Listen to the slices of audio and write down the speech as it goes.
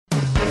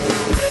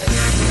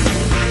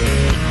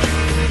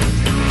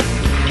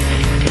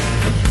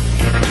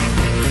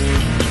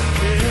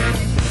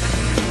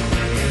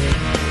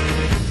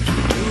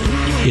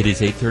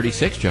is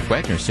 8:36. Jeff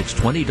Wagner,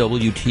 620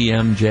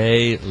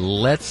 WTMJ.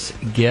 Let's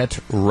get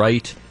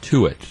right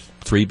to it.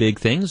 Three big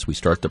things. We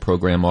start the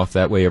program off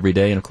that way every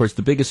day. And, of course,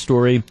 the biggest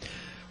story,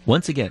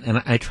 once again,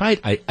 and I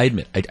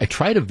admit, I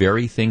try to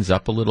vary things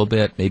up a little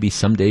bit. Maybe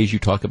some days you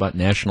talk about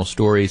national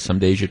stories. Some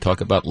days you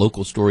talk about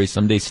local stories.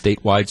 Some days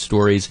statewide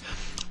stories.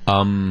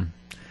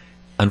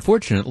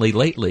 Unfortunately,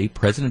 lately,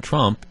 President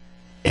Trump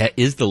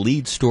is the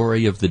lead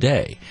story of the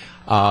day.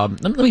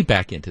 Let me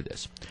back into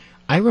this.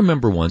 I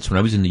remember once when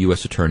I was in the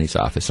U.S. Attorney's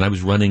Office, and I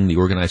was running the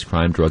Organized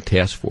Crime Drug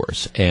Task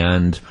Force,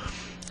 and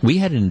we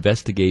had an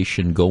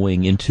investigation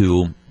going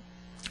into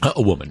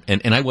a woman,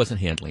 and I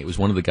wasn't handling it. It was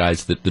one of the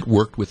guys that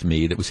worked with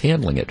me that was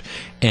handling it.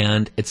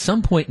 And at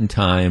some point in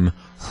time,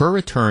 her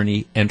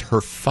attorney and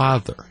her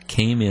father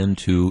came in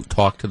to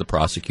talk to the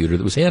prosecutor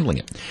that was handling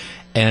it.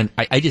 And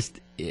the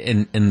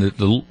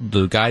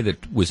guy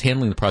that was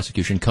handling the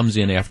prosecution comes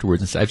in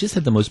afterwards and says, I've just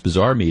had the most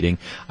bizarre meeting.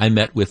 I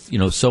met with,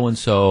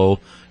 so-and-so.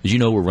 As you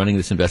know, we're running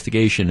this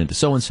investigation into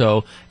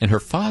so-and-so. And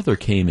her father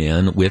came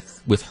in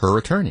with her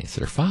attorney. I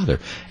said, her father.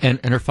 And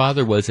her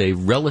father was a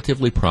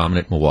relatively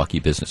prominent Milwaukee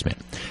businessman.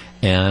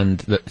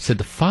 And said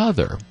the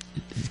father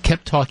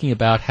kept talking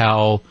about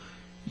how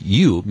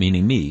you,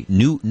 meaning me,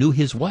 knew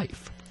his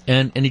wife.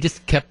 And he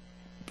just kept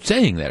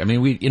saying that. I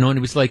mean, and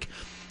it was like...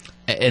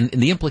 And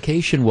the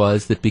implication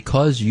was that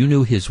because you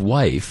knew his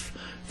wife,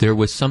 there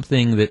was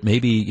something that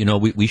maybe,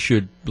 we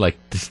should,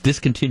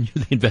 discontinue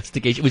the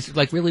investigation. It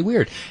was, really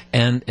weird.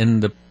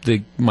 And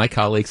my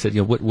colleague said,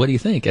 what do you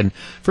think? And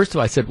first of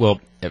all, I said,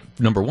 well,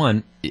 number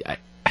one,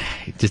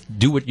 just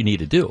do what you need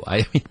to do.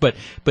 But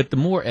the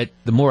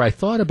more I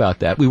thought about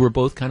that, we were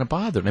both kind of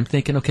bothered. I'm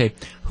thinking, okay,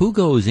 who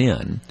goes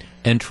in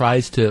and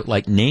tries to,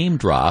 name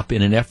drop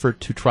in an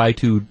effort to try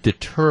to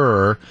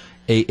deter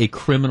a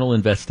criminal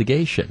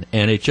investigation?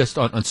 And it just,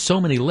 on so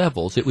many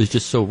levels, it was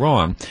just so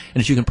wrong. And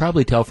as you can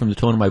probably tell from the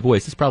tone of my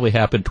voice, this probably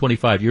happened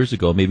 25 years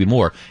ago, maybe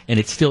more, and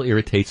it still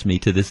irritates me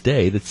to this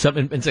day. That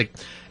something, it's like,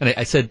 and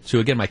I said to,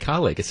 again, my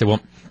colleague, I said,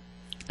 well,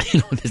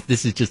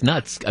 this is just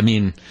nuts. I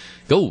mean,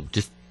 go,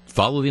 just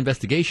follow the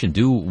investigation,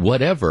 do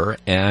whatever.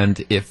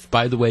 And if,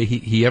 by the way,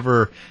 he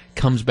ever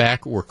comes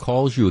back or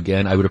calls you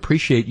again, I would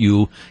appreciate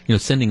you,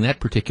 sending that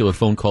particular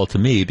phone call to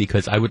me,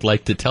 because I would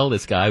like to tell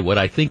this guy what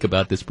I think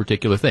about this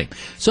particular thing.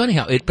 So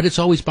anyhow, but it's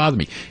always bothered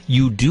me.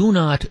 You do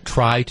not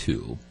try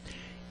to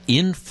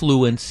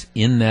influence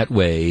in that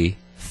way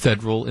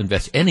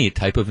any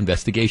type of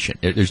investigation.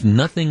 There's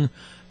nothing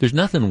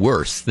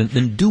worse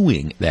than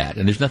doing that,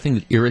 and there's nothing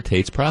that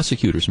irritates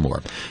prosecutors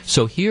more.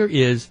 So here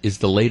is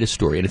the latest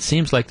story, and it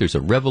seems like there's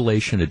a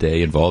revelation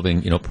today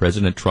involving,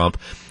 President Trump.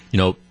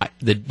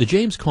 The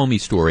James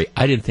Comey story,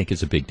 I didn't think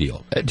is a big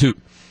deal. To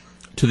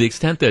the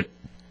extent that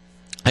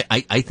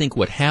I think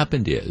what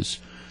happened is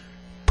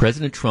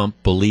President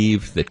Trump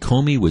believed that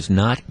Comey was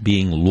not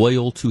being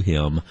loyal to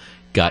him,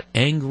 got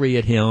angry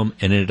at him,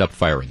 and ended up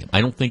firing him.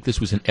 I don't think this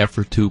was an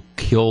effort to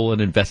kill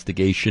an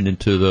investigation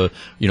into the,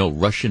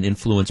 Russian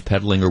influence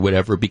peddling or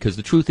whatever, because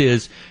the truth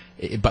is,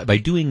 by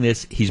doing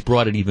this, he's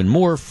brought it even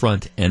more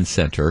front and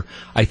center.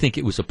 I think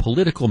it was a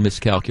political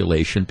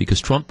miscalculation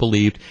because Trump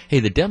believed,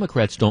 hey, the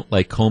Democrats don't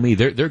like Comey.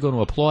 They're going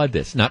to applaud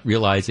this, not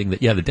realizing that,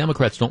 the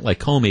Democrats don't like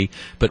Comey,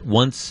 but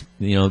once,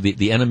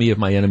 the enemy of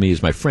my enemy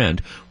is my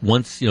friend.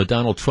 Once,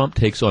 Donald Trump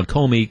takes on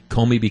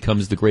Comey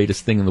becomes the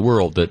greatest thing in the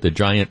world, the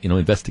giant,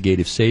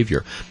 investigative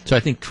savior. So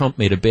I think Trump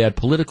made a bad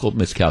political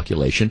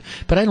miscalculation,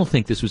 but I don't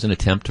think this was an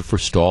attempt to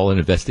forestall an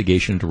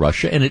investigation into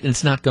Russia, and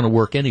it's not going to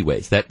work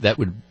anyways. That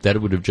would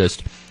have just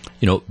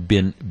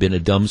been a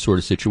dumb sort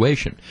of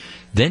situation.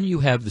 Then you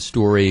have the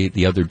story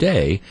the other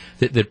day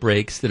that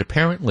breaks that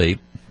apparently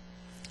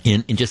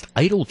in just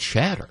idle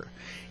chatter,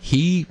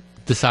 he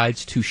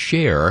decides to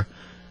share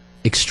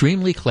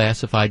extremely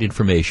classified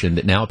information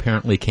that now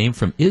apparently came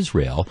from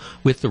Israel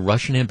with the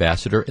Russian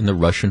ambassador and the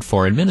Russian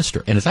foreign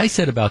minister. And as I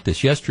said about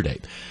this yesterday,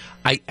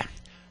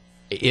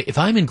 if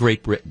I'm in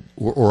Great Britain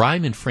or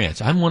I'm in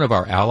France, I'm one of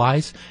our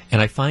allies,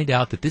 and I find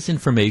out that this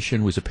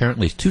information was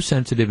apparently too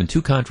sensitive and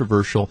too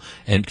controversial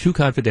and too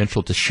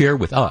confidential to share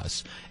with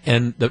us,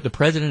 and the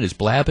president is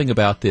blabbing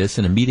about this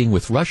in a meeting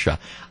with Russia,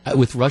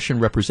 with Russian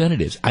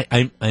representatives,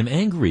 I'm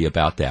angry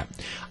about that.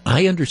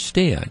 I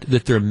understand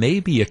that there may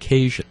be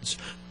occasions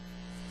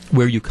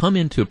where you come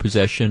into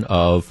possession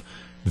of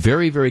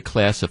very, very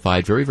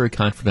classified, very, very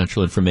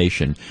confidential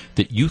information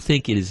that you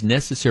think it is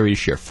necessary to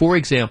share. For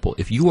example,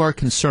 if you are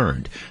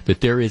concerned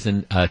that there is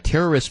a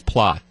terrorist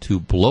plot to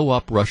blow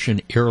up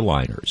Russian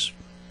airliners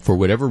for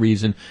whatever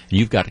reason, and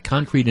you've got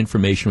concrete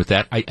information with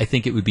that, I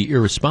think it would be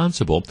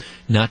irresponsible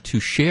not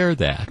to share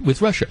that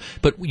with Russia.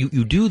 But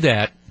you do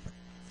that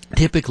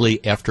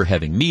typically after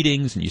having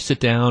meetings, and you sit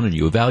down and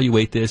you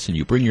evaluate this, and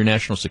you bring your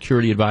national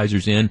security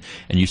advisors in,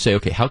 and you say,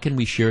 okay, how can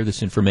we share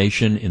this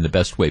information in the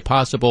best way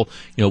possible?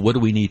 What do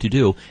we need to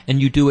do? And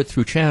you do it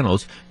through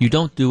channels. You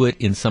don't do it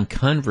in some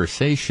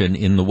conversation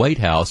in the White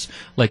House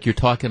like you're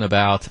talking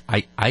about,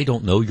 I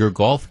don't know, your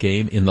golf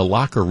game in the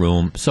locker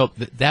room. So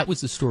that was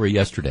the story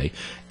yesterday,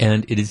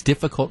 and it is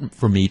difficult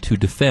for me to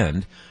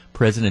defend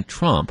President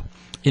Trump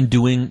in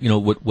doing,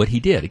 what he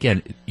did.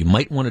 Again, you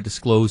might want to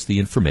disclose the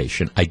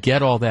information. I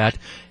get all that.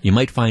 You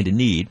might find a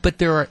need, but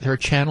there are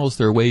channels,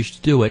 there are ways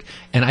to do it,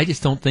 and I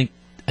just don't think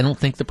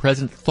the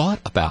president thought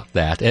about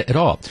that at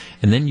all.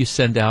 And then you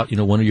send out,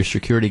 one of your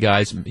security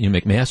guys,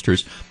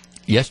 McMaster's.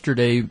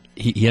 Yesterday,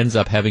 he ends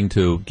up having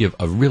to give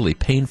a really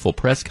painful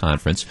press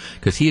conference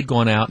because he had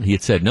gone out and he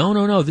had said,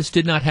 no, this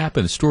did not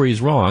happen. The story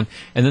is wrong.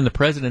 And then the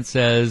president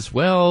says,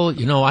 well,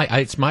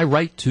 it's my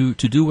right to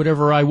do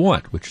whatever I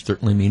want, which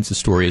certainly means the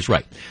story is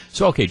right.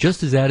 So, okay,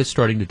 just as that is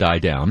starting to die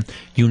down,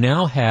 you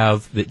now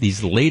have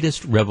these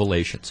latest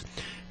revelations.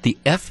 The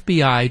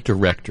FBI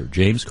director,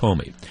 James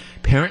Comey,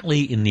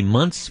 apparently in the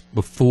months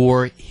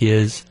before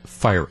his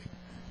firing,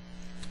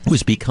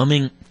 was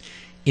becoming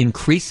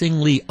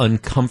increasingly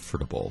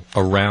uncomfortable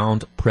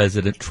around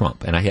President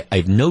Trump. And I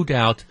have no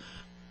doubt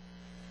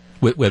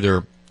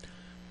whether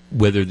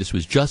this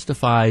was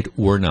justified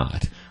or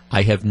not.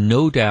 I have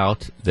no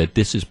doubt that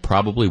this is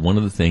probably one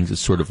of the things that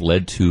sort of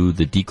led to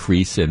the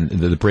decrease and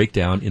the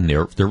breakdown in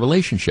their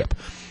relationship.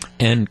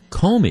 And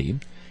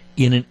Comey,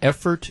 in an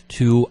effort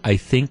to, I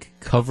think,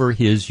 cover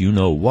his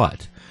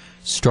you-know-what,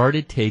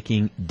 started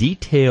taking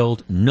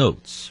detailed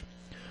notes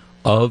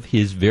of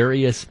his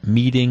various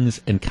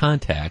meetings and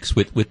contacts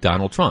with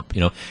Donald Trump.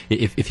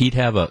 If he'd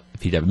have a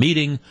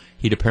meeting,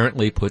 he'd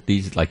apparently put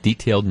these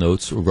detailed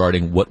notes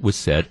regarding what was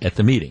said at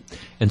the meeting.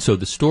 And so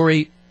the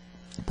story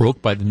broken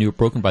by the New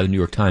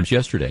York Times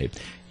yesterday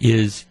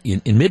is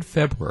in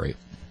mid-February,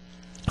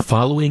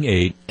 following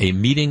a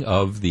meeting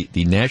of the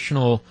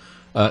national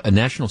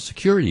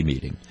security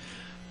meeting.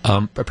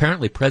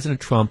 Apparently,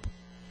 President Trump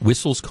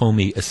whistles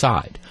Comey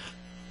aside.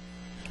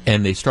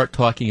 And they start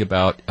talking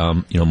about,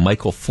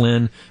 Michael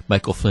Flynn.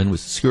 Michael Flynn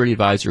was the security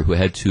advisor who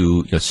had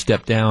to,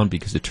 step down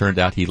because it turned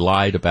out he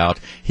lied about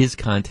his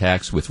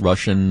contacts with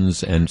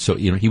Russians, and so,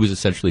 he was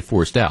essentially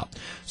forced out.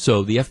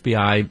 So the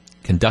FBI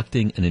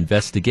conducting an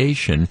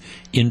investigation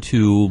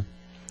into,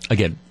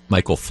 again,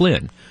 Michael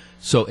Flynn.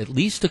 So at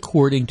least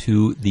according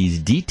to these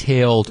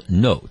detailed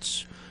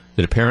notes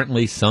that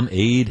apparently some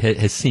aide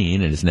has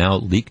seen and is now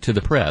leaked to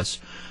the press,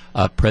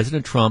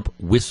 President Trump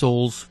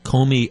whistles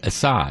Comey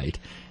aside.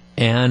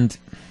 And,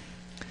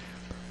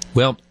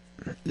 well,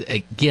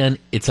 again,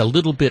 it's a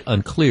little bit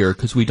unclear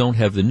because we don't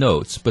have the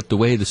notes, but the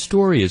way the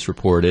story is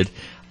reported,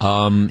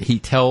 he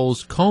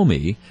tells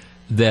Comey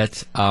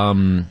that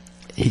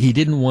he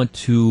didn't want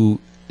to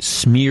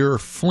smear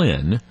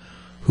Flynn,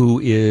 who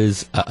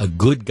is a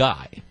good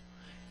guy,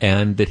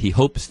 and that he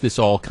hopes this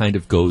all kind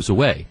of goes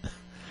away.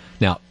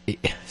 Now,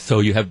 so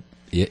you have,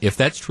 if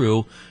that's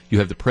true, you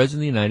have the President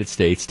of the United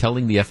States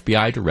telling the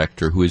FBI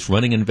director who is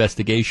running an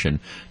investigation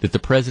that the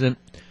President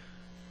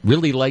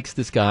really likes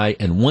this guy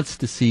and wants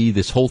to see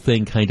this whole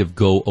thing kind of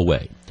go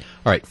away.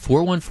 All right,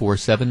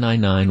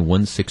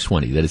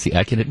 414-799-1620. That is the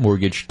Acunet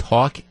Mortgage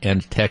talk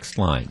and text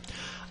line.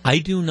 I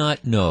do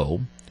not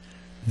know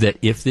that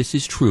if this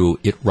is true,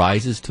 it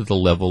rises to the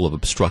level of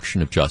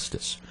obstruction of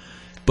justice.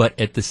 But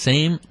at the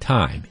same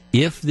time,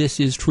 if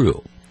this is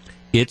true,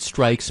 it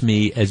strikes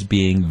me as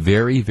being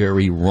very,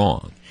 very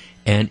wrong.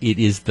 And it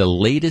is the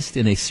latest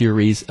in a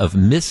series of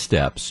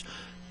missteps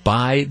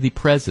by the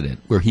president,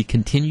 where he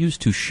continues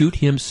to shoot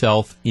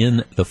himself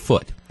in the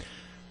foot.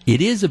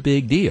 It is a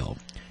big deal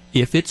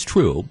if it's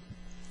true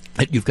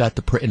that you've got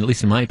at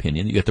least in my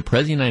opinion, you've got the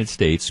President of the United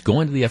States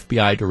going to the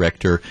FBI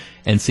director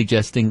and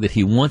suggesting that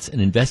he wants an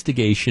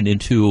investigation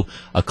into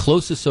a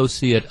close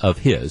associate of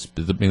his,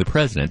 the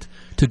president,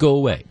 to go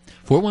away.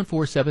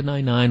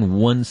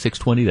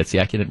 414-799-1620. That's the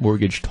Acunet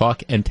Mortgage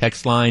talk and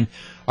text line.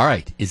 All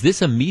right, is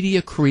this a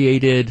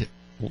media-created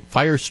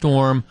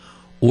firestorm,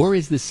 or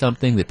is this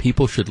something that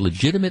people should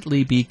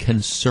legitimately be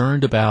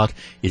concerned about?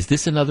 Is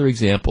this another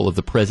example of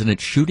the president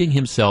shooting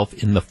himself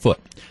in the foot?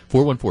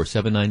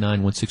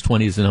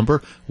 414-799-1620 is the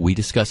number. We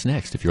discuss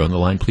next. If you're on the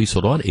line, please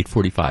hold on.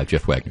 845,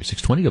 Jeff Wagner,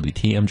 620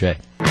 WTMJ.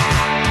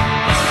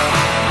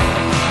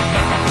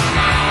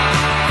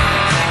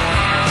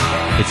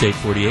 It's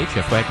 848,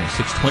 Jeff Wagner,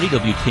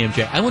 620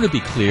 WTMJ. I want to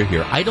be clear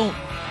here. I don't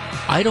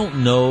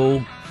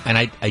know, and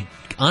I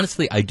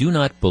honestly, I do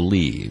not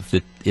believe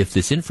that if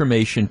this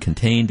information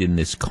contained in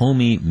this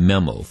Comey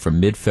memo from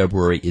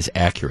mid-February is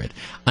accurate.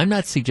 I'm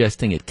not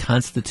suggesting it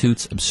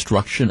constitutes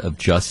obstruction of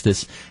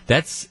justice.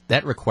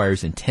 That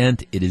requires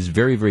intent. It is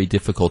very, very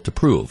difficult to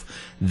prove.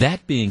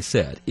 That being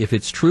said, if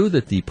it's true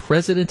that the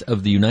President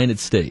of the United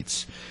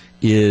States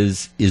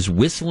is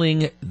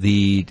whistling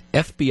the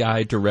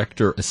FBI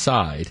director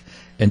aside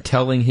and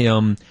telling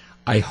him,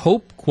 I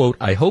hope, quote,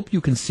 I hope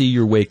you can see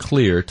your way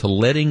clear to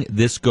letting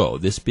this go,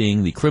 this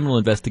being the criminal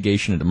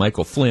investigation into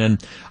Michael Flynn.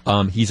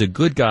 He's a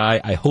good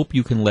guy. I hope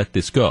you can let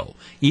this go.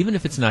 Even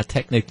if it's not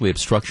technically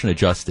obstruction of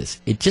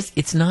justice,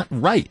 it's not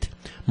right.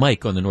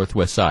 Mike on the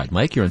Northwest side.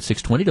 Mike, you're on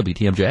 620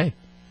 WTMJ.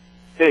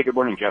 Hey, good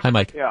morning, Jeff. Hi,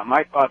 Mike. Yeah,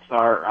 my thoughts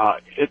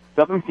are it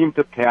doesn't seem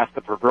to pass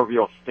the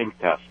proverbial stink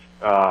test.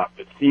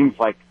 It seems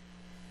like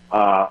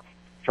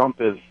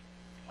Trump is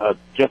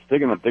just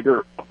digging a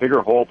bigger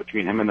hole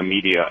between him and the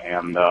media,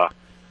 and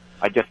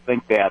I just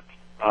think that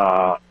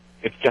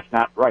it's just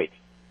not right.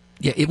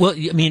 Yeah, well,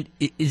 I mean,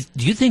 do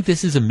you think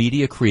this is a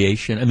media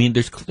creation? I mean,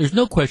 there's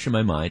no question in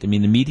my mind. I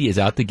mean, the media is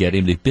out to get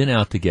him. They've been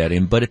out to get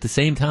him. But at the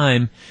same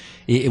time,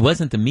 it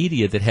wasn't the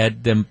media that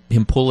had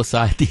him pull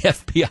aside the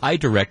FBI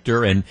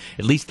director and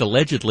at least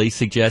allegedly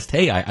suggest,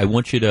 hey, I'd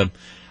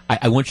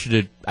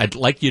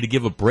like you to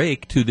give a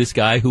break to this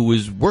guy who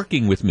was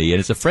working with me and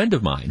is a friend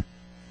of mine.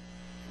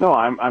 No,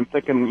 I'm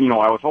thinking,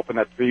 I was hoping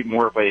that'd be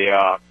more of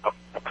a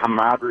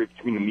camaraderie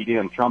between the media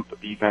and Trump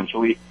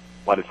eventually,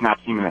 but it's not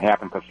seeming to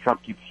happen because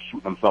Trump keeps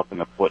shooting himself in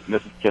the foot, and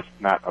this is just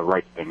not a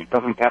right thing. It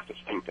doesn't pass the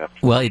stink test.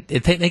 Well, I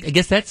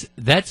guess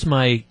that's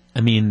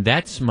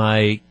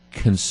my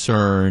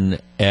concern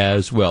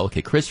as well.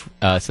 Okay, Chris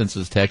sends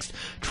us a text.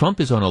 Trump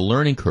is on a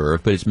learning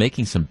curve, but is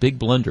making some big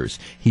blunders.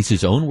 He's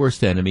his own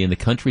worst enemy, and the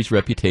country's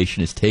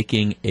reputation is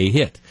taking a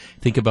hit.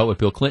 Think about what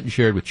Bill Clinton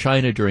shared with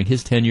China during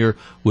his tenure.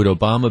 Would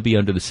Obama be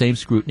under the same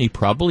scrutiny?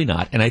 Probably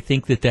not. And I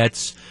think that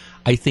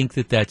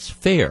that's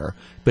fair.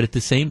 But at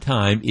the same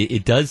time,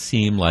 it does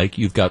seem like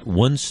you've got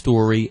one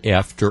story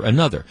after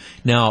another.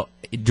 Now,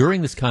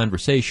 during this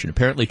conversation,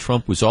 apparently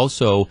Trump was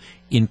also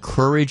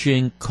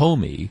encouraging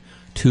Comey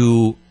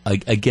to,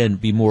 again,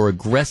 be more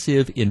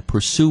aggressive in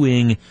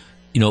pursuing,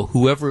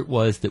 whoever it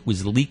was that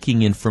was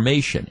leaking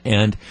information.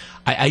 And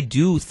I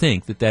do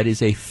think that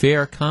is a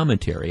fair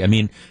commentary. I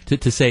mean,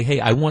 to say, hey,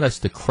 I want us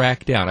to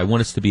crack down. I want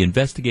us to be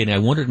investigating. I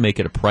wanted to make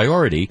it a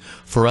priority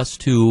for us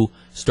to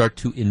start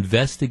to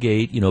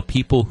investigate,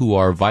 people who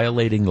are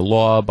violating the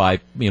law by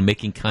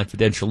making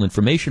confidential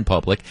information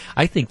public.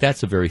 I think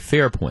that's a very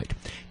fair point.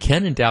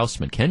 Ken and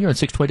Dousman. Ken, you're on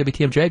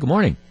 620 WTMJ. Good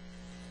morning.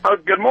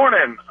 Good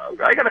morning.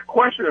 I got a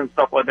question and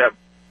stuff like that.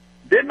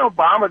 Didn't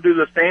Obama do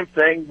the same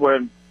thing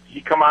when he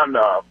come on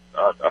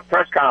a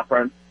press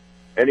conference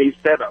and he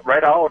said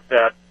right out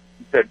that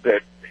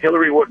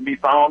Hillary wouldn't be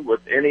found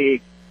with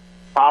any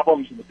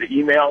problems with the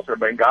emails or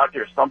Benghazi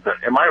or something?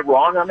 Am I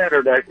wrong on that,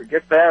 or did I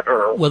forget that?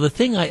 Or well, the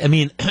thing I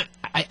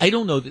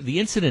don't know. The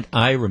incident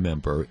I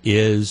remember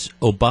is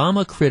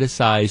Obama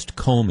criticized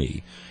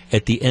Comey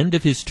at the end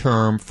of his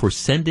term for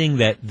sending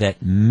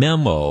that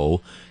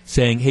memo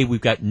saying, hey,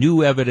 we've got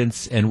new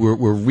evidence and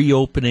we're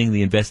reopening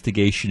the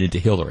investigation into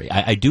Hillary.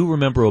 I do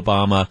remember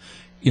Obama,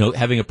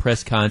 having a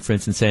press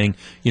conference and saying,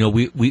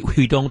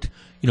 we don't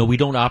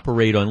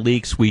operate on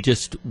leaks. We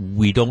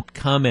don't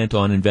comment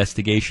on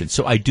investigations.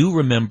 So I do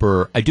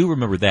remember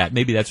that.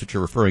 Maybe that's what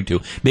you're referring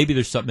to. Maybe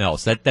there's something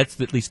else. That's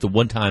at least the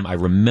one time I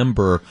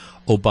remember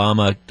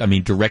Obama,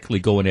 directly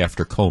going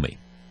after Comey.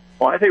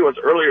 Well, I think it was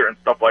earlier and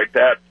stuff like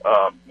that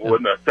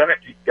when the Senate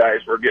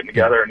guys were getting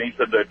together, and he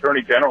said the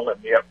Attorney General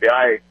and the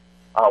FBI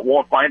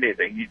won't find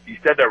anything. He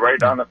said that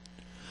right on the.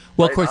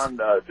 Well, of course, on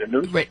the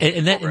news. Right,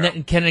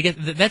 and Ken, I guess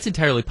that's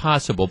entirely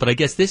possible. But I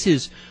guess this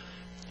is.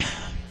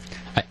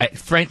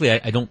 Frankly,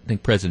 I don't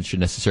think presidents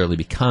should necessarily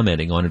be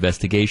commenting on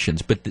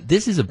investigations, but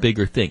this is a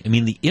bigger thing. I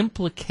mean, the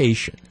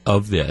implication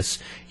of this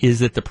is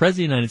that the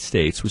president of the United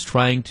States was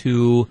trying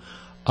to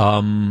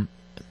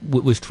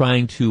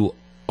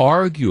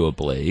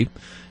arguably,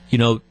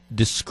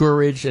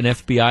 discourage an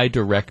FBI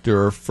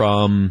director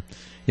from,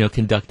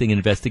 conducting an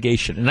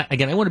investigation. And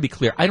again, I want to be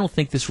clear. I don't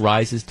think this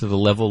rises to the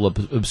level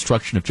of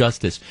obstruction of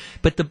justice.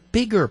 But the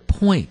bigger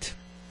point.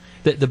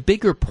 The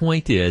bigger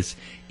point is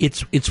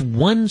it's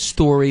one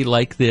story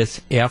like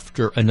this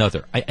after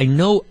another. I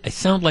know I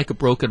sound like a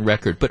broken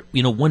record, but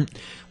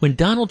when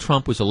Donald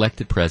Trump was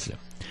elected president,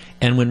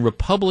 and when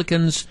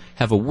Republicans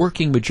have a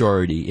working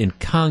majority in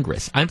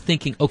Congress, I'm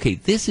thinking, okay,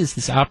 this is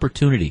this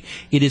opportunity.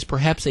 It is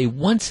perhaps a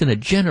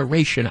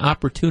once-in-a-generation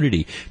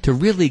opportunity to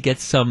really get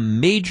some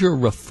major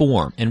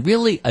reform and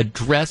really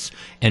address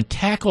and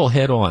tackle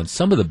head-on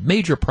some of the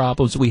major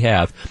problems we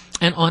have.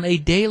 And on a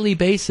daily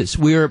basis,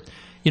 we're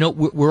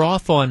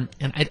off on,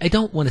 and I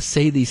don't want to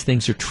say these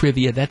things are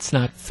trivia. That's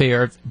not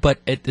fair. But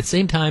at the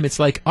same time, it's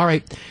like, all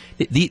right,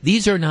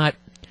 these are not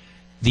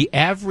the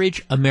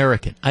average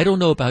American. I don't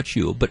know about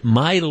you, but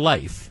my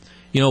life,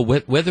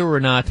 whether or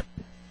not,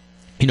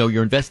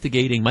 you're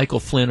investigating Michael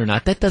Flynn or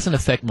not, that doesn't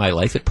affect my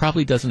life. It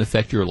probably doesn't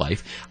affect your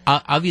life.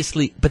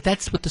 Obviously, but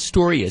that's what the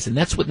story is, and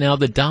that's what now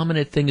the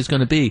dominant thing is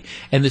going to be.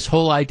 And this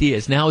whole idea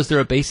is, now is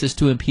there a basis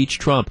to impeach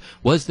Trump?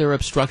 Was there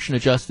obstruction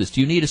of justice? Do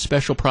you need a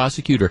special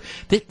prosecutor?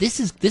 This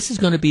is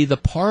going to be the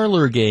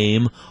parlor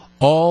game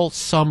all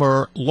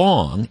summer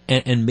long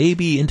and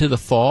maybe into the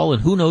fall,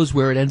 and who knows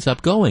where it ends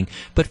up going.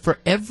 But for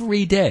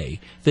every day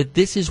that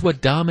this is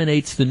what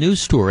dominates the news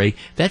story,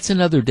 that's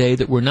another day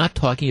that we're not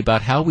talking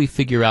about how we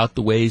figure out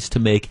the ways to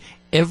make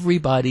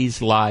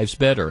everybody's lives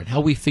better and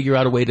how we figure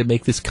out a way to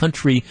make this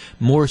country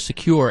more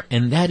secure.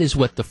 And that is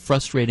what the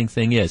frustrating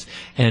thing is.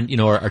 And,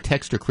 our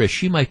texter, Chris,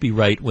 she might be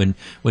right when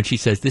she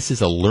says this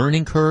is a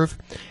learning curve,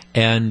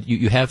 and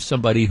you have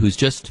somebody who's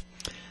just...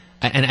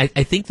 And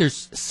I think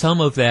there's some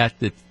of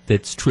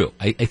that's true.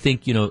 I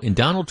think, in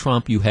Donald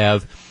Trump, you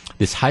have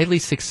this highly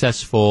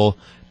successful,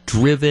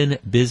 driven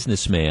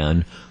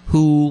businessman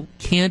who,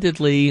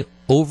 candidly,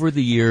 over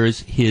the years,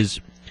 his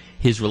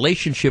his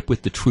relationship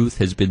with the truth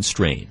has been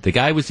strained. The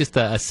guy was just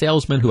a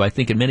salesman who I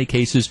think in many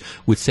cases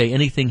would say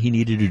anything he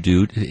needed to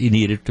do, he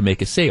needed to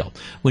make a sale.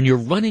 When you're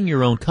running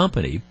your own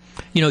company,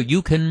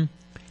 you can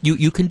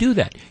do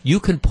that. You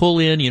can pull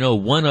in,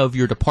 one of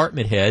your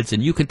department heads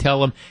and you can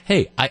tell them,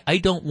 hey, I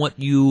don't want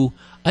you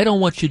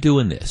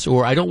doing this,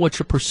 or I don't want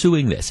you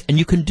pursuing this. And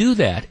you can do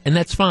that, and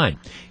that's fine.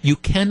 You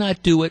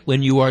cannot do it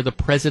when you are the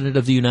President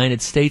of the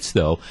United States,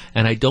 though,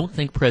 and I don't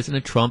think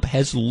President Trump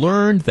has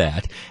learned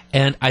that,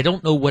 and I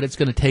don't know what it's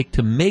going to take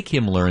to make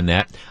him learn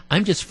that.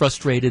 I'm just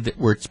frustrated that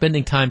we're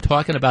spending time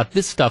talking about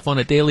this stuff on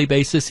a daily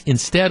basis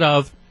instead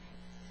of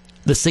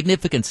the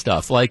significant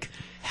stuff, like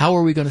how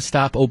are we going to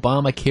stop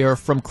Obamacare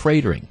from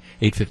cratering?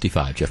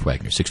 8:55, Jeff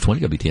Wagner,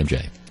 620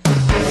 WTMJ.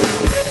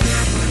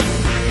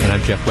 And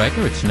I'm Jeff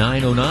Wagner. It's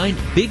 9:09.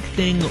 Big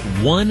Thing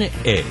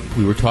 1A.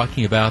 We were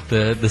talking about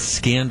the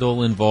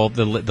scandal involved,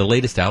 the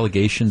latest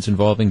allegations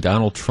involving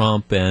Donald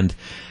Trump, and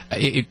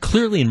it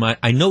clearly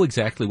I know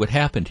exactly what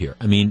happened here.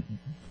 I mean,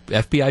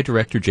 FBI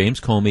Director James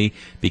Comey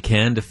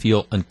began to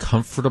feel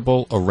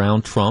uncomfortable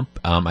around Trump.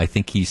 I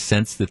think he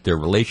sensed that their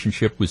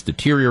relationship was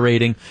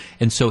deteriorating,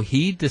 and so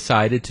he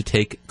decided to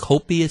take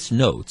copious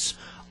notes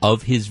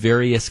of his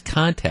various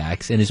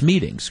contacts and his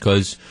meetings,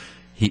 because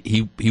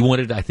he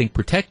wanted to, I think,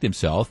 protect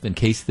himself in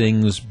case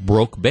things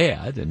broke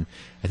bad, and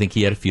I think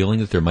he had a feeling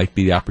that there might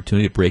be the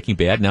opportunity of breaking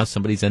bad. Now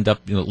somebody's end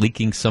up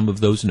leaking some of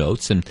those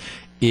notes, and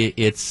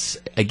it's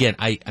again,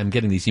 I'm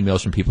getting these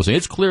emails from people saying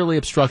it's clearly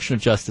obstruction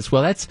of justice.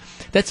 Well,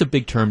 that's a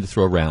big term to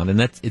throw around,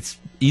 and it's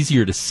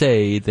easier to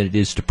say than it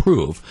is to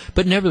prove.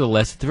 But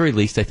nevertheless, at the very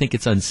least, I think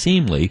it's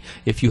unseemly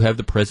if you have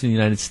the President of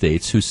the United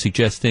States who's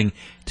suggesting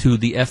to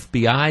the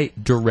FBI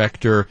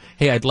director,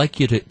 hey, I'd like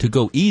you to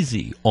go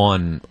easy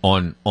on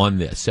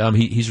this.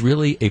 He's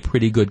really a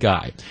pretty good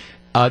guy.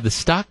 The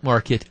stock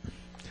market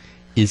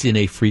is in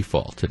a free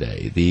fall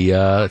today.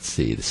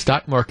 The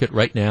stock market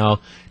right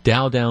now,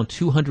 Dow down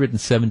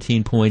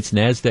 217 points,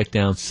 NASDAQ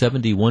down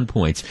 71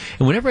 points.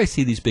 And whenever I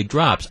see these big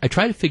drops, I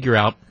try to figure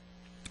out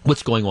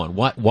what's going on.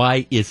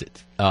 Why is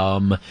it?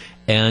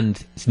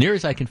 And as near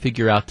as I can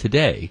figure out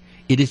today,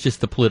 it is just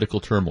the political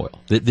turmoil.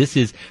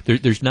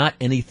 There's not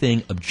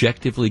anything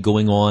objectively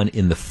going on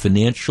in the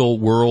financial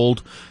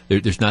world.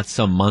 There's not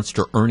some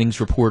monster earnings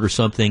report or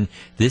something.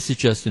 This is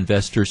just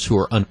investors who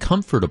are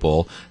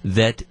uncomfortable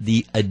that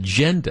the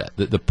agenda,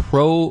 the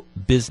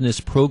pro-business,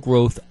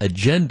 pro-growth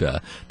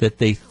agenda that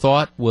they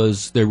thought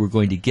they were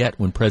going to get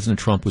when President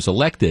Trump was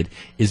elected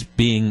is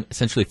being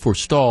essentially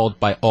forestalled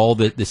by all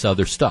this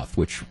other stuff,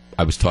 which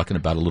I was talking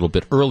about a little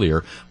bit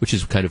earlier, which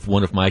is kind of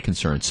one of my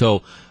concerns.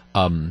 So,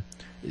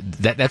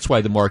 that's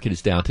why the market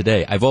is down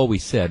today. I've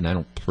always said, and I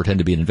don't pretend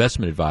to be an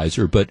investment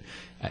advisor, but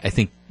I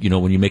think,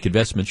 when you make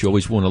investments, you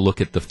always want to look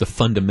at the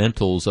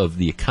fundamentals of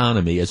the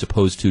economy as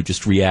opposed to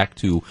just react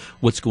to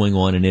what's going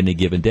on in any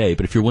given day.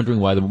 But if you're wondering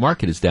why the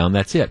market is down,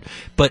 that's it.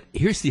 But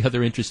here's the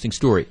other interesting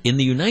story. In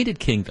the United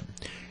Kingdom,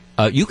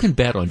 you can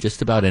bet on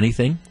just about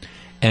anything.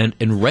 And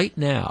right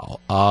now,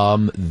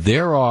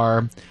 there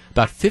are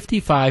about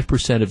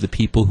 55% of the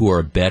people who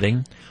are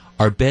betting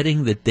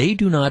that they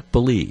do not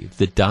believe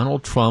that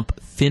Donald Trump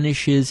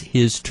finishes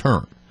his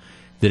term.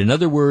 That, in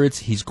other words,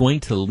 he's going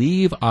to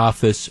leave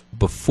office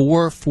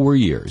before 4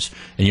 years.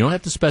 And you don't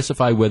have to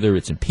specify whether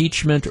it's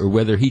impeachment or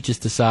whether he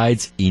just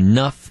decides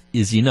enough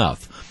is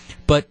enough.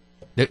 But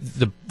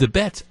the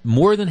bets,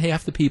 more than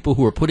half the people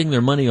who are putting their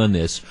money on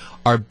this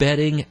are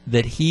betting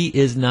that he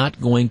is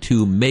not going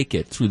to make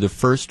it through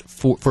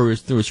through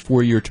his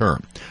 4-year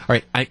term. All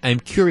right, I'm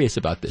curious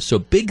about this. So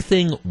Big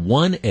Thing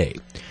 1A.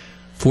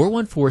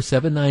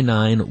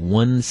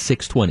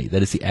 414-799-1620.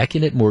 That is the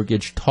Accunet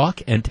Mortgage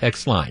talk and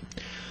text line.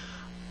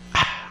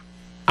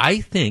 I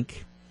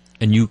think,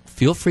 and you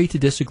feel free to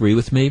disagree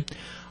with me,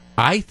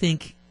 I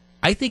think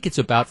it's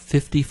about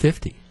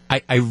 50-50.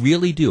 I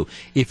really do.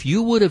 If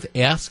you would have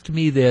asked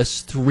me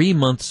this 3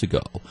 months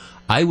ago,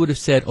 I would have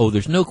said,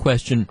 there's no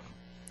question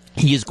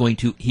he's going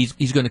to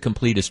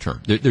complete his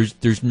term.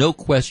 There's no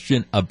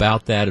question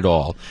about that at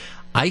all.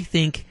 I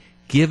think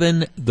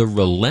given the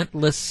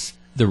relentless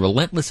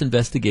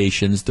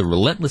investigations, the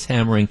relentless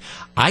hammering,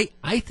 I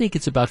think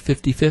it's about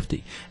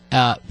 50-50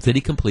 that he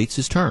completes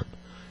his term.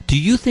 Do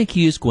you think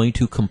he is going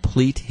to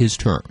complete his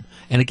term?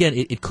 And again,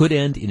 it could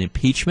end in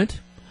impeachment.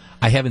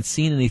 I haven't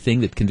seen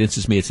anything that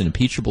convinces me it's an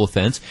impeachable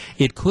offense.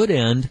 It could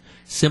end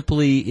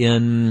simply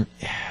in,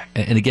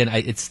 and again,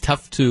 it's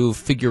tough to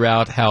figure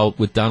out how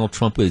with Donald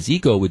Trump with his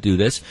ego would do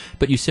this,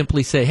 but you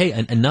simply say,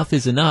 hey, enough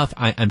is enough.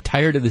 I'm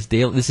tired of this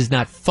deal. This is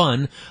not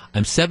fun.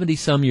 I'm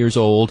 70-some years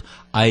old.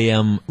 I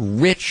am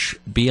rich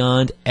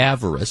beyond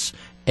avarice,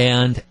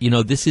 and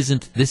this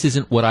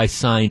isn't what I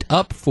signed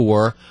up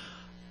for.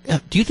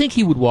 Do you think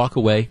he would walk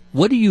away?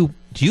 Do you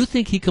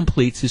think he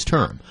completes his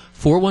term?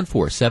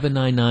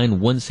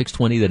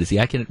 414-799-1620. That is the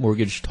Accunet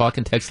Mortgage talk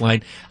and text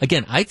line.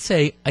 Again, I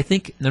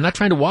think, I'm not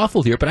trying to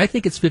waffle here, but I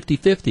think it's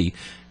 50-50.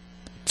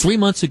 3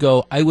 months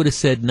ago, I would have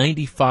said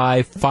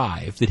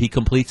 95-5 that he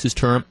completes his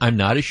term. I'm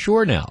not as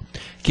sure now.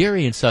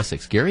 Gary in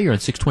Sussex. Gary, you're on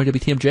 620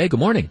 WTMJ. Good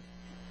morning.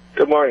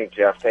 Good morning,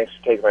 Jeff. Thanks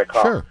for taking my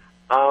call. Sure.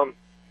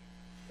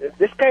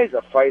 This guy's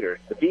a fighter.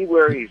 To be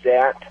where he's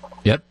at,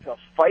 Yep. to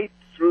fight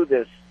through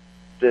this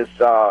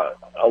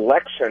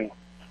election.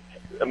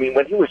 I mean,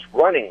 when he was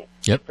running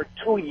for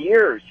 2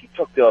 years, he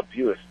took the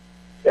abuse.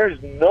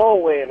 There's no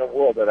way in the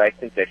world that I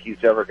think that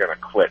he's ever going to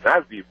quit. And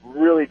I'd be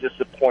really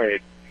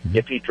disappointed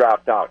if he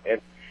dropped out.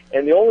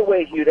 And the only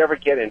way he would ever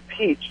get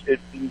impeached is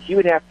he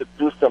would have to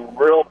do some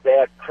real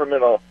bad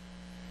criminal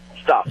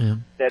stuff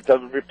that the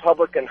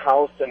Republican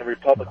House and the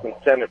Republican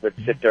Senate would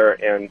sit there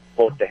and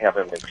vote to have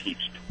him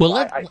impeached. Well,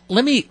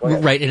 let me,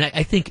 right, and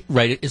I think,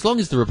 right, as long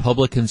as the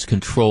Republicans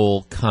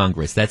control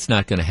Congress, that's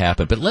not going to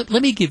happen. But let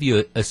me give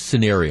you a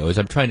scenario as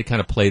I'm trying to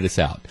kind of play this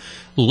out.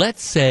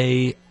 Let's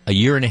say a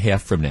year and a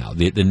half from now,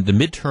 the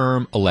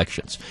midterm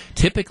elections.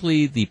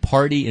 Typically, the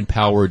party in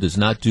power does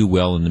not do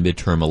well in the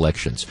midterm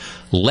elections.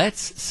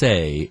 Let's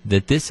say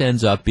that this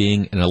ends up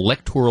being an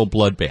electoral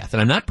bloodbath,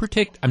 and I'm not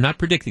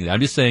predicting that.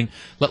 I'm just saying,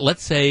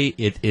 let's say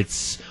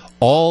it's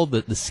all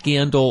the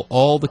scandal,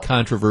 all the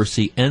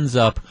controversy ends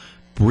up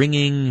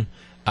bringing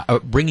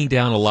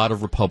down a lot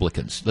of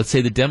Republicans. Let's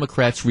say the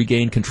Democrats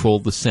regain control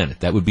of the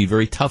Senate. That would be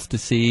very tough to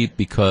see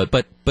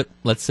but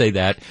let's say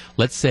that.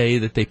 Let's say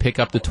that they pick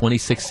up the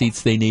 26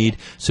 seats they need.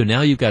 So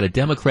now you've got a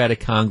Democratic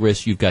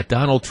Congress. You've got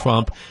Donald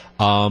Trump.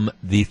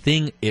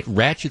 It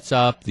ratchets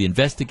up. The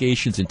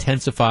investigations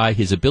intensify.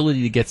 His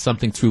ability to get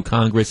something through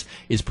Congress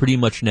is pretty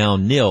much now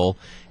nil.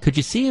 Could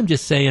you see him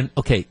just saying,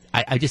 okay,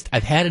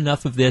 I've had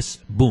enough of this.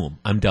 Boom,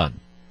 I'm done.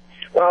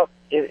 Well,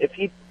 if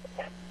he,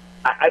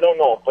 I don't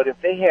know, but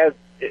if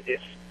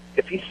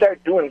he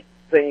started doing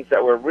things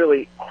that were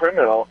really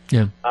criminal,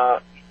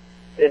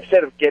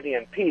 instead of getting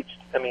impeached,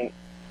 I mean,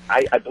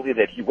 I believe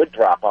that he would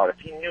drop out if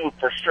he knew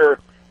for sure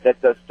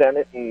that the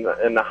Senate and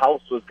the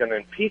House was going to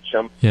impeach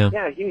him.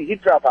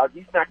 He'd drop out.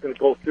 He's not going to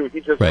go through.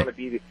 He's just going to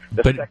be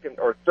the second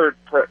or third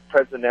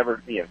president ever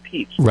to be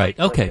impeached. Right.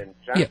 Okay.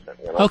 Johnson,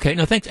 you know? Okay.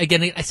 No, thanks.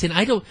 Again,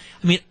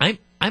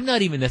 I'm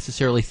not even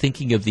necessarily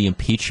thinking of the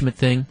impeachment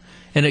thing.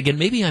 And again,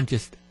 maybe I'm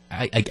just.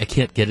 I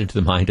can't get into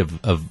the mind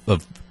of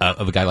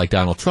a guy like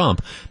Donald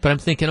Trump, but I'm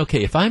thinking,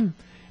 okay, if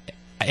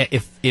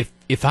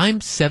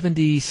I'm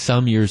 70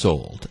 some years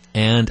old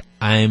and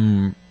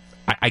I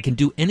can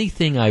do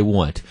anything I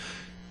want.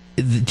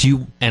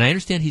 And I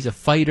understand he's a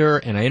fighter,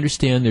 and I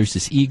understand there's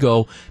this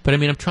ego, but I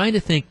mean, I'm trying to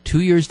think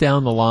 2 years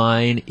down the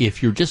line,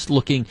 if you're just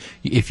looking,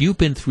 if you've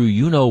been through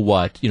in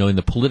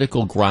the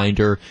political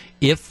grinder,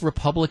 if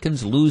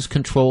Republicans lose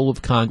control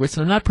of Congress,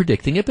 and I'm not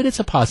predicting it, but it's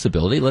a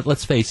possibility,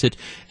 let's face it,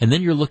 and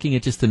then you're looking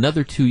at just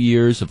another 2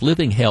 years of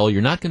living hell,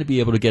 you're not going to be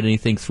able to get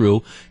anything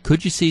through.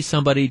 Could you see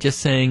somebody just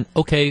saying,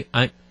 okay,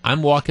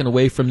 I'm walking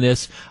away from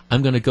this,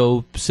 I'm going to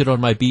go sit on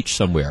my beach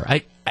somewhere?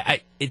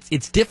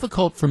 It's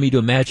difficult for me to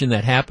imagine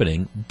that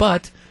happening,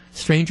 but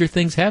stranger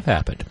things have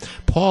happened.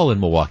 Paul in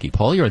Milwaukee.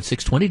 Paul, you're on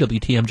 620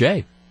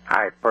 WTMJ.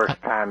 Hi,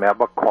 first time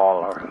ever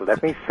caller.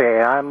 Let me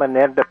say I'm an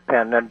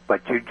independent,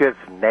 but you just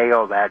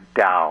nailed that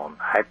down.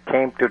 I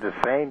came to the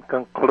same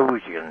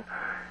conclusion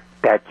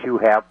that you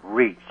have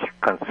reached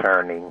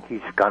concerning he's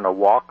going to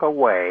walk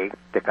away.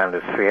 They're going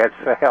to say it's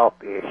a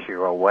health issue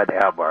or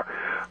whatever.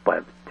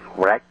 But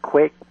right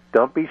quick,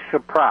 don't be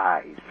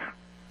surprised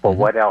for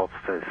what else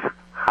is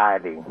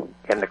hiding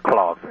in the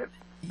closet.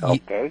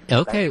 Okay.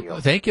 Okay.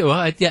 Thank you.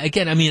 Well,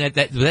 again, I mean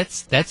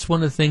that's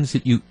one of the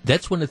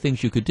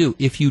things you could do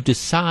if you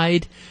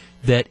decide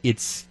that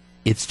it's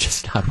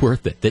just not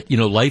worth it. That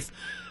life.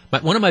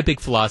 One of my big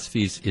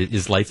philosophies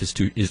is life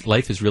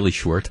is really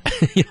short.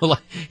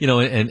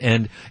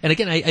 And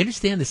again, I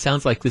understand this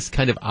sounds like this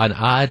kind of an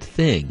odd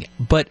thing,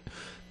 but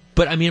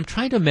I mean, I'm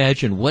trying to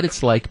imagine what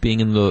it's like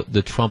being in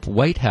the Trump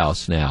White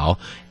House now,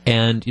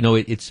 and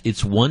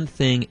it's one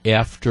thing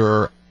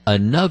after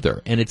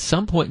another, and at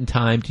some point in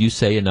time, do you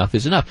say enough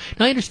is enough?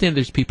 Now, I understand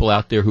there's people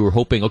out there who are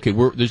hoping, okay,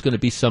 there's going to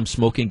be some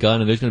smoking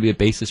gun, and there's going to be a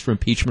basis for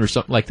impeachment or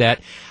something like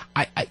that.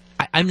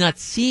 I'm not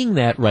seeing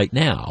that right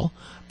now,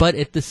 but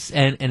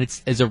and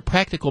it's as a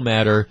practical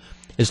matter,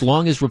 as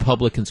long as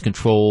Republicans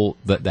control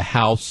the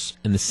House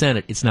and the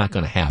Senate, it's not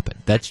going to happen.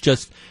 That's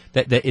just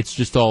that it's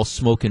just all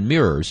smoke and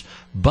mirrors.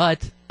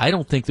 But I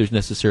don't think there's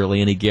necessarily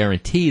any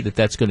guarantee that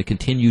that's going to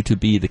continue to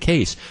be the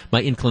case.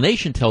 My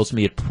inclination tells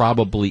me it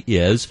probably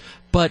is.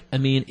 But I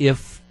mean,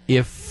 if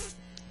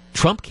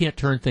Trump can't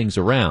turn things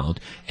around,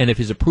 and if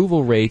his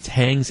approval rates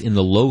hangs in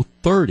the low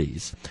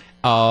 30s,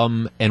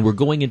 and we're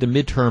going into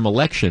midterm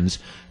elections,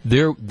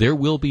 there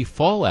will be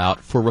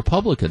fallout for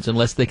Republicans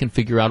unless they can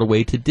figure out a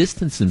way to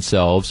distance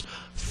themselves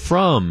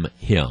from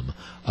him.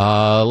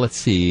 Let's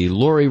see.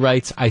 Lori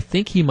writes, I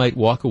think he might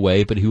walk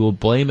away, but he will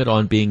blame it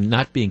on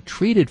not being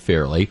treated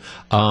fairly.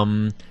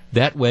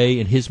 That way,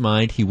 in his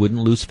mind, he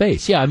wouldn't lose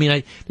face. Yeah, I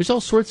mean, there's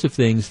all sorts of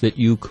things that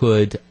you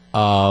could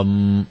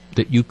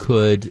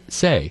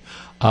say.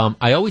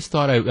 I always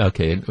thought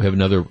we have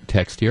another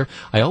text here.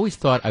 I always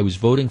thought I was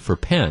voting for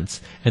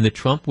Pence and that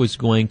Trump was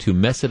going to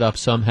mess it up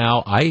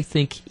somehow. I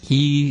think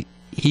he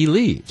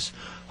leaves.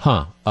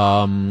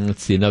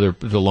 Let's see, another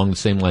along the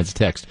same lines of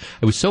text.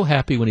 I was so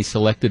happy when he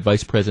selected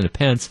Vice President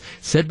Pence,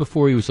 said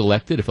before he was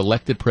elected, if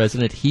elected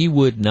president, he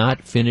would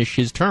not finish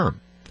his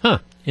term. Huh.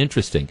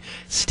 Interesting.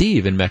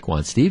 Steve in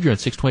Mequon. Steve, you're on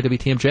 620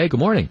 WTMJ. Good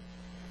morning.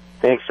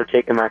 Thanks for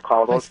taking my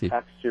call. Hi, Those Steve.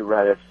 texts you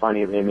read, it's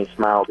funny, it made me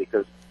smile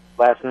because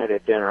last night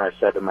at dinner I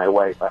said to my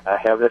wife, I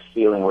have this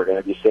feeling we're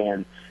going to be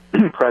saying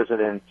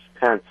President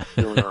Pence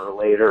sooner or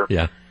later.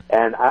 Yeah.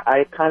 And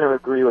I kind of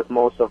agree with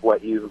most of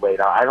what you laid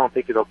out. I don't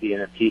think it'll be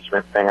an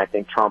impeachment thing. I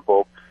think Trump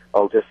will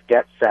just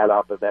get set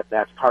up.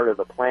 That's part of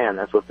the plan.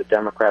 That's what the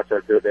Democrats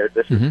are doing.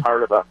 This is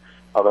part of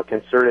a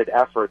concerted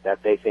effort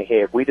that they say,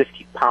 hey, if we just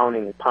keep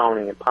pounding and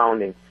pounding and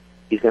pounding,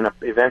 he's going to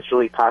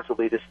eventually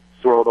possibly just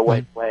throw the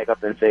white flag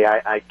up and say,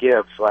 I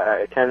give. So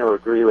I tend to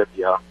agree with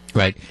you.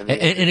 Right,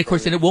 and of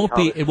course, and it won't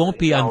be. It'll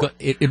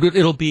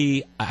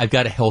be. I've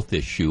got a health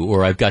issue,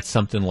 or I've got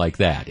something like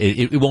that.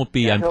 It won't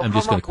be. I'm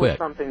just going to quit.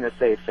 Something to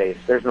save face.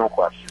 There's no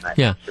question.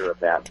 I'm sure of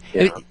that.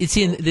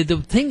 See, the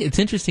thing. It's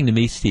interesting to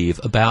me, Steve,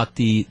 about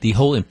the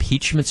whole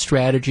impeachment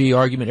strategy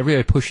argument.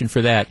 Everybody pushing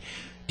for that.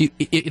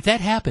 If that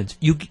happens,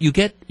 you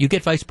get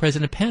Vice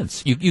President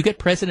Pence. You get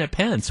President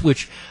Pence,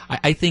 which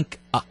I think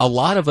a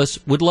lot of us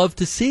would love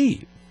to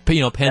see.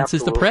 Pence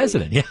is the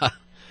president. Yeah.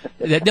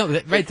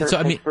 Right.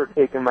 So thanks for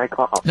taking my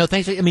call. No,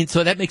 thanks.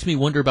 So that makes me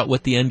wonder about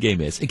what the end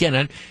game is.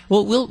 Again,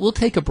 we'll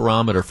take a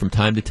barometer from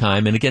time to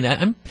time, and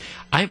again,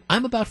 I'm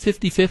about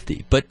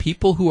 50-50. But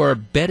people who are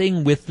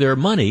betting with their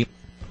money,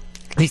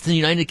 at least in the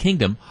United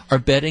Kingdom, are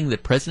betting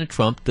that President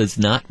Trump does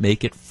not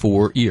make it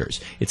 4 years.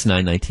 It's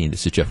 9:19.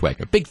 This is Jeff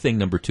Wagner. Big thing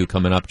number 2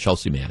 coming up.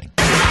 Chelsea Manning.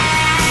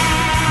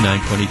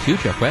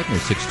 9:22. Jeff Wagner,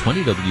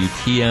 620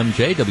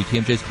 WTMJ.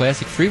 WTMJ's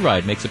Classic Free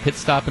Ride makes a pit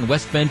stop in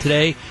West Bend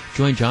today.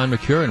 Join John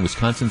McCure in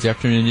Wisconsin's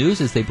Afternoon News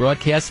as they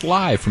broadcast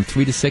live from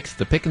 3 to 6 at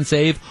the Pick and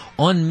Save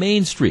on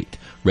Main Street.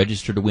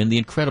 Register to win the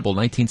incredible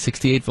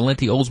 1968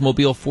 Valenti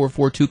Oldsmobile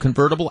 442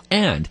 convertible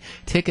and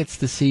tickets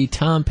to see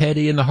Tom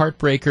Petty and the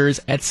Heartbreakers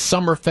at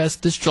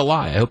Summerfest this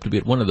July. I hope to be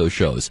at one of those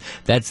shows.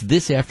 That's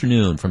this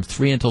afternoon from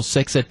 3 until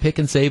 6 at Pick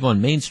and Save on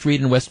Main Street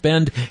in West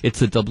Bend. It's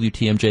the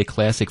WTMJ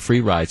Classic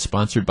Free Ride,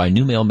 sponsored by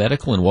New Mail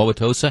Medical in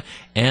Wauwatosa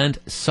and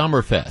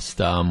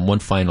Summerfest. One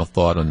final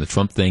thought on the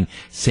Trump thing.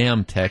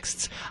 Sam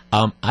texts,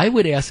 I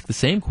would ask the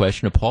same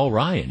question of Paul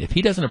Ryan. If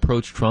he doesn't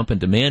approach Trump and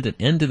demand an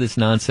end to this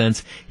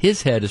nonsense,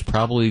 his head is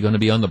probably going to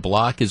be on the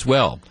block as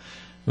well.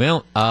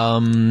 Well,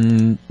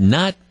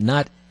 not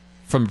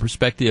from a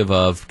perspective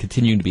of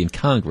continuing to be in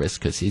Congress,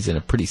 because he's in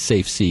a pretty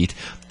safe seat,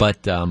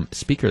 but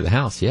Speaker of the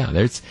House,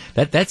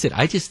 that's it.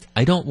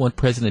 I don't want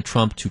President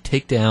Trump to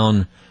take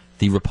down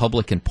the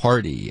Republican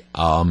Party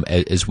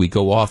as we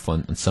go off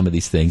on some of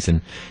these things. And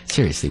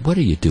seriously, what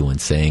are you doing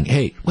saying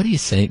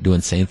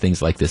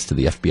things like this to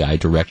the FBI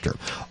director?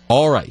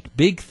 All right,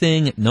 big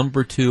thing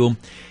number 2.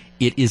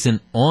 It is an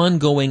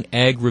ongoing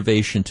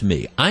aggravation to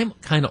me. I'm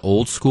kind of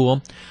old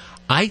school.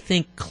 I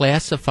think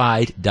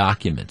classified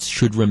documents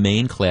should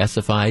remain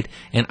classified,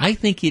 and I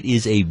think it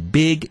is a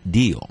big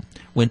deal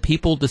when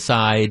people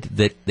decide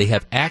that they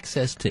have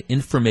access to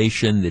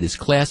information that is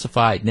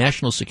classified,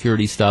 national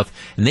security stuff,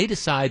 and they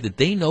decide that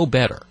they know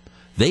better.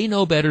 They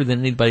know better than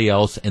anybody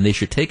else, and they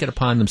should take it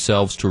upon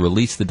themselves to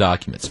release the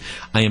documents.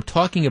 I am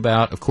talking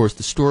about, of course,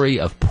 the story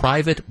of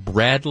Private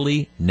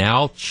Bradley,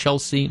 now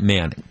Chelsea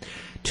Manning.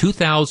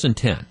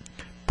 2010,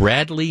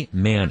 Bradley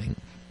Manning,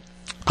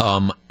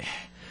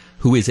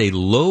 who is a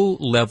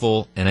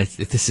low-level, and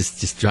this is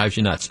just drives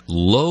you nuts,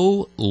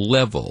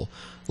 low-level,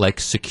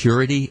 like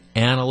security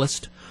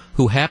analyst,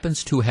 who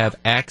happens to have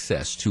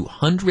access to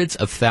hundreds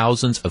of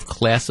thousands of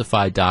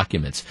classified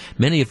documents,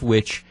 many of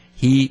which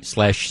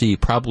he/she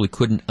probably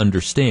couldn't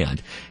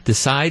understand,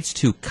 decides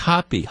to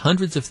copy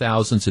hundreds of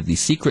thousands of these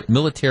secret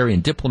military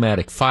and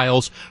diplomatic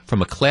files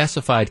from a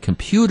classified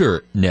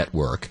computer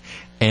network.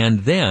 And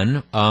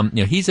then,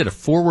 he's at a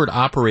forward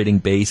operating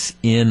base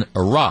in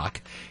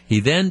Iraq. He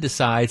then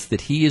decides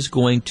that he is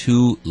going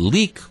to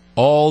leak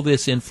all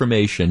this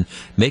information,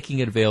 making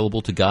it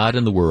available to God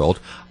and the world.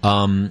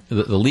 The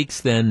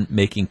leaks then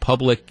making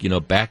public,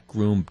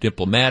 backroom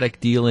diplomatic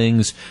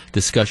dealings,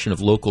 discussion of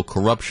local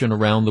corruption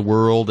around the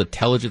world,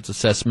 intelligence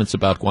assessments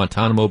about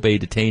Guantanamo Bay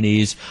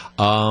detainees,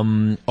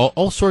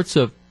 all sorts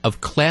of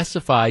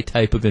classified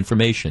type of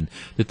information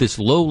that this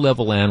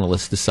low-level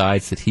analyst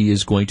decides that he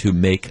is going to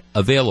make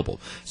available.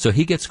 So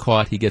he gets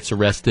caught, he gets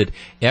arrested.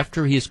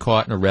 After he is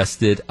caught and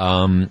arrested,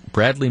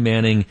 Bradley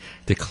Manning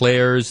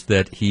declares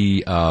that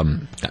he,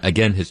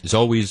 again, has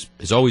always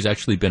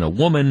actually been a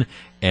woman,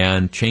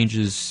 and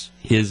changes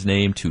his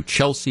name to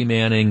Chelsea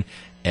Manning,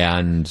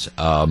 and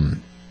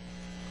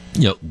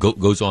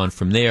goes on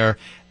from there.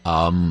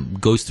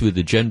 Goes through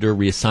the gender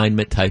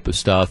reassignment type of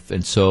stuff,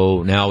 and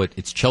so now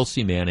it's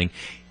Chelsea Manning.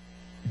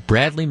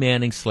 Bradley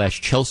Manning /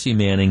 Chelsea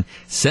Manning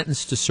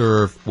sentenced to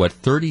serve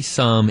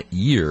 30-some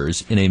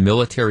years in a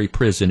military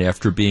prison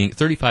after being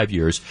 35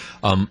 years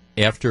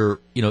after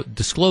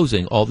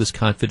disclosing all this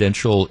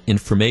confidential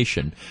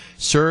information,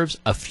 serves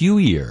a few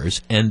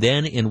years, and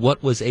then in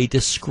what was a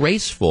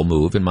disgraceful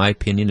move, in my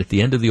opinion, at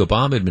the end of the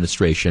Obama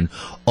administration,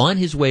 on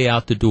his way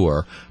out the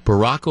door,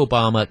 Barack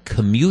Obama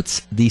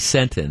commutes the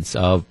sentence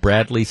of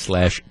Bradley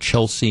 /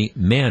 Chelsea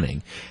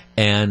Manning.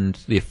 And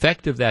the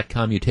effect of that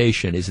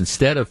commutation is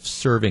instead of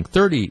serving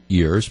 30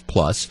 years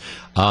plus,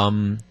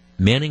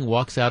 Manning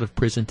walks out of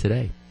prison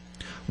today.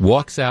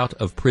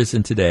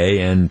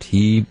 And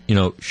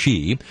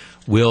she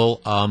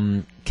will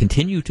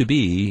continue to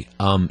be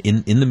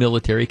in the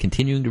military,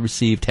 continuing to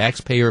receive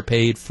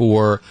taxpayer-paid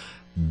for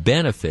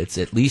benefits,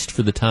 at least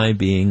for the time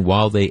being,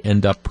 while they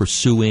end up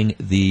pursuing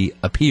the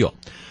appeal.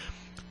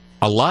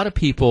 A lot of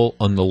people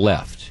on the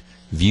left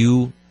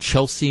view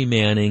Chelsea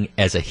Manning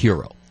as a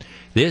hero.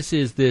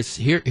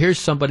 Here's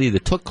somebody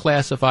that took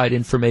classified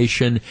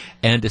information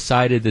and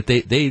decided that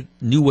they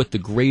knew what the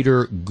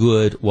greater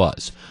good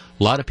was.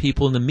 A lot of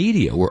people in the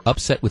media were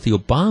upset with the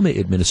Obama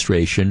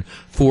administration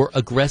for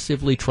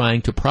aggressively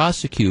trying to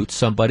prosecute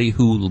somebody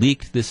who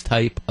leaked this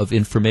type of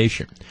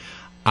information.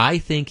 I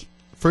think,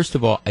 first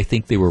of all,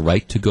 they were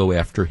right to go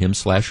after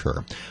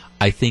him/her.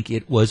 I think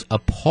it was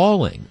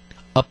appalling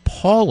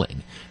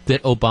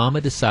that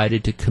Obama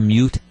decided to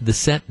commute the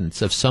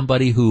sentence of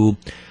somebody who,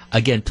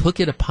 again,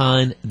 took it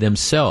upon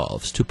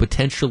themselves to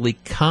potentially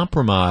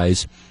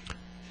compromise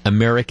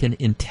American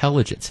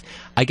intelligence.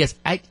 I guess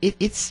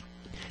it's,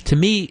 to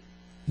me,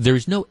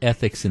 there's no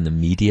ethics in the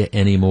media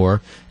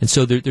anymore, and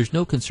so there's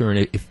no concern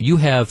if you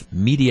have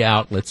media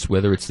outlets,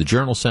 whether it's the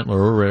Journal Sentinel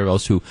or whatever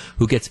else, who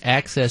gets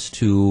access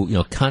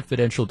to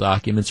confidential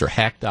documents or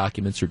hacked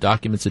documents or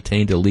documents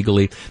obtained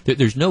illegally.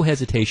 There's no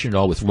hesitation at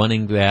all with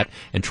running that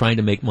and trying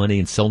to make money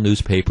and sell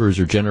newspapers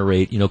or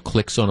generate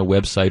clicks on a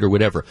website or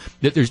whatever.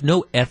 There's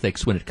no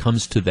ethics when it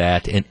comes to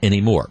that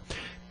anymore.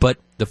 But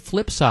the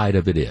flip side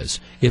of it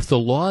is, if the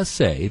laws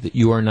say that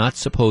you are not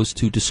supposed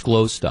to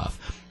disclose stuff,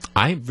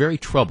 I'm very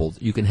troubled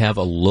you can have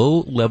a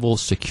low-level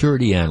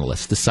security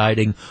analyst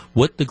deciding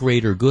what the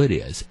greater good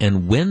is,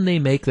 and when they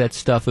make that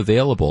stuff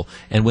available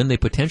and when they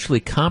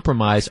potentially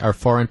compromise our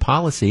foreign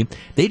policy,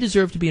 they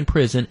deserve to be in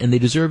prison, and they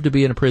deserve to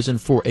be in a prison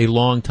for a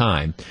long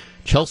time.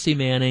 Chelsea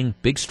Manning,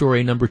 big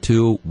story number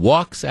 2,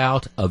 walks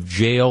out of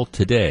jail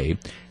today.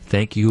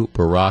 Thank you,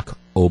 Barack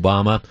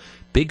Obama.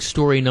 Big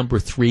story number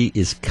 3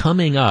 is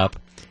coming up.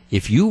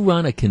 If you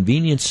run a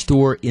convenience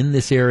store in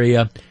this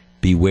area,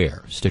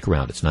 beware. Stick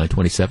around. It's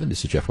 9:27.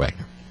 This is Jeff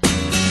Wagner.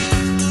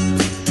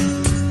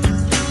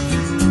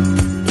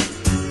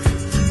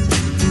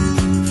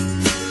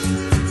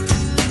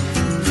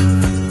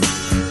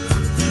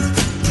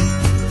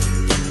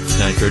 It's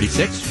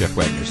 9:36. Jeff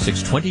Wagner,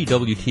 620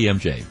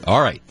 WTMJ.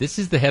 All right. This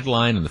is the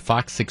headline in the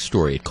Fox 6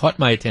 story. It caught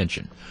my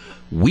attention.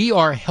 We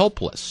are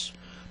helpless.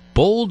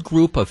 Bold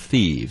group of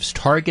thieves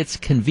targets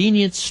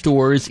convenience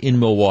stores in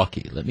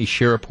Milwaukee. Let me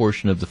share a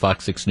portion of the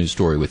Fox 6 News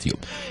story with you.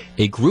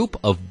 A group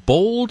of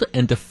bold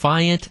and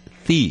defiant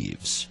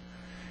thieves,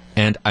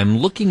 and I'm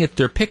looking at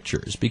their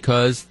pictures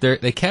because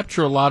they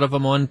capture a lot of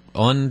them on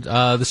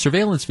the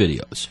surveillance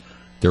videos.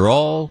 They're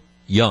all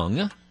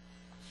young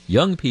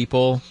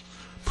people,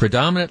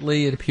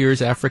 predominantly it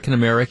appears African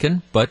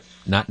American, but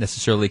not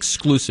necessarily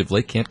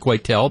exclusively. Can't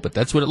quite tell, but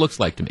that's what it looks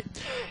like to me.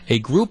 A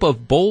group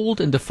of bold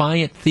and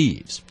defiant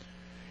thieves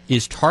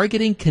is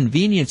targeting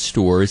convenience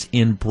stores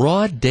in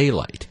broad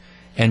daylight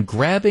and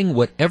grabbing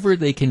whatever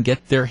they can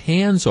get their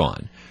hands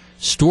on.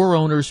 Store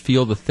owners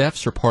feel the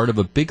thefts are part of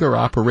a bigger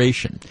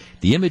operation.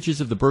 The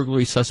images of the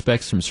burglary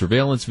suspects from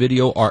surveillance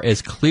video are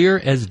as clear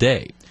as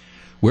day.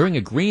 Wearing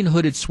a green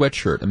hooded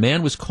sweatshirt, a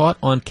man was caught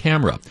on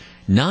camera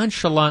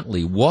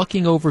nonchalantly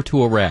walking over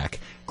to a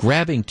rack,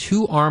 grabbing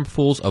 2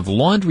 armfuls of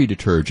laundry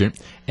detergent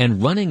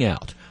and running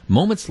out.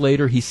 Moments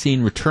later, he's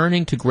seen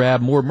returning to grab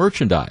more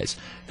merchandise.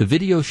 The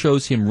video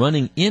shows him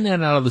running in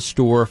and out of the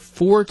store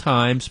 4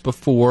 times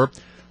before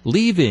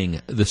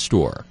leaving the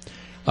store.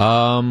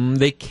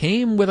 They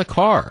came with a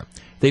car.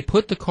 They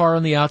put the car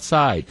on the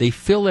outside. They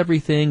fill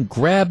everything,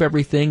 grab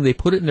everything, they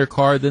put it in their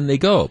car, then they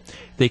go.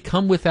 They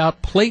come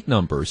without plate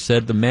numbers,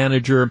 said the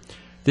manager.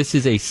 This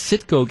is a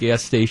Citgo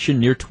gas station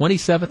near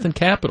 27th and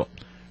Capitol.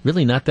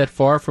 Really not that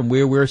far from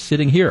where we're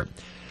sitting here.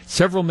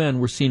 Several men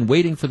were seen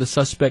waiting for the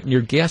suspect near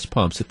gas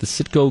pumps at the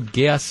Citgo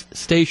gas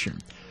station.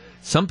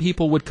 Some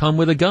people would come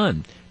with a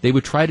gun. They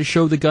would try to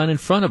show the gun in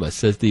front of us,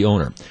 says the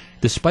owner.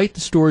 Despite the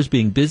stores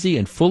being busy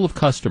and full of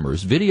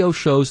customers, video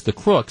shows the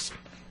crooks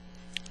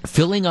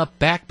filling up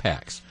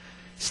backpacks,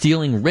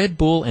 stealing Red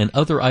Bull and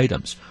other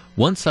items.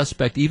 One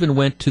suspect even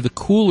went to the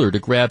cooler to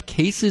grab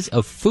cases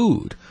of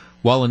food,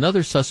 while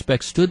another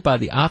suspect stood by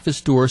the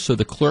office door so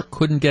the clerk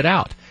couldn't get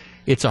out.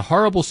 It's a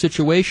horrible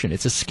situation.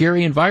 It's a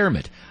scary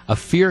environment, a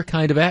fear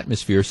kind of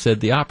atmosphere, said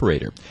the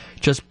operator.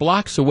 Just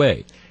blocks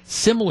away,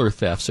 similar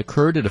thefts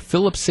occurred at a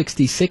Phillips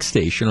 66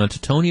 station on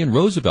Teutonia and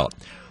Roosevelt.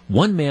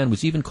 One man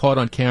was even caught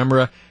on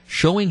camera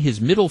showing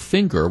his middle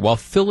finger while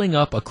filling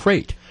up a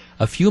crate.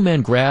 A few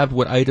men grabbed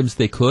what items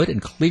they could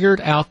and cleared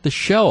out the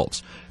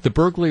shelves. The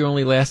burglary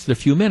only lasted a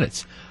few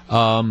minutes.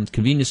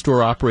 Convenience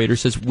store operator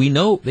says,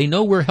 they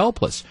know we're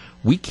helpless.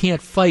 We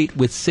can't fight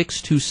with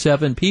 6 to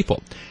 7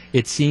 people.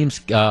 It seems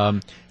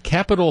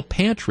Capitol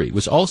Pantry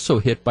was also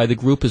hit by the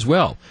group as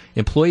well.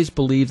 Employees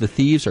believe the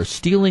thieves are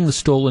stealing the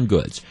stolen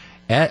goods,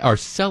 are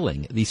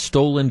selling these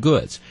stolen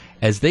goods.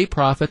 As they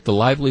profit, the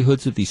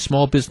livelihoods of these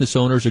small business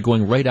owners are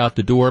going right out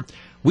the door.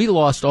 We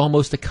lost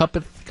almost a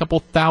couple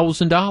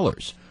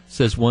 $1,000s,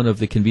 says one of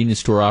the convenience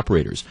store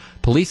operators.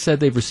 Police said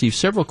they've received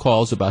several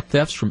calls about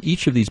thefts from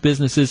each of these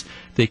businesses.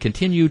 They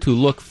continue to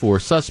look for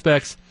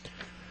suspects.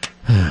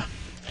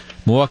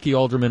 Milwaukee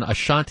Alderman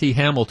Ashanti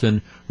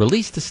Hamilton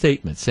released a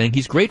statement saying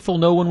he's grateful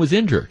no one was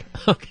injured.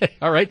 Okay,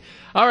 all right.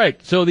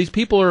 So these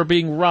people are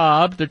being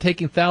robbed. They're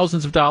taking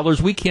thousands of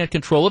dollars. We can't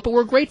control it, but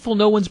we're grateful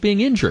no one's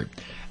being injured.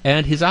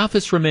 And his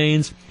office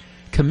remains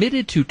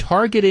committed to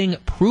targeting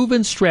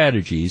proven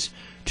strategies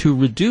to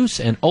reduce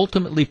and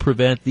ultimately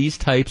prevent these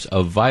types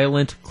of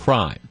violent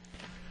crime.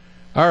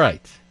 All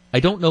right. I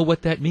don't know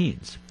what that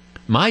means.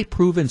 My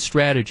proven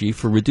strategy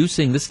for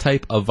reducing this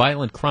type of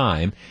violent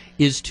crime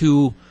is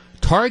to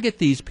target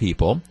these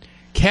people,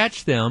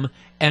 catch them,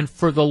 and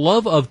for the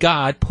love of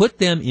God, put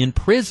them in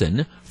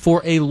prison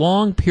for a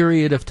long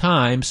period of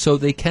time so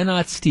they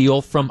cannot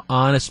steal from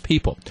honest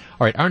people.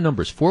 All right, our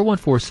numbers,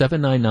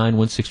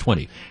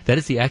 414-799-1620. That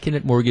is the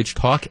Acunet Mortgage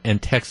talk and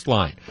text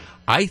line.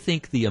 I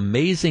think the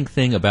amazing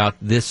thing about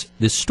this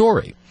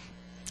story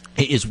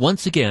is,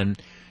 once again,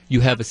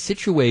 you have a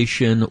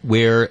situation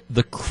where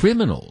the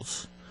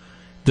criminals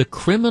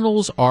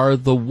are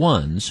the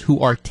ones who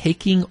are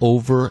taking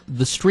over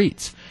the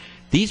streets.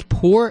 These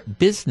poor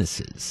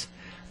businesses,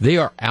 they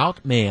are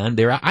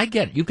outmanned. I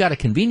get it. You've got a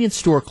convenience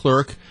store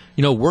clerk,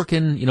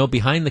 working,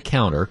 behind the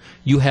counter.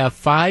 You have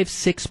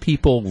 5-6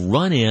 people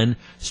run in,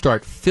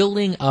 start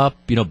filling up,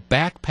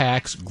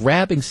 backpacks,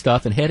 grabbing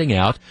stuff and heading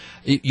out.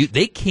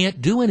 They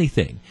can't do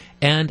anything.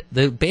 And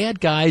the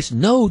bad guys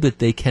know that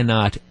they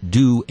cannot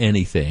do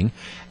anything.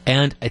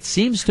 And it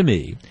seems to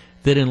me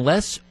that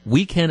unless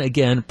we can,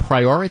 again,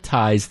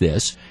 prioritize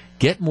this,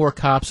 get more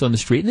cops on the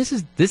street, and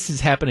this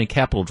is happening in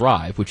Capitol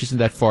Drive, which isn't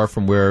that far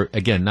from where,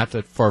 again, not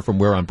that far from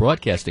where I'm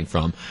broadcasting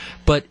from,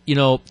 but,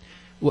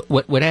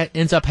 what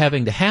ends up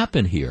having to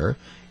happen here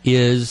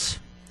is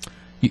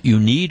you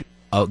need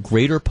a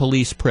greater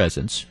police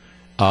presence.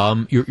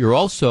 You're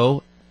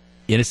also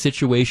in a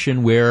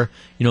situation where,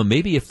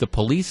 maybe if the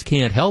police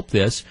can't help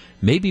this,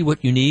 maybe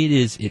what you need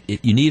is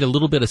you need a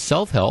little bit of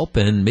self-help,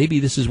 and maybe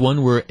this is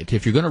one where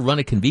if you're going to run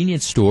a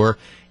convenience store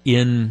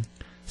in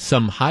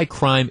some high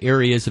crime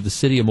areas of the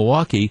city of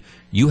Milwaukee,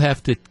 you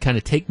have to kind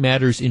of take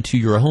matters into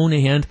your own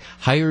hand,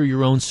 hire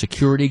your own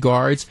security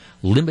guards,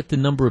 limit the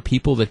number of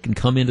people that can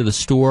come into the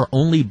store,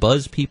 only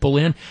buzz people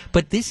in.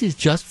 But this is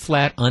just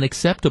flat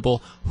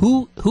unacceptable.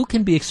 Who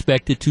can be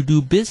expected to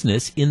do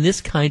business in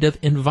this kind of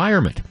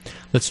environment?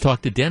 Let's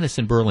talk to Dennis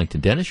in Burlington.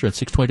 Dennis, you're on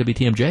 620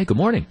 WTMJ. Good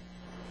morning.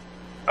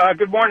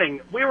 Good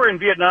morning. We were in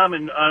Vietnam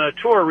on a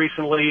tour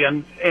recently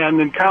and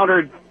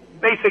encountered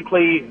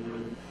basically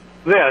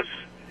this.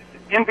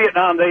 In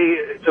Vietnam,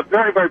 it's a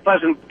very, very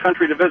pleasant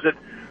country to visit,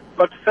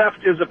 but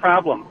theft is a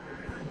problem.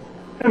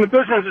 And the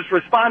businesses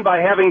respond by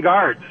having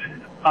guards.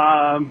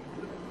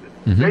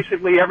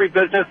 Basically, every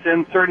business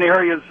in certain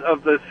areas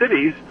of the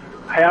cities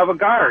have a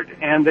guard,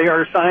 and they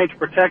are assigned to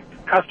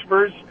protect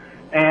customers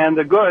and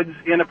the goods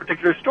in a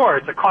particular store.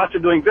 It's a cost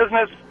of doing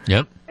business.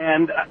 Yep.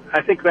 And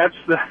I think that's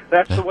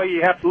the way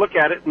you have to look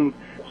at it. And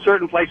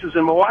certain places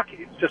in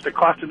Milwaukee, it's just a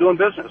cost of doing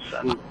business.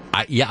 And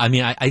I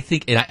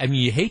think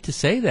you hate to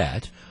say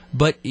that,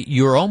 but it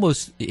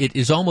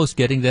is almost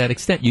getting to that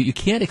extent. You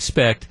can't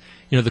expect,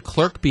 the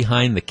clerk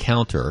behind the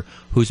counter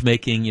who's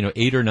making,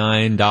 $8 or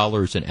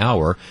 $9 an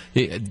hour.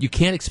 You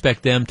can't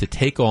expect them to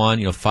take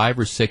on, 5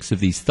 or 6 of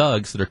these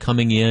thugs that are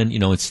coming in,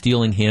 and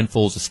stealing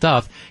handfuls of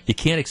stuff. You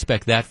can't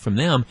expect that from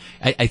them.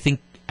 I think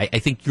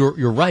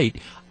you're right.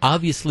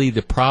 Obviously,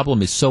 the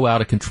problem is so out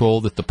of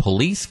control that the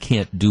police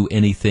can't do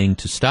anything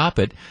to stop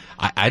it.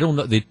 I don't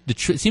know. It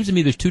seems to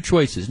me there's two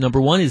choices. Number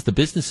one is the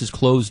business is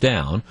closed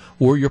down,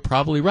 or you're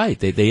probably right.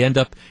 They end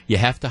up, you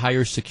have to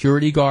hire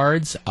security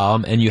guards,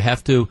 and you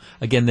have to,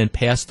 again, then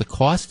pass the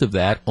cost of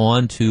that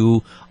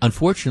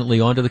unfortunately,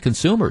 onto the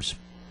consumers.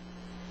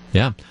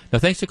 Yeah. Now,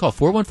 thanks for the call.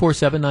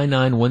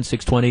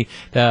 414-799-1620.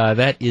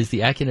 That is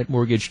the Acunet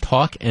Mortgage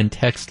talk and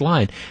text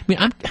line.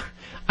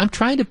 I'm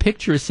trying to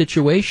picture a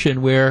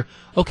situation where,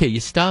 okay,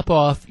 you stop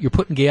off, you're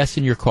putting gas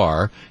in your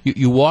car,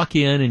 you walk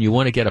in and you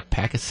want to get a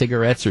pack of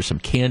cigarettes or some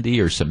candy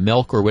or some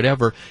milk or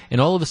whatever, and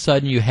all of a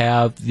sudden you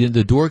have,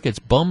 the door gets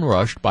bum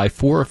rushed by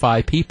 4 or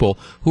 5 people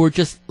who are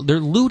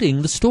they're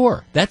looting the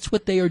store. That's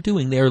what they are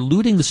doing. They are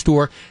looting the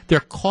store.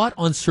 They're caught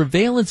on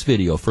surveillance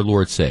video, for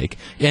Lord's sake,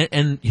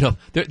 and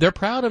they're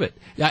proud of it.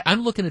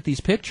 I'm looking at these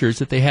pictures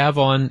that they have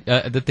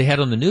that they had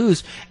on the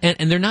news,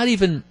 and they're not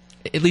even,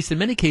 at least in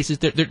many cases,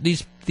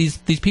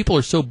 these people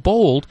are so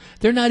bold,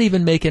 they're not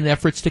even making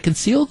efforts to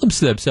conceal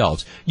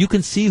themselves. You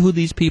can see who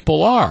these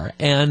people are.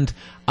 And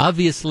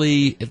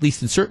obviously, at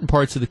least in certain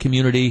parts of the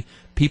community,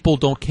 people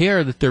don't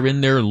care that they're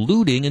in there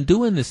looting and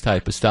doing this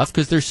type of stuff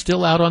because they're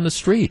still out on the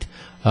street.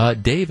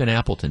 Dave in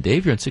Appleton.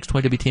 Dave, you're on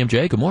 620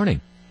 WTMJ. Good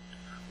morning.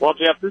 Well,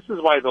 Jeff, this is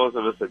why those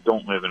of us that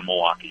don't live in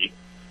Milwaukee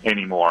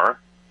anymore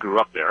grew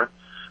up there,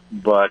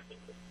 but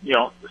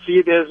see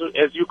it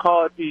as you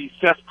call it, the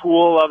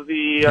cesspool of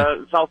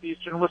the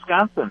southeastern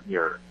Wisconsin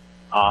here.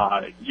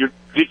 Your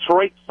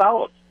Detroit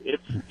South.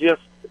 It's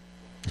just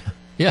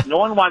Yeah. No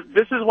one wants.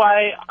 This is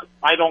why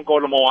I don't go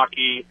to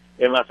Milwaukee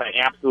unless I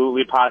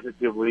absolutely,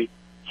 positively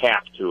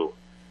have to.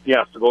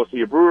 Yes, to go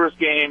see a Brewers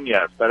game,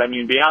 yes. But I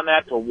mean, beyond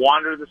that, to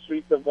wander the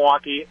streets of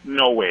Milwaukee,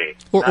 no way.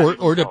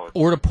 Or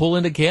to pull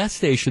into gas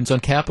stations on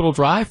Capitol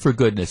Drive, for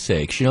goodness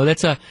sakes. You know,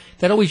 that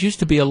always used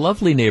to be a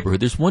lovely neighborhood.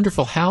 There's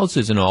wonderful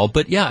houses and all,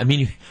 but yeah, I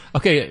mean,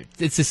 okay,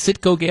 it's a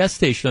Citgo gas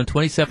station on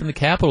 27th and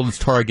Capitol that's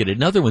targeted,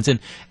 and other ones, and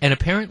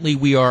apparently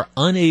we are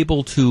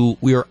unable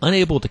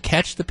to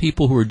catch the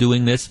people who are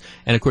doing this.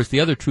 And of course, the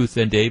other truth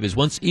then, Dave, is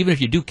even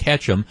if you do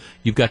catch them,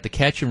 you've got the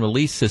catch and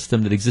release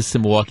system that exists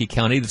in Milwaukee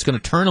County that's going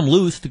to turn them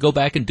loose to go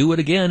back and do it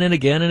again and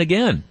again and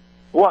again.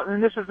 Well,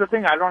 and this is the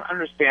thing. I don't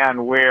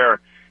understand where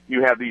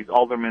you have these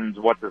aldermans,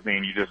 what's his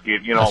name you just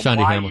gave, why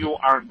Hamilton. You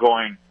aren't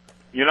going,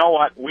 you know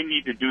what, we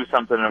need to do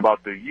something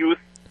about the youth,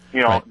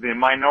 right. The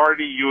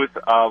minority youth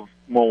of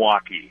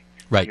Milwaukee,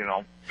 right.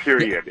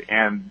 Period. Yeah.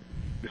 And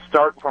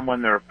start from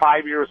when they're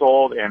 5 years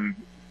old and,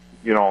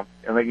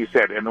 and like you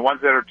said, and the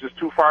ones that are just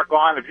too far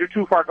gone, if you're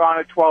too far gone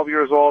at 12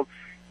 years old,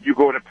 you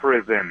go to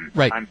prison.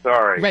 Right. I'm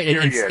sorry. Right,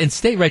 and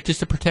stay right just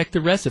to protect the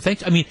rest of.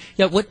 Thanks. I mean,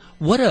 yeah. What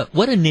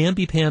a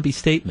namby-pamby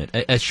statement.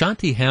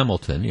 Ashanti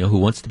Hamilton, who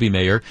wants to be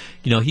mayor,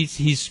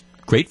 he's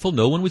grateful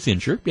no one was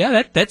injured.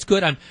 Yeah, that's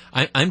good.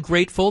 I'm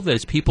grateful that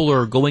as people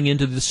are going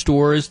into the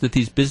stores that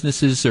these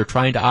businesses are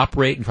trying to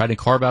operate and trying to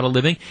carve out a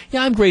living.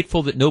 Yeah, I'm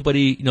grateful that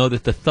nobody,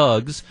 that the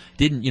thugs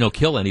didn't,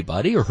 kill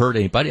anybody or hurt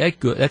anybody.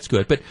 That's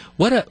good. But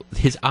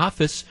his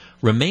office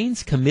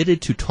remains committed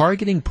to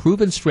targeting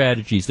proven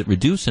strategies that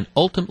reduce and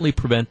ultimately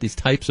prevent these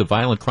types of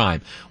violent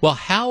crime. Well,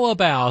 how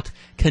about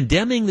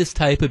condemning this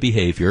type of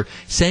behavior,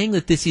 saying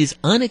that this is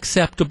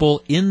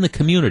unacceptable in the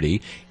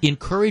community,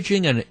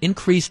 encouraging an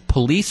increased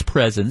police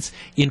presence,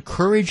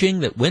 encouraging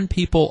that when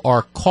people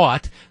are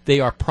caught, they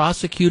are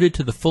prosecuted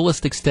to the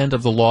fullest extent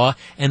of the law,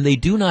 and they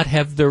do not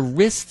have their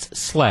wrists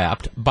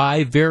slapped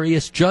by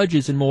various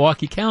judges in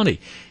Milwaukee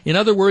County. In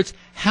other words,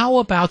 how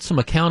about some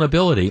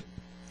accountability?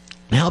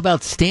 How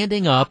about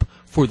standing up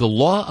for the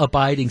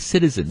law-abiding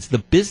citizens, the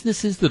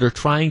businesses that are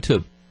trying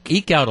to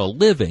eke out a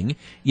living,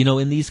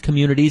 in these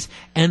communities,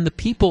 and the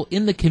people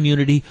in the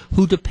community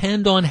who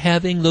depend on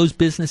having those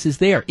businesses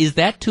there? Is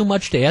that too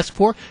much to ask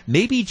for?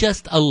 Maybe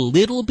just a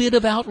little bit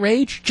of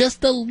outrage?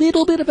 Just a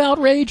little bit of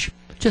outrage?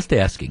 Just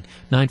asking.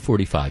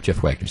 9:45,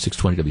 Jeff Wagner,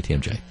 620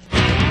 WTMJ.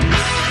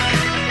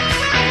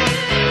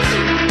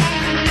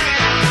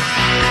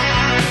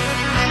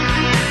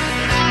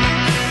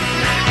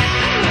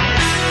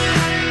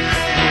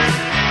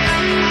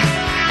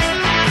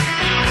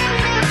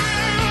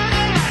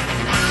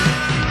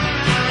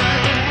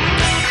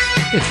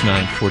 It's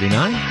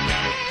 9:49.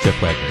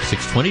 Jeff Wagner,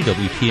 620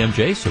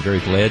 WTMJ. So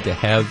very glad to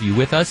have you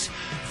with us.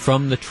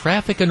 From the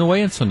traffic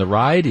annoyance on the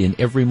ride in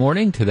every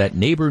morning to that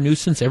neighbor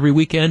nuisance every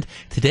weekend,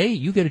 today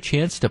you get a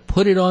chance to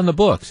put it on the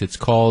books. It's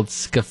called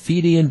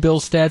Scafidi and Bill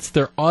Stats.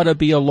 There ought to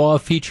be a law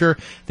feature.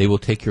 They will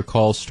take your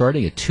calls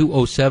starting at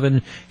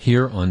 2:07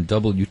 here on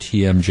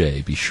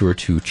WTMJ. Be sure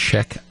to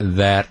check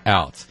that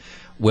out.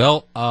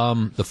 Well,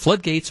 the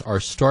floodgates are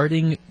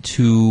starting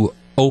to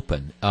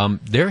open.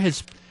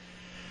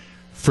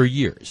 For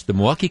years, the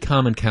Milwaukee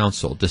Common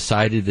Council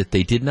decided that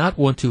they did not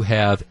want to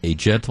have a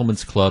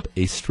gentleman's club,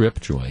 a strip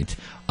joint,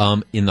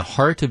 in the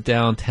heart of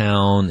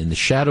downtown, in the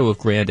shadow of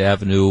Grand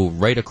Avenue,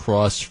 right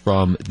across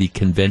from the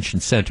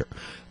convention center.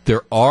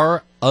 There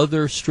are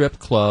other strip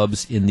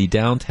clubs in the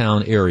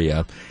downtown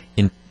area,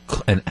 and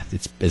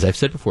it's, as I've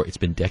said before, it's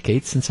been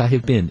decades since I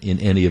have been in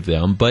any of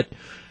them, but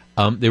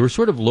they were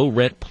sort of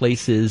low-rent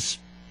places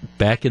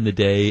back in the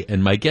day,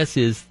 and my guess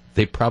is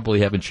they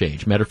probably haven't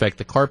changed. Matter of fact,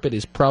 the carpet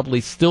is probably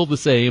still the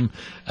same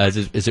as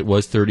it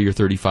was 30 or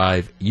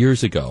 35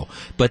 years ago.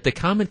 But the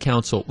Common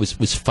Council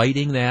was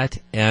fighting that,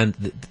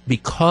 and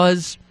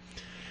because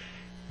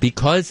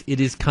it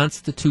is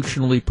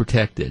constitutionally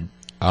protected,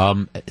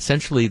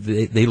 essentially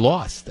they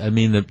lost. I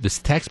mean, the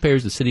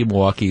taxpayers of the city of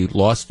Milwaukee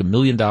lost $1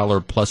 million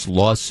plus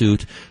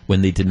lawsuit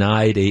when they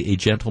denied a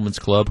gentleman's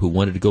club who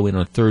wanted to go in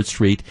on 3rd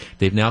Street.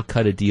 They've now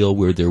cut a deal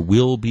where there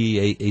will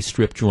be a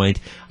strip joint.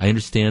 I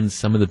understand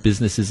some of the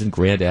businesses in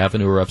Grand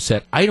Avenue are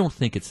upset. I don't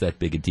think it's that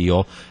big a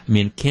deal. I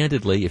mean,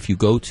 candidly, if you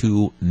go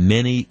to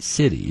many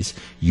cities,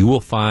 you will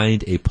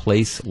find a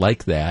place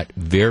like that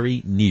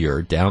very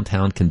near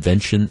downtown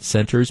convention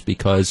centers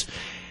because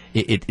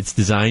it's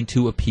designed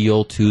to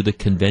appeal to the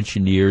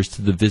conventioneers,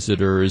 to the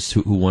visitors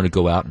who want to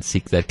go out and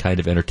seek that kind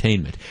of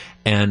entertainment.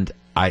 And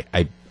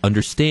I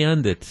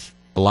understand that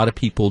a lot of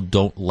people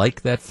don't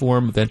like that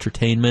form of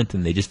entertainment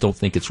and they just don't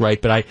think it's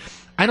right. But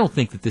I don't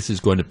think that this is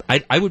going to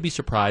 – I would be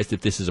surprised if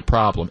this is a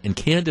problem. And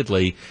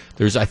candidly,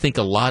 there's, I think,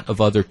 a lot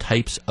of other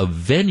types of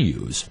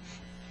venues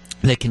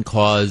that can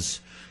cause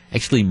 –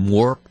 actually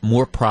more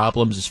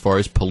problems as far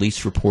as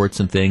police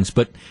reports and things.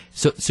 But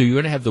so you're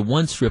going to have the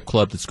one strip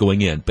club that's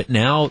going in. But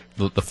now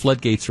the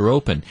floodgates are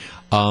open.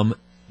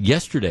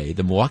 yesterday,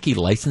 the Milwaukee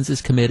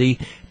Licenses Committee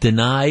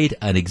denied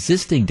an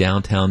existing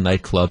downtown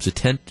nightclub's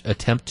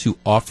attempt to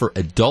offer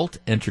adult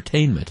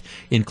entertainment,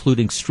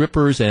 including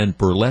strippers and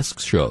burlesque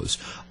shows.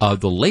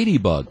 The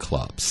Ladybug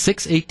Club,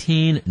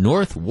 618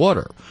 North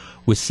Water,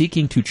 was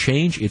seeking to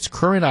change its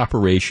current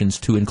operations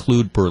to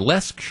include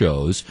burlesque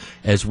shows,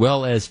 as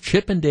well as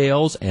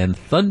Chippendales and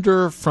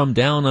Thunder from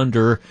Down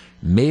Under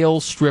male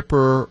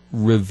stripper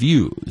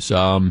reviews.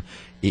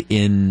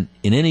 In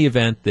any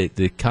event,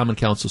 the Common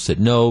Council said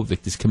no.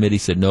 This committee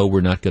said no,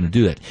 we're not going to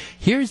do that.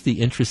 Here's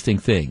the interesting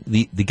thing: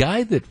 the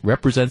guy that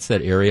represents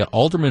that area,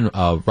 Alderman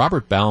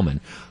Robert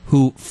Bauman,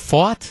 who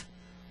fought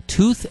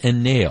tooth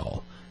and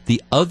nail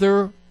the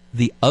other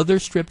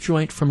strip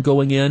joint from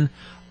going in.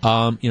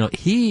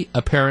 He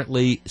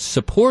apparently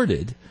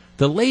supported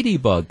the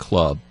Ladybug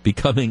Club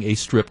becoming a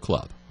strip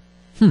club.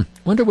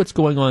 Wonder what's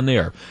going on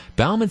there.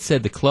 Bauman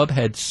said the club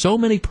had so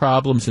many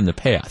problems in the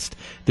past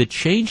that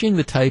changing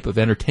the type of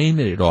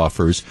entertainment it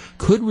offers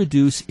could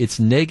reduce its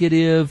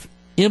negative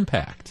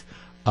impact.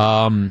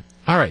 All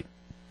right.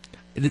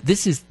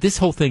 This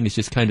whole thing is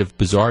just kind of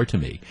bizarre to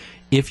me.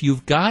 If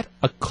you've got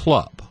a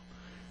club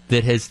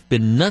that has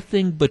been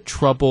nothing but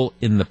trouble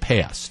in the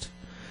past,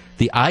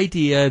 the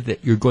idea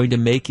that you're going to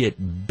make it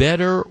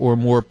better or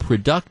more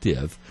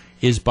productive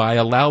is by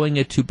allowing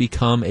it to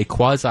become a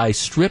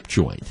quasi-strip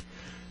joint.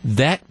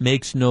 That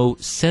makes no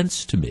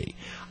sense to me.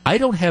 I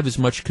don't have as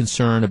much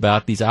concern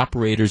about these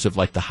operators of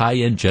like the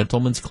high-end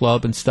gentleman's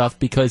club and stuff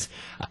because,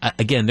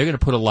 again, they're going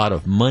to put a lot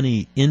of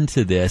money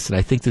into this, and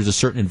I think there's a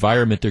certain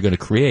environment they're going to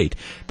create.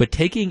 But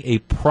taking a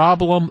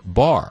problem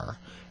bar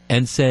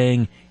and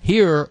saying,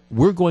 here,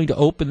 we're going to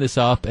open this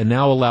up and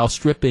now allow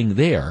stripping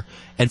there,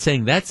 and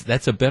saying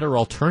that's a better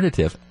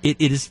alternative,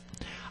 it is...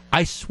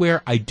 I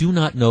swear I do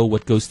not know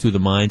what goes through the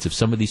minds of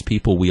some of these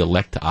people we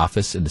elect to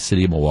office in the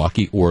city of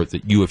Milwaukee, or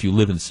that you, if you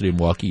live in the city of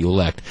Milwaukee, you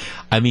elect.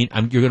 I mean,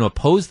 you're going to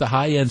oppose the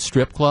high-end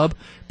strip club,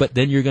 but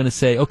then you're going to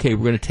say, okay,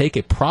 we're going to take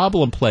a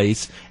problem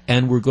place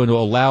and we're going to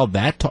allow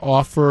that to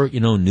offer,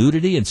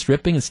 nudity and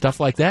stripping and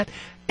stuff like that.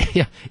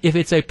 If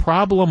it's a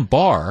problem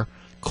bar,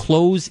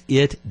 close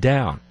it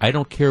down. I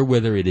don't care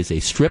whether it is a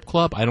strip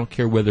club. I don't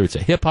care whether it's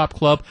a hip-hop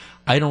club.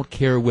 I don't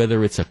care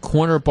whether it's a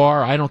corner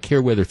bar. I don't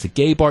care whether it's a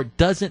gay bar.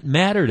 Doesn't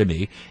matter to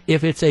me.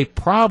 If it's a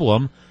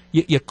problem,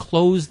 you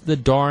close the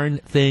darn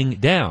thing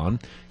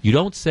down. You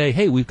don't say,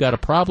 hey, we've got a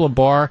problem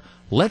bar.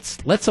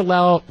 Let's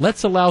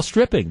allow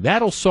stripping.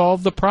 That'll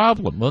solve the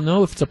problem. Well,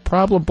 no, if it's a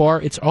problem bar,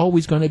 it's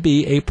always going to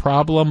be a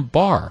problem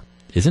bar,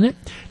 isn't it?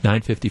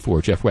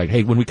 9:54, Jeff Wagner.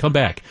 Hey, when we come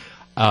back,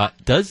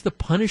 does the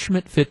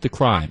punishment fit the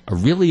crime? A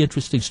really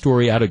interesting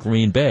story out of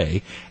Green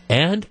Bay.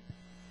 And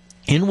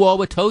in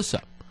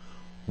Wauwatosa,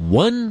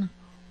 one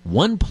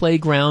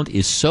playground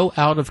is so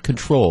out of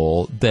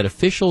control that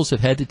officials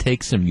have had to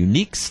take some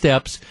unique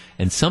steps,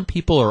 and some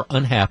people are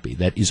unhappy.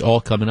 That is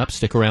all coming up.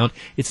 Stick around.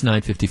 It's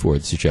 9:54.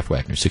 This is Jeff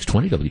Wagner,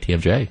 620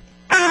 WTMJ.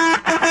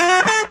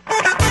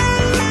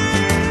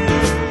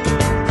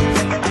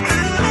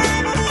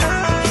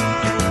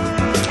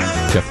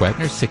 Jeff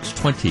Wagner,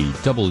 620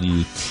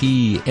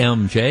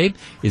 WTMJ.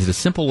 Is a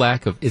simple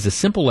lack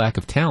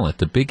of talent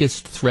the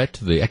biggest threat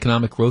to the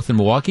economic growth in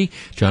Milwaukee?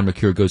 John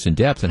McCure goes in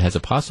depth and has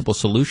a possible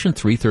solution.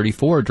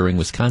 3:34 during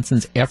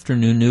Wisconsin's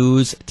afternoon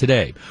news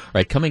today. All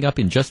right, coming up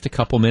in just a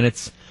couple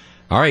minutes.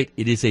 All right,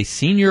 it is a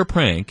senior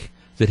prank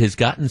that has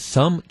gotten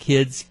some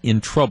kids in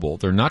trouble.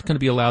 They're not going to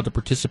be allowed to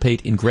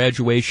participate in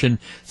graduation.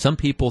 Some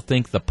people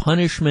think the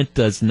punishment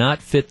does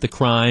not fit the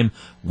crime.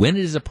 When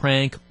it is a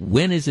prank?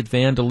 When is it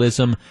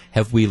vandalism?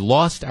 Have we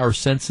lost our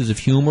senses of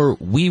humor?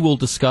 We will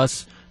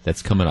discuss.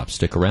 That's coming up.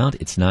 Stick around.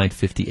 It's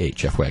 9:58.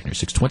 Jeff Wagner,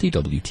 620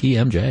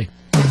 WTMJ.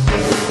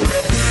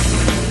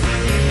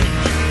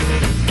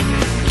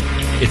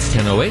 It's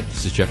 10:08.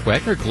 This is Jeff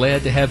Wagner.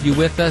 Glad to have you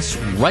with us.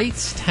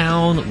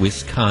 Wrightstown,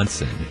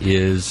 Wisconsin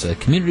is a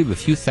community of a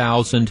few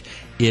thousand.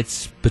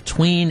 It's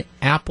between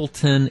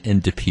Appleton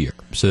and De Pere.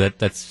 So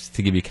that's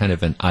to give you kind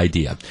of an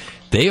idea.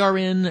 They are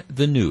in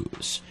the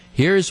news.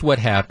 Here's what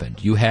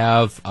happened. You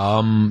have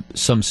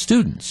some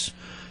students,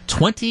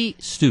 20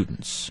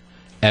 students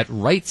at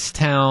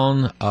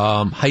Wrightstown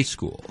High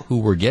School who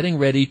were getting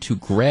ready to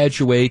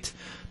graduate,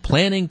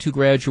 planning to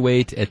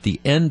graduate at the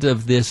end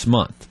of this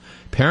month.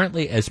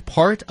 Apparently, as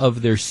part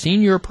of their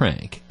senior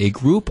prank, a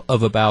group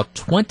of about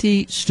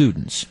 20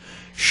 students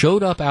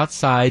showed up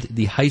outside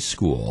the high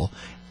school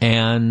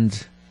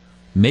and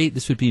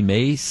this would be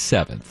May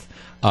 7th,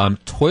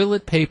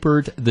 toilet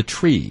papered the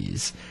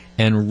trees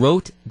and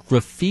wrote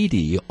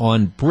graffiti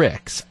on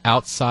bricks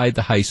outside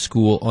the high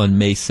school on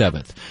May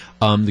 7th.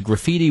 The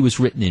graffiti was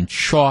written in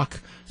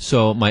chalk.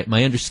 So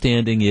my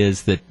understanding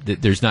is that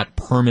there's not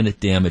permanent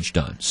damage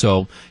done.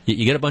 So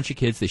you get a bunch of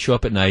kids, they show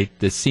up at night,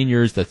 the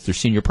seniors, that's their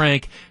senior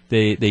prank,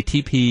 they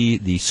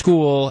TP the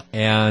school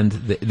and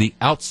the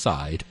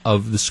outside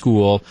of the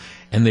school,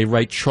 and they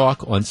write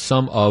chalk on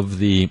some of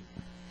the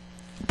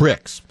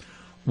bricks.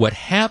 What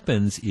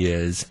happens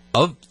is,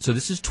 so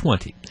this is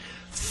 20,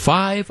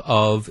 5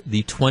 of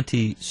the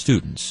 20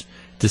 students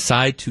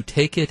decide to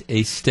take it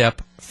a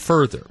step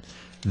further.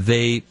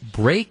 they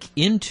break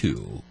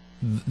into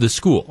the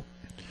school.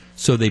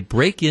 So they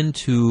break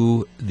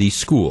into the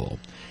school.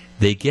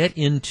 They get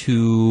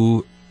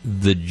into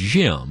the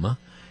gym,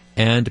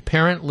 and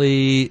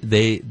apparently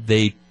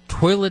they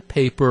toilet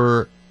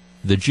paper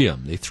the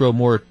gym. They throw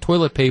more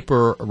toilet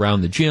paper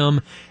around the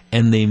gym,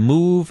 and they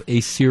move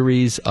a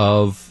series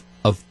of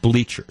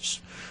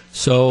bleachers.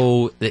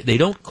 So they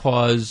don't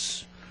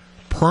cause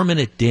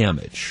permanent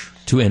damage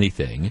to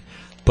anything,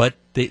 but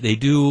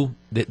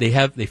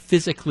they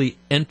physically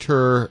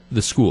enter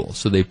the school.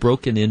 So they've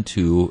broken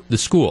into the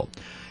school.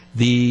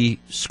 The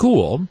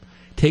school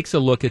takes a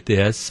look at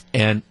this,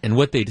 and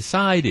what they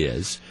decide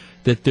is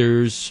that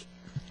they're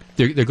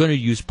going to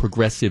use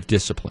progressive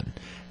discipline.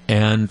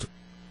 And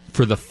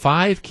for the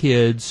 5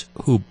 kids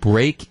who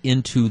break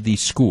into the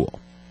school,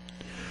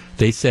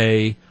 they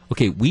say,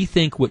 okay, we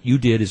think what you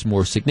did is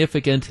more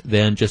significant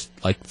than just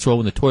like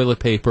throwing the toilet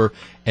paper,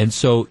 and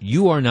so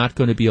you are not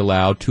going to be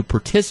allowed to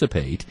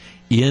participate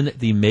in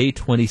the May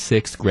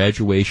 26th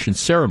graduation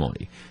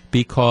ceremony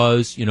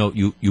because,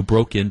 you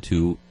broke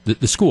into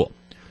the school.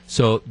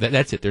 So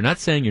that's it. They're not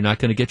saying you're not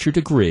going to get your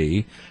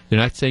degree. They're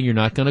not saying you're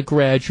not going to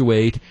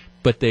graduate,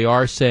 but they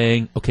are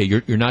saying, okay,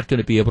 you're not going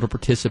to be able to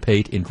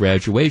participate in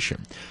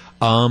graduation.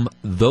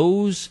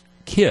 Those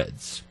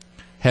kids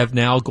have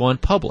now gone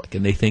public,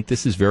 and they think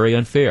this is very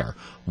unfair.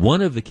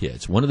 One of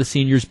the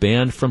seniors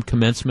banned from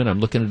commencement. I'm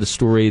looking at a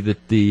story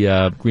that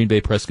the Green Bay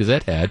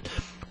Press-Gazette had.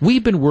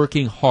 We've been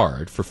working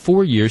hard for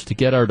 4 years to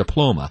get our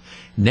diploma.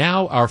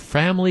 Now our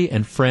family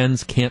and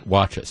friends can't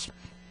watch us.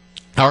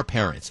 Our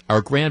parents, our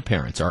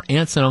grandparents, our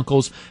aunts and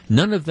uncles,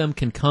 none of them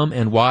can come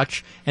and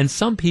watch, and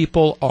some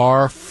people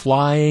are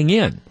flying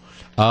in.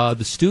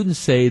 The students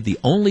say the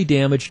only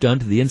damage done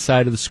to the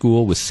inside of the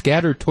school was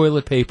scattered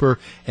toilet paper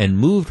and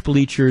moved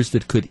bleachers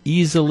that could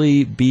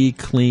easily be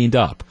cleaned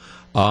up.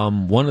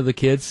 One of the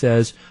kids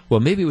says, well,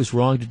 maybe it was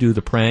wrong to do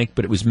the prank,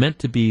 but it was meant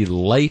to be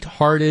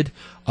lighthearted.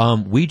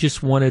 We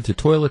just wanted to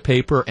toilet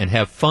paper and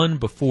have fun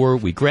before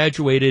we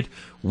graduated.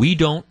 We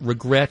don't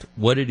regret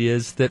what it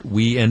is that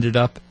we ended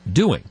up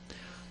doing.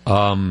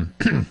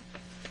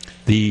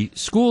 The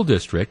school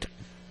district,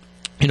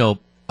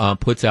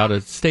 puts out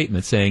a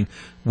statement saying,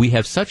 we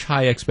have such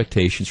high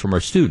expectations from our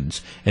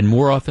students, and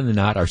more often than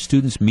not, our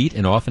students meet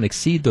and often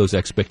exceed those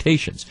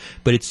expectations.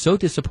 But it's so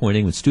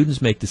disappointing when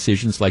students make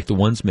decisions like the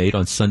ones made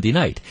on Sunday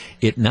night.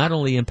 It not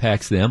only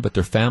impacts them, but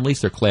their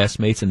families, their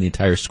classmates, and the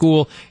entire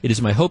school. It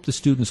is my hope the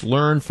students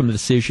learn from the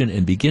decision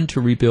and begin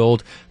to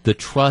rebuild the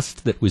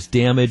trust that was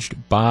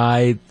damaged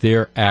by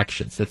their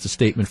actions. That's a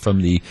statement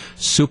from the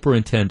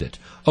superintendent.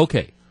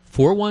 Okay,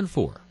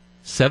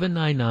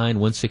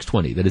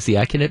 414-799-1620. That is the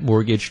Acunet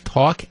Mortgage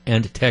talk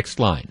and text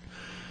line.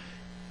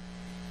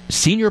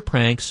 Senior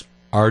pranks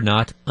are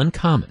not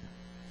uncommon.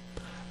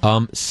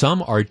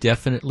 Some are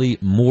definitely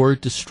more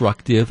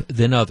destructive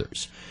than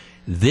others.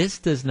 This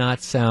does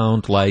not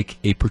sound like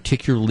a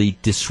particularly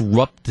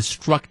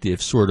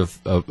destructive sort of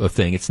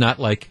thing. It's not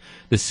like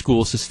the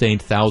school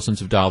sustained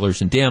thousands of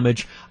dollars in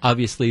damage.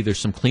 Obviously, there's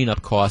some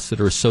cleanup costs that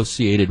are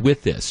associated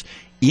with this.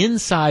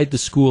 Inside the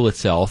school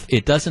itself,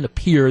 it doesn't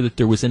appear that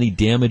there was any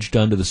damage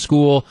done to the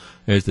school.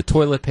 There's the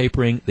toilet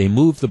papering. They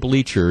moved the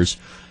bleachers.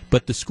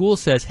 But the school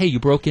says, hey,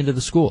 you broke into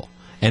the school.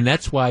 And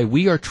that's why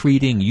we are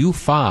treating you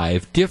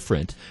 5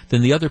 different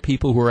than the other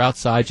people who are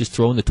outside just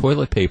throwing the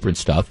toilet paper and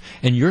stuff.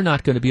 And you're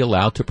not going to be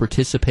allowed to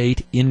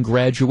participate in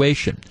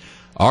graduation.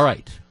 All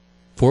right.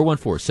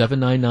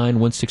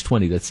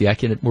 414-799-1620. That's the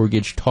Acunet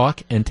Mortgage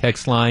talk and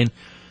text line.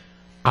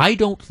 I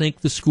don't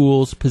think the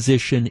school's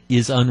position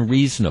is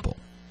unreasonable.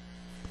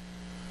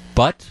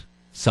 But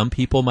some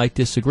people might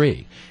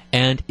disagree.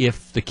 And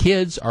if the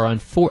kids are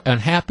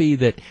unhappy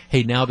that,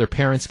 hey, now their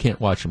parents can't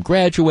watch them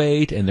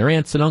graduate and their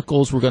aunts and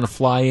uncles were going to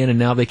fly in and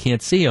now they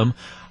can't see them,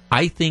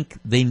 I think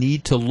they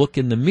need to look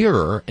in the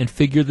mirror and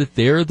figure that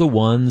they're the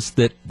ones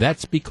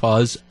that's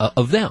because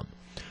of them.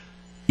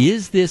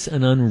 Is this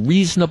an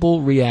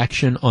unreasonable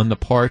reaction on the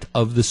part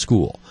of the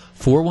school?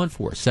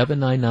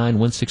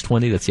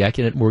 414-799-1620. That's the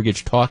Acunet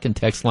Mortgage talk and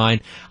text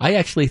line. I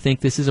actually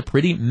think this is a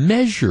pretty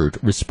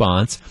measured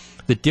response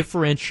that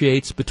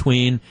differentiates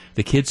between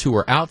the kids who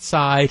are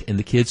outside and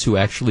the kids who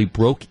actually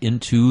broke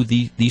into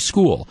the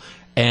school.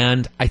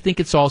 And I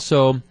think it's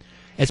also,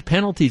 as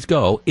penalties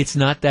go, it's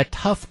not that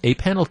tough a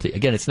penalty.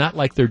 Again, it's not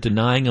like they're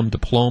denying them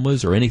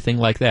diplomas or anything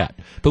like that.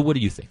 But what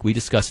do you think? We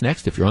discuss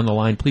next. If you're on the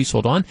line, please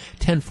hold on.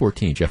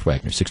 1014, Jeff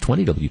Wagner,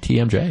 620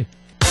 WTMJ.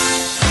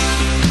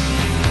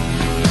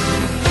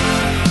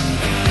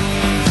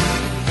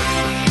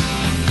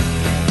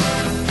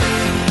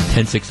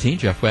 1016,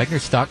 Jeff Wagner.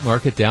 Stock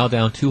market, Dow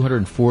down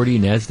 240,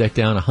 NASDAQ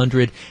down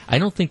 100. I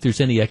don't think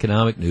there's any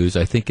economic news.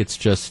 I think it's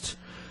just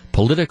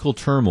political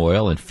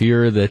turmoil and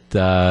fear that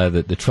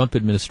the Trump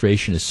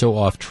administration is so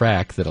off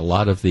track that a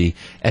lot of the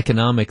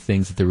economic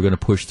things that they were going to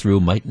push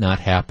through might not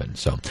happen.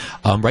 So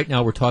right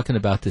now we're talking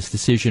about this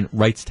decision,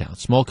 Wrightstown,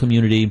 small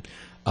community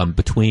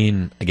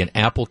between, again,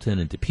 Appleton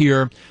and De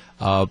Pere.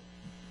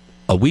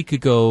 a week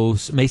ago,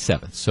 May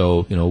 7th,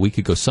 so, a week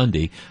ago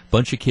Sunday, a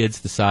bunch of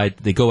kids decide,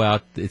 they go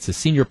out, it's a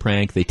senior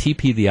prank, they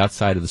TP the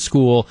outside of the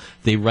school,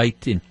 they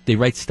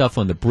write stuff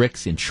on the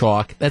bricks in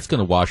chalk. That's going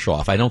to wash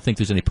off. I don't think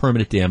there's any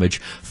permanent damage.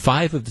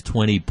 5 of the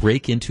 20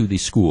 break into the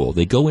school.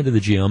 They go into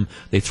the gym,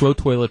 they throw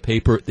toilet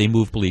paper, they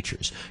move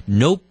bleachers.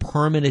 No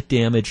permanent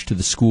damage to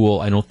the school,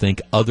 I don't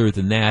think, other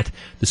than that.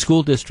 The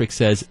school district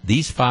says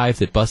these 5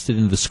 that busted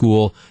into the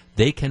school,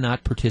 they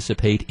cannot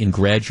participate in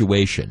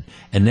graduation.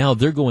 And now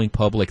they're going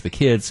public, the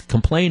kids,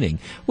 complaining.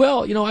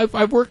 Well,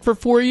 I've worked for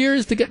 4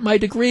 years to get my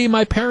degree.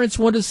 My parents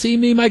want to see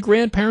me. My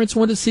grandparents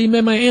want to see me.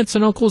 My aunts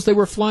and uncles, they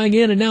were flying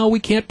in, and now we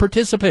can't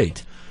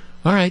participate.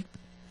 All right.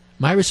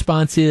 My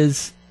response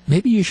is,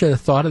 maybe you should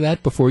have thought of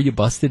that before you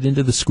busted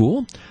into the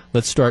school.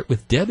 Let's start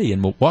with Debbie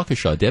in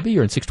Waukesha. Debbie,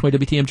 you're in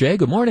 620 WTMJ.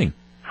 Good morning.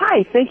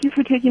 Hi, thank you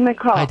for taking my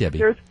call. Hi, Debbie.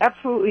 There's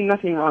absolutely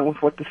nothing wrong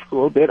with what the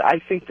school did. I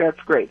think that's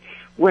great.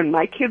 When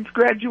my kids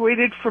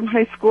graduated from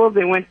high school,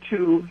 they went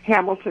to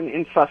Hamilton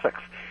in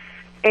Sussex.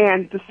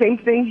 And the same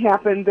thing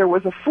happened. There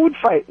was a food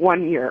fight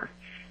one year,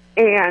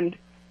 and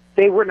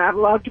they were not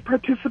allowed to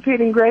participate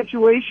in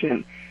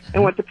graduation.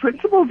 And what the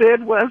principal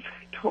did was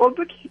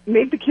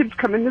made the kids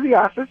come into the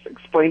office,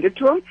 explained it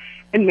to them,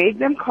 and made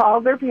them call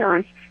their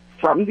parents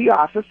from the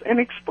office and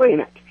explain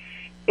it.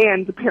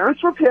 And the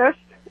parents were pissed.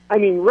 I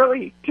mean,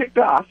 really ticked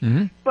off.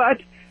 Mm-hmm.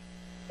 But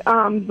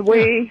the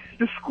way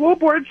the school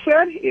board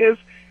said is,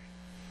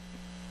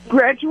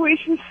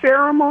 graduation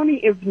ceremony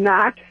is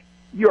not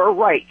your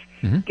right.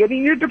 Mm-hmm.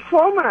 Getting your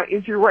diploma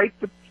is your right.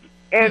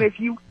 And if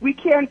we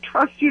can't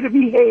trust you to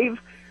behave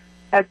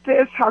at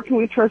this, how can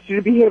we trust you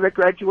to behave at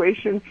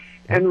graduation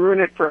and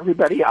ruin it for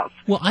everybody else?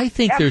 Well, I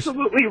think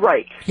absolutely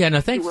right. Yeah, no,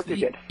 thanks.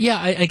 Yeah,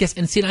 I guess,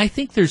 and see, I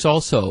think there's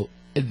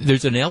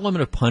an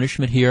element of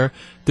punishment here.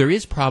 There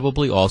is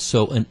probably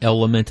also an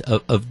element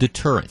of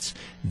deterrence.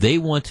 They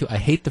want to, I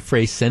hate the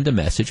phrase send a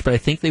message, but I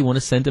think they want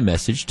to send a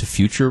message to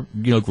future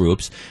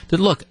groups that,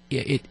 look,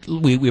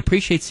 we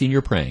appreciate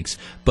senior pranks,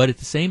 but at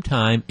the same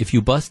time, if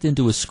you bust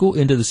into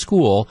the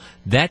school,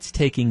 that's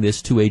taking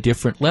this to a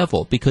different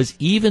level. Because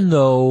even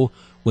though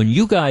when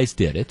you guys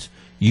did it,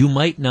 you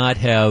might not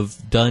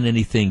have done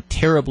anything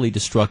terribly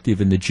destructive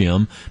in the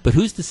gym, but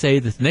who's to say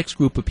that the next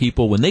group of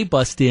people, when they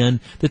bust in,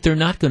 that they're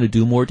not going to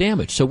do more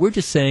damage? So we're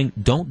just saying,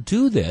 don't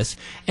do this.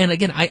 And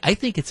again, I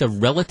think it's a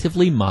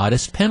relatively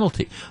modest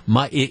penalty.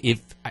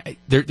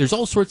 There's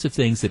all sorts of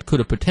things that could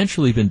have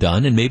potentially been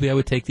done, and maybe I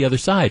would take the other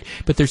side.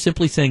 But they're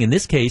simply saying, in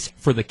this case,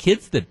 for the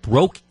kids that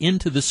broke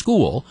into the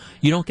school,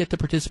 you don't get to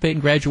participate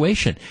in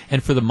graduation.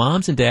 And for the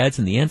moms and dads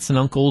and the aunts and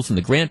uncles and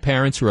the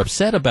grandparents who are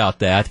upset about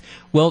that,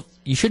 well,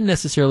 you shouldn't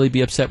necessarily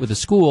be upset with the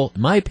school.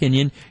 In my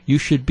opinion, you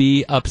should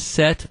be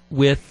upset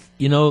with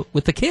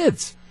the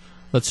kids.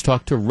 Let's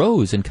talk to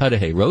Rose in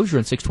Cudahy. Rose, you're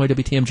on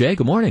 620 WTMJ.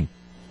 Good morning.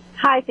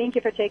 Hi, thank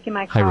you for taking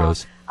my call. Hi,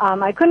 Rose.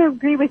 I couldn't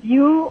agree with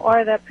you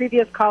or the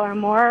previous caller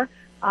more.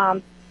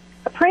 A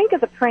prank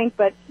is a prank,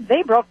 but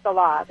they broke the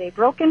law. They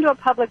broke into a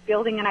public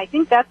building, and I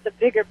think that's the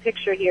bigger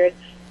picture here.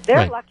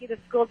 They're lucky the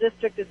school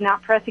district is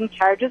not pressing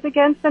charges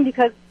against them,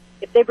 because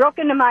if they broke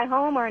into my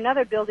home or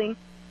another building,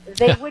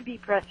 they would be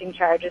pressing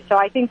charges. So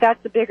I think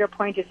that's the bigger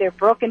point, is they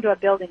broke into a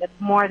building. It's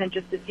more than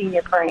just a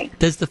senior prank.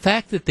 Does the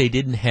fact that they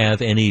didn't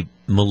have any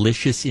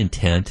malicious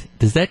intent,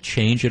 does that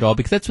change at all?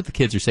 Because that's what the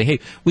kids are saying. Hey,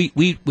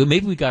 we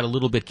maybe we got a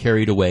little bit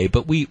carried away,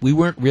 but we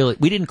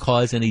didn't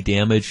cause any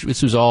damage.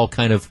 This was all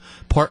kind of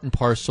part and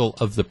parcel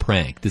of the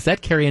prank. Does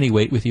that carry any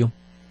weight with you?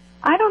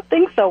 I don't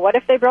think so. What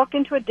if they broke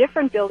into a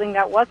different building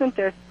that wasn't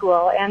their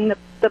school and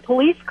the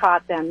police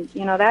caught them?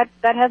 That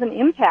has an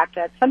impact.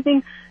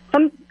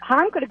 Some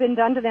harm could have been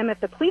done to them if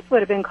the police would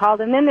have been called,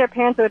 and then their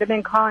parents would have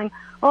been calling,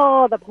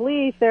 the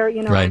police, they're,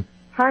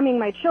 harming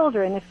my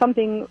children. If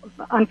something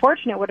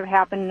unfortunate would have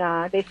happened,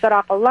 they set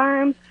off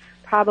alarms,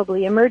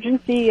 probably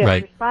emergency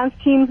response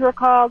teams were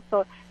called.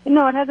 So,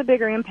 it has a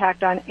bigger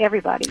impact on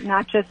everybody,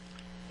 not just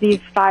these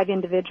 5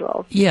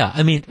 individuals. Yeah,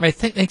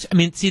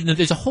 see,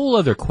 there's a whole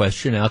other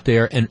question out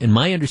there, and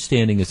my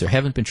understanding is there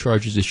haven't been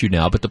charges issued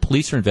now, but the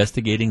police are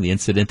investigating the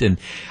incident, and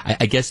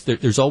I guess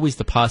there's always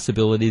the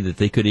possibility that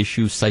they could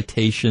issue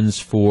citations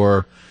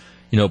for,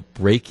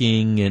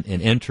 breaking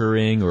and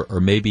entering,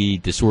 or maybe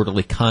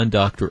disorderly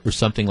conduct or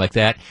something like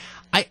that.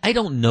 I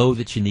don't know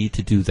that you need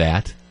to do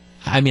that.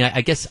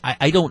 I guess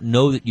I don't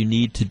know that you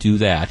need to do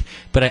that,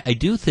 but I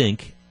do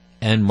think,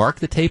 and mark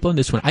the tape on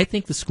this one, I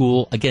think the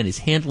school, again, is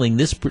handling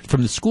this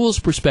from the school's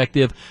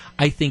perspective.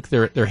 I think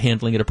they're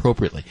handling it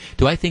appropriately.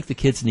 Do I think the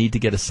kids need to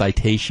get a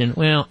citation?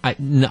 Well,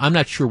 I'm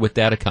not sure what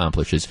that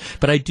accomplishes,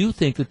 but I do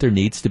think that there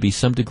needs to be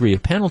some degree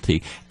of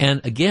penalty. And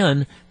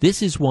again,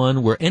 this is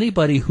one where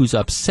anybody who's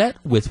upset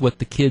with what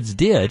the kids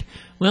did,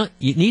 well,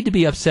 you need to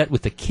be upset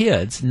with the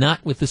kids,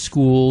 not with the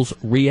school's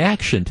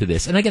reaction to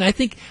this. And again, I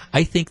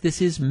think this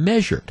is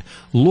measured.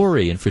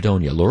 Lori in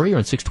Fredonia. Lori, you're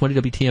on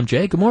 620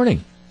 WTMJ. Good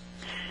morning.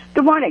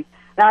 Good morning.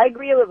 Now, I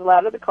agree with a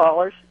lot of the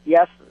callers.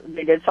 Yes,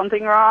 they did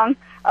something wrong.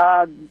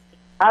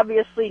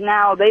 Obviously,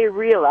 now they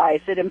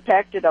realize it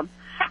impacted them.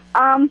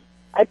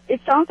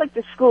 It sounds like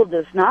the school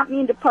does not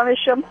mean to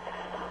punish them.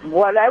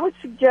 what I would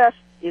suggest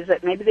is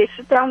that maybe they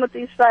sit down with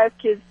these 5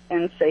 kids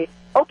and say,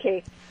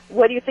 okay,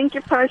 what do you think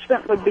your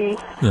punishment would be?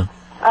 Yeah.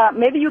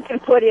 Maybe you can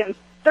put in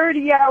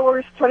 30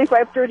 hours,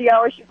 25, 30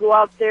 hours. You go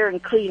out there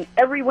and clean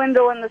every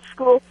window in the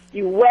school.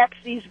 You wax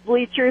these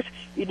bleachers.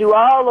 You do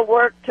all the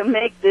work to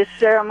make this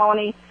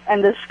ceremony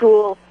and the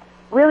school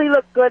really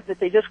look good that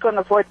they just couldn't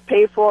afford to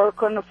pay for or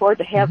couldn't afford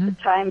to have the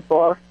time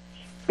for.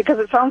 Because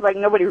it sounds like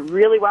nobody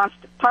really wants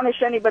to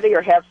punish anybody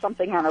or have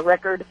something on a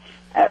record.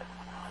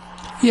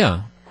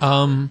 Yeah.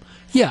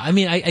 I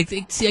mean, I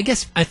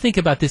guess I think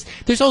about this.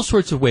 There's all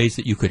sorts of ways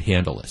that you could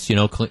handle this. You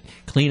know,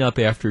 clean up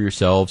after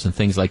yourselves and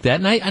things like that.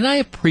 And I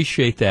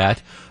appreciate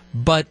that,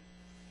 but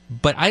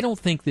I don't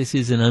think this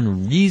is an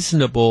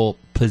unreasonable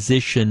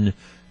position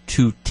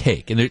to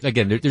take. And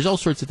there's all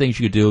sorts of things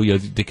you could do. You know,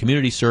 the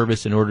community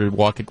service in order to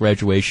walk at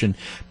graduation,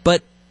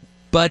 but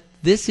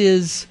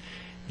this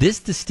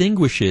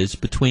distinguishes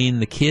between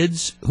the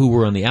kids who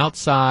were on the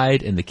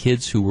outside and the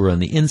kids who were on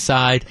the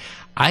inside.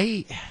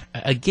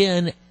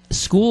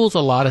 Schools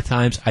a lot of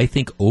times, I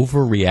think,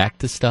 overreact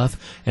to stuff,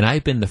 and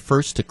I've been the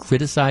first to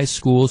criticize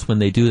schools when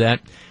they do that.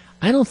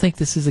 I don't think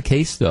this is the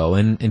case, though,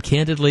 and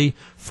candidly,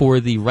 for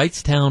the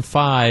Wrightstown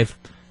 5,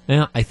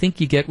 I think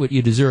you get what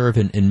you deserve,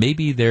 and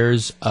maybe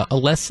there's a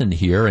lesson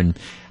here, and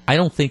I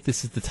don't think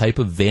this is the type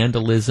of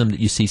vandalism that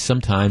you see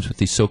sometimes with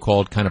these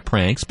so-called kind of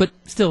pranks, but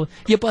still,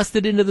 you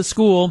busted into the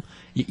school.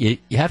 You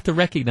have to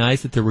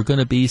recognize that there were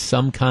going to be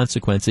some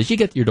consequences. You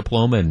get your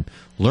diploma and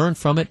learn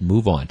from it and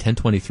move on.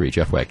 1023,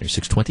 Jeff Wagner,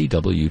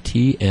 620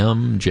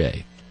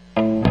 WTMJ.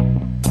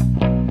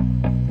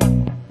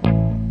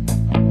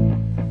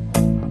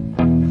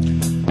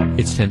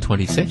 It's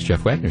 1026,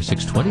 Jeff Wagner,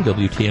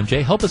 620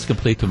 WTMJ. Help us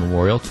complete the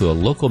memorial to a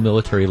local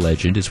military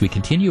legend as we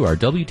continue our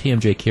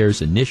WTMJ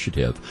Cares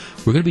initiative.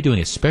 We're going to be doing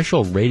a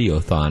special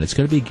radiothon. It's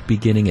going to be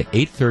beginning at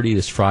 8:30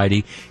 this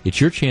Friday. It's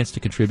your chance to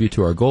contribute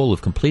to our goal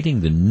of completing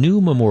the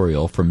new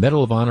memorial for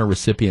Medal of Honor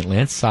recipient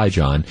Lance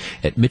Sijon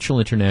at Mitchell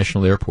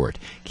International Airport.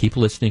 Keep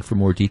listening for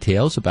more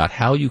details about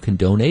how you can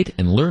donate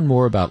and learn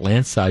more about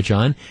Lance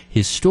Sijon,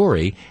 his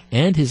story,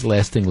 and his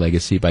lasting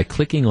legacy by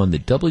clicking on the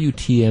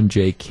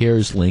WTMJ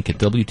Cares link at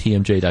WTMJ.com.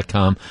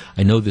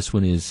 I know this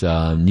one is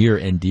near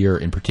and dear,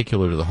 in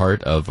particular, to the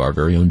heart of our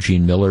very own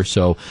Gene Miller.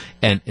 So,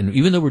 and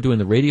even though we're doing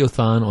the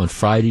radiothon on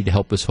Friday to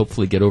help us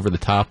hopefully get over the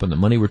top on the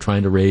money we're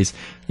trying to raise,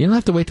 you don't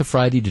have to wait till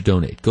Friday to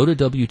donate. Go to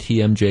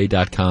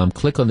WTMJ.com,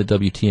 click on the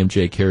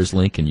WTMJ Cares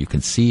link, and you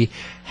can see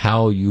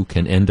how you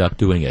can end up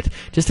doing it.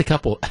 Just a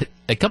couple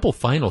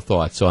final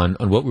thoughts on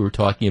what we were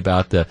talking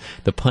about, the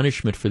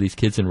punishment for these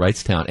kids in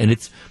Wrightstown.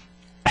 And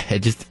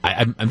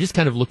I'm just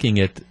kind of looking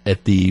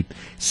at the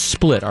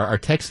split. Our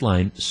text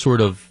line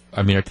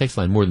our text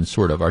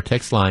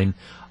line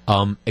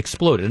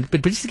exploded.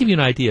 But just to give you an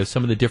idea of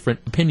some of the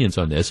different opinions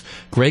on this,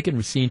 Greg and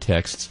Racine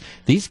texts,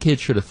 these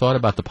kids should have thought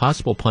about the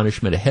possible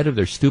punishment ahead of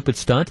their stupid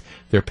stunt.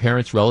 Their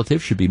parents'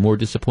 relatives should be more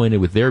disappointed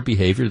with their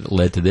behavior that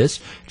led to this.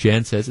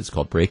 Jan says it's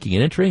called breaking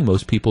and entering.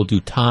 Most people do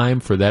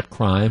time for that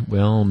crime.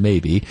 Well,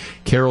 maybe.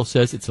 Carol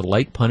says it's a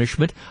light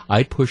punishment.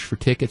 I'd push for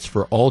tickets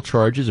for all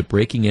charges of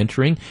breaking and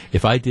entering.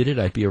 If I did it,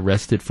 I'd be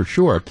arrested for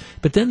sure.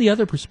 But then the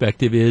other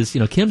perspective is,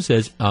 Kim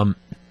says,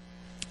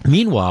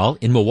 meanwhile,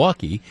 in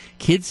Milwaukee,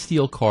 kids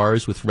steal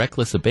cars with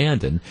reckless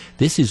abandon.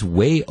 This is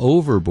way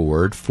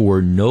overboard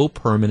for no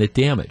permanent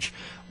damage.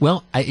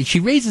 Well,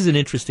 she raises an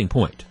interesting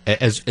point.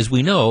 As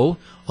we know,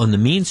 on the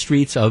mean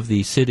streets of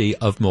the city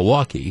of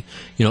Milwaukee,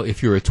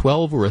 if you're a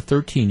 12 or a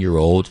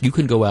 13-year-old, you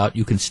can go out,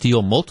 you can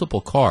steal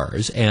multiple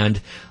cars,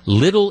 and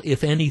little,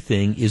 if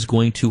anything, is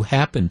going to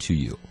happen to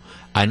you.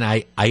 And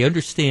I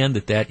understand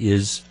that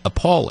is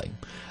appalling.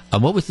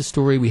 What was the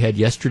story we had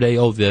yesterday?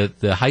 Oh,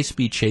 the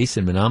high-speed chase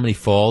in Menominee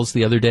Falls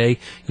the other day.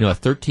 A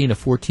 13, a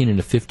 14, and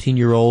a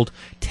 15-year-old,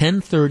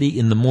 10:30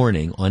 in the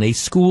morning on a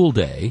school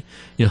day.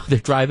 They're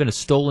driving a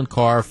stolen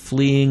car,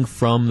 fleeing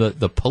from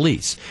the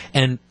police.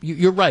 And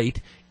you're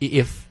right.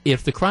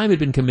 If the crime had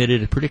been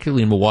committed,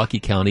 particularly in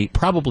Milwaukee County,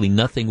 probably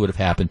nothing would have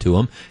happened to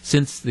him,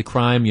 since the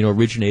crime,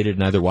 originated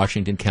in either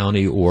Washington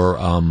County or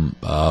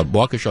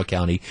Waukesha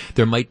County.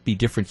 There might be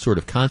different sort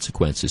of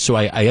consequences. So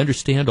I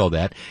understand all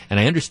that, and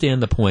I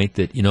understand the point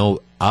that,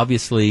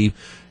 obviously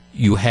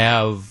you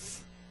have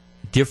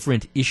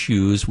different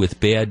issues with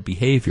bad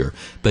behavior.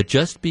 But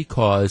just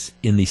because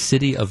in the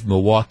city of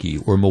Milwaukee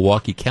or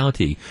Milwaukee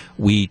County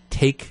we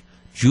take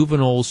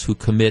juveniles who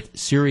commit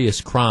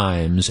serious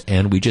crimes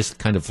and we just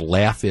kind of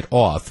laugh it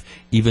off,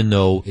 even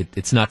though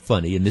it's not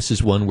funny. And this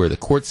is one where the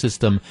court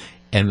system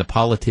and the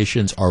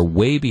politicians are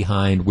way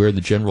behind where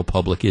the general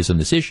public is on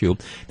this issue.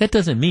 That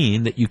doesn't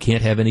mean that you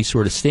can't have any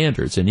sort of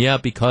standards.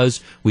 And because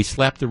we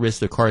slap the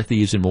wrist of car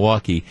thieves in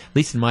Milwaukee, at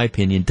least in my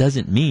opinion,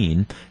 doesn't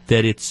mean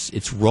that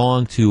it's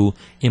wrong to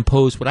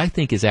impose what I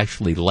think is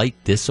actually light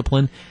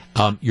discipline.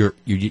 You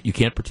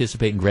can't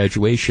participate in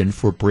graduation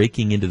for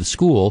breaking into the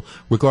school,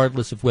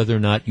 regardless of whether or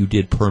not you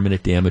did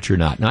permanent damage or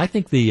not. Now, I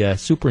think the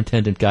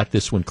superintendent got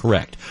this one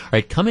correct. All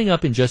right, coming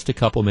up in just a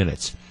couple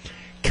minutes,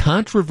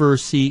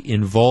 controversy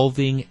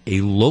involving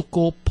a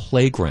local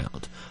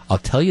playground. I'll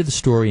tell you the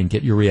story and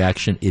get your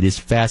reaction. It is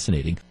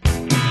fascinating.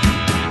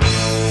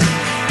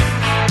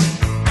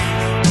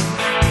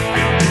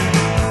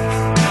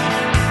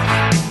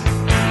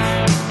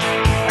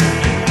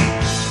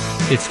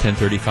 It's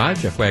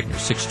 10:35. Jeff Wagner,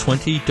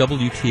 620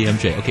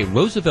 WTMJ. Okay,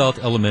 Roosevelt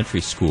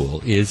Elementary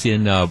School is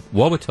in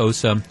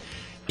Wauwatosa.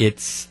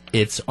 It's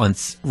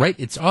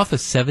off of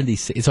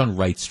 76. It's on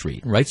Wright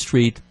Street. Wright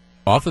Street,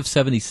 off of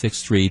 76th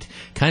Street,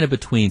 kind of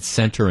between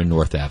Center and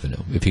North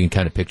Avenue. If you can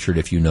kind of picture it,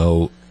 if you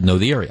know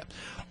the area.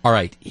 All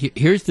right,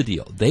 here's the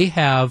deal. They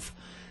have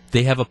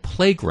a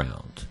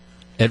playground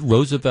at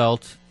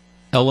Roosevelt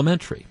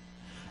Elementary.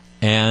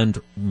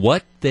 And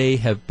what they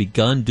have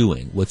begun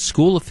doing, what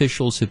school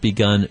officials have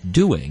begun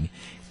doing,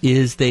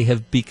 is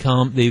they've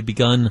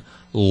begun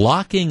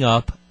locking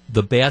up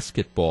the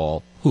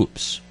basketball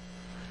hoops.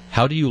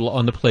 How do you,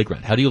 on the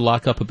playground, how do you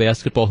lock up a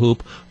basketball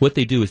hoop? What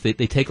they do is they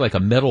take like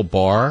a metal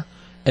bar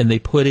and they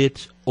put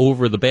it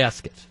over the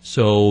basket.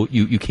 So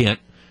you can't,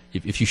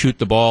 if you shoot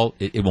the ball,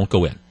 it won't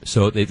go in.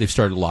 So they've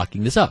started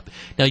locking this up.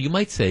 Now you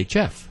might say,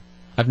 Jeff,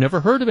 I've never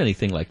heard of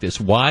anything like this.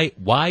 Why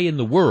in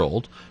the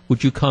world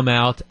would you come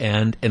out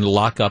and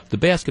lock up the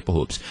basketball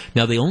hoops?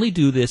 Now, they only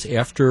do this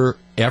after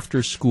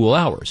school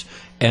hours.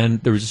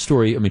 And there was a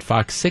story,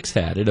 Fox 6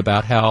 had it,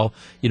 about how,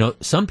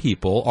 some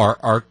people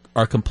are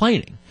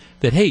complaining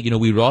that, hey,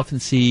 we would often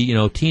see,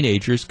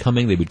 teenagers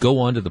coming, they would go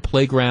onto the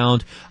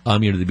playground,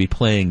 they'd be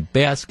playing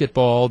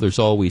basketball, there's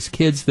always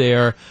kids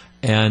there,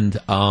 and,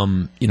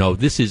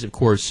 this is, of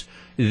course,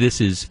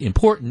 this is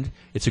important.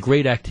 It's a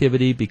great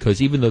activity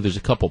because even though there's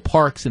a couple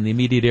parks in the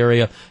immediate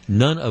area,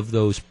 none of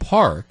those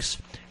parks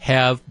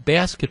have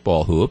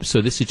basketball hoops.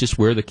 So this is just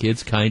where the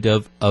kids kind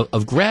of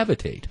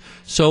gravitate.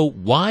 So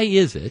why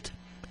is it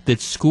that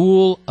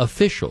school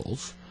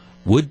officials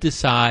would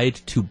decide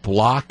to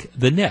block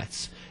the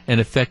nets and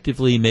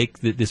effectively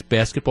make this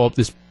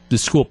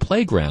school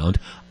playground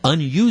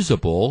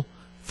unusable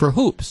for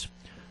hoops?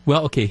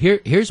 Well, okay,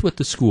 here's what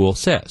the school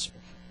says.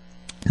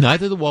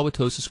 Neither the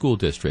Wauwatosa School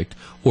District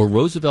or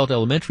Roosevelt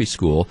Elementary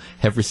School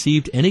have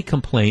received any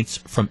complaints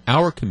from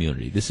our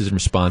community. This is in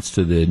response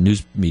to the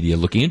news media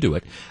looking into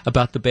it,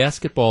 about the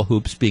basketball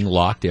hoops being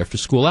locked after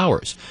school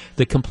hours.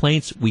 The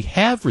complaints we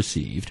have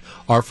received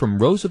are from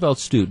Roosevelt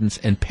students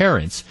and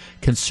parents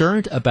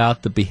concerned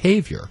about the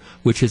behavior,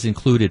 which has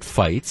included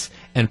fights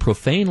and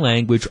profane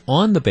language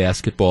on the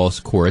basketball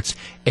courts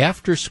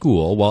after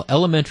school while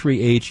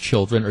elementary-age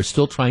children are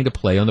still trying to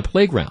play on the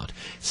playground.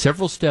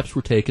 Several steps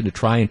were taken to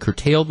try and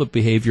curtail the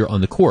behavior on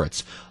the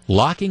courts.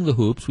 Locking the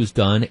hoops was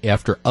done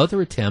after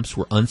other attempts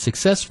were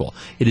unsuccessful.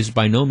 It is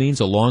by no means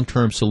a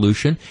long-term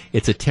solution.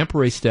 It's a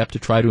temporary step to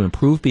try to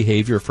improve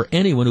behavior for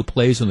anyone who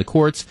plays on the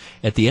courts.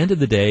 At the end of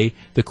the day,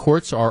 the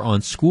courts are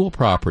on school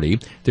property.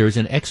 There is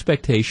an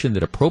expectation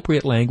that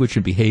appropriate language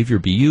and behavior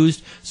be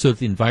used so that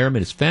the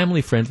environment is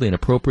family-friendly and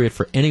appropriate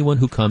for anyone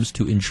who comes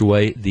to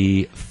enjoy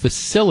the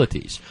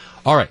facilities.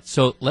 All right,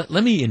 so let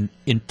me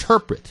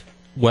interpret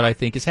what I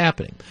think is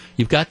happening.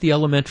 You've got the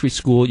elementary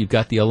school, you've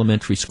got the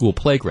elementary school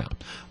playground.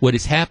 What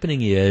is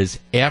happening is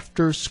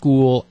after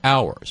school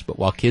hours, but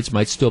while kids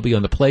might still be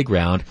on the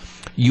playground,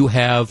 you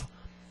have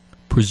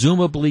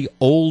presumably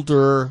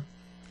older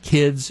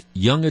kids,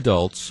 young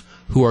adults,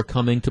 who are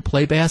coming to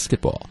play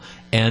basketball.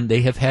 And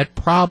they have had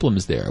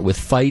problems there with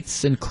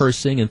fights and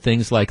cursing and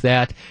things like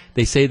that.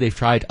 They say they've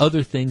tried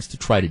other things to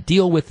try to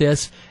deal with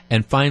this,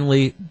 and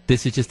finally,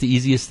 this is just the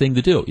easiest thing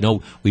to do.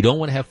 We don't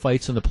want to have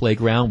fights on the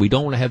playground. We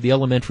don't want to have the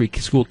elementary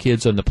school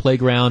kids on the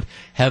playground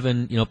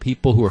having,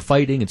 people who are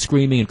fighting and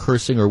screaming and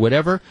cursing or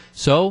whatever.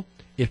 So,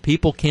 if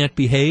people can't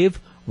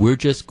behave, we're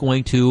just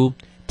going to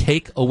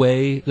take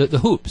away the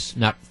hoops.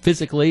 Not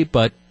physically,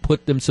 but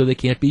put them so they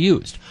can't be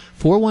used.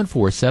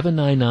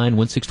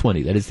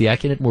 414-799-1620. That is the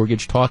Acunet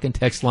Mortgage talk and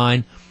text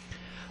line.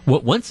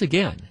 Once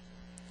again,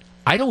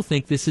 I don't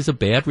think this is a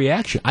bad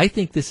reaction. I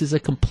think this is a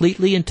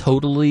completely and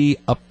totally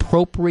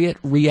appropriate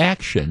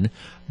reaction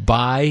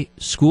by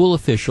school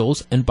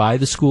officials and by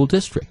the school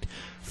district.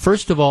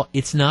 First of all,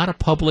 it's not a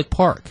public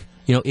park.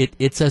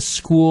 It's a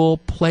school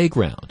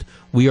playground.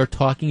 We are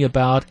talking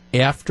about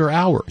after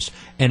hours.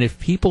 And if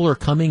people are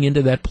coming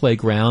into that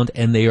playground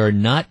and they are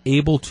not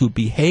able to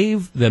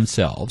behave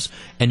themselves,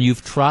 and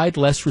you've tried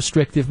less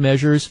restrictive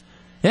measures,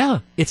 yeah,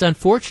 it's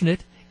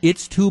unfortunate.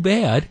 It's too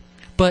bad.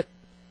 But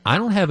I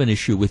don't have an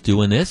issue with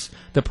doing this.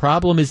 The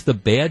problem is the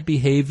bad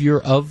behavior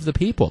of the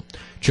people.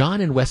 John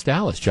in West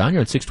Dallas. John, you're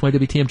on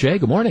 620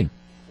 WTMJ. Good morning.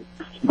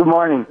 Good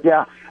morning.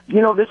 Yeah.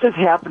 This is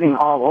happening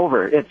all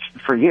over. It's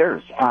for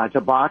years.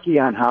 Tabaki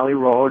on Holly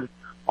Road,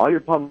 all your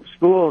public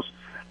schools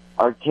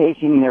are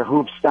taking their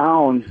hoops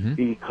down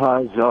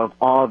because of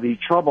all the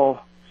trouble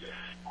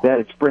that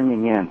it's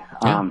bringing in.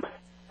 Yeah.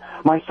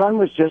 My grandson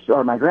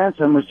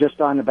was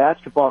just on the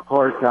basketball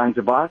court on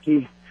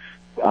Tabaki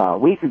a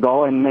week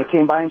ago, and they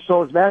came by and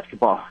stole his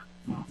basketball.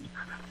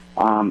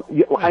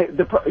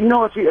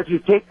 If you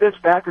take this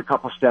back a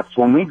couple steps,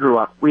 when we grew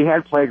up, we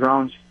had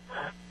playgrounds,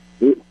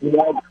 we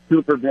had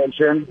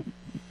supervision.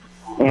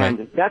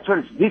 And that's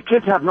what these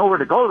kids have nowhere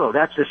to go, though.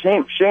 That's the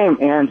shame.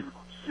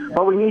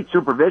 But we need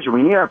supervision.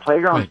 We need our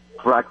playground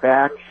brought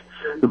back,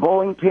 the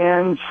bowling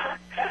pins,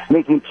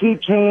 making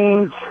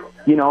keychains,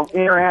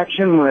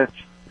 interaction with.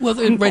 Well,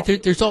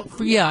 there's all,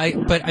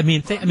 but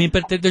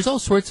there's all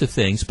sorts of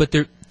things, but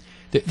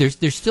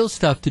there's still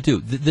stuff to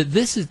do.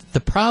 This is the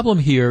problem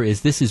here.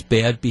 This is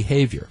bad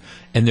behavior,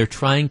 and they're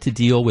trying to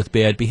deal with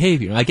bad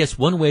behavior. And I guess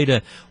one way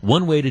to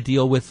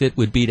deal with it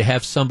would be to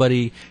have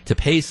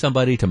pay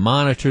somebody to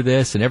monitor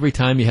this, and every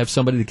time you have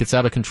somebody that gets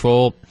out of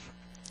control,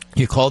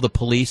 you call the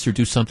police or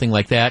do something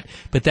like that,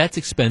 but that's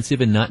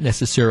expensive and not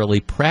necessarily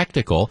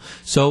practical.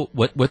 So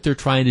what they're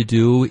trying to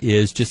do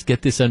is just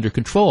get this under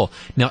control.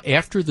 Now,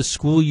 after the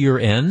school year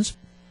ends,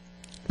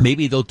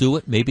 maybe they'll do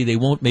it, maybe they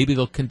won't, maybe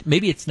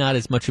it's not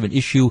as much of an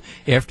issue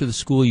after the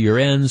school year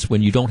ends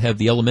when you don't have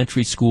the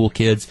elementary school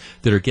kids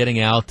that are getting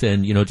out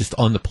and, just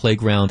on the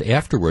playground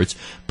afterwards.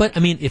 But,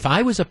 if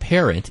I was a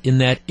parent in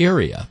that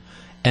area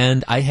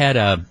and I had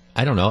a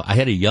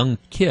young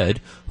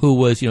kid who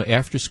was,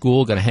 after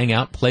school going to hang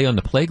out, play on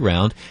the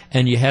playground,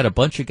 and you had a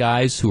bunch of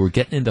guys who were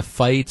getting into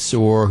fights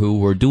or who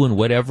were doing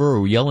whatever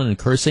or yelling and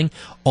cursing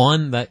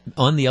on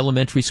the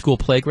elementary school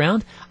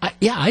playground.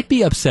 I'd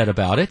be upset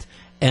about it.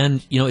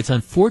 And, it's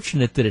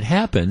unfortunate that it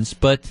happens,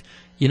 but,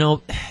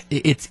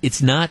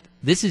 it's not,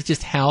 this is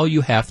just how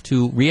you have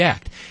to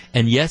react.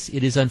 And yes,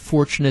 it is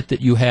unfortunate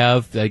that you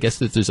have, I guess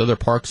that there's other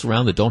parks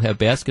around that don't have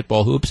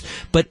basketball hoops,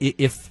 but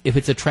if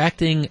it's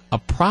attracting a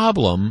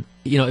problem,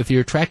 if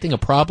you're attracting a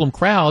problem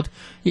crowd,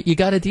 you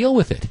got to deal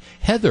with it.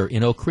 Heather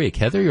in Oak Creek.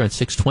 Heather, you're on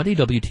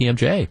 620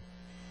 WTMJ.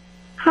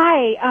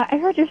 Hi, I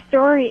heard your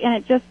story, and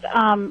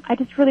I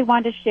just really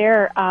wanted to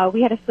share.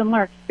 We had a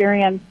similar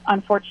experience,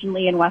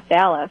 unfortunately, in West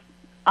Dallas.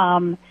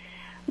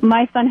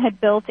 My son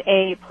had built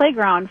a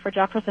playground for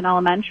Jefferson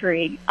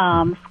Elementary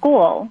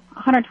school,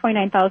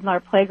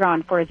 $129,000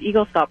 playground for his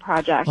Eagle Scout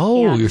project.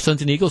 Oh, your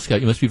son's an Eagle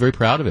Scout. You must be very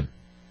proud of him.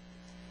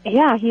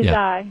 Yeah, he's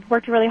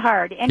worked really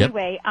hard.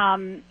 Anyway,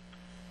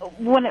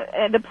 when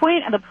the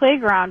point of the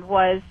playground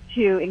was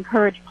to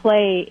encourage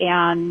play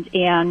and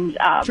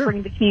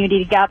bring the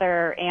community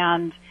together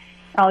and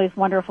all these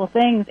wonderful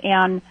things.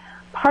 And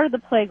part of the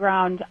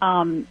playground,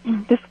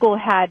 the school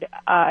had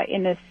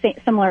in a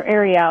similar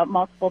area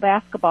multiple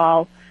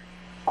basketball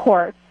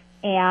courts,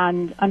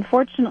 and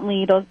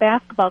unfortunately, those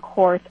basketball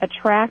courts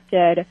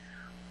attracted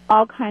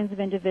all kinds of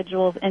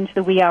individuals into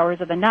the wee hours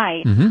of the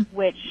night,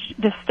 which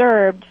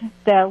disturbed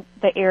the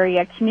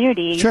area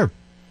community. Sure.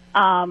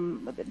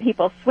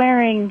 People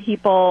swearing,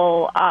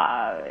 people,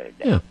 all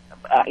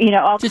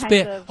just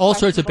kinds of all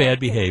sorts of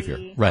bad behavior.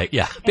 Right?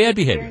 Yeah, bad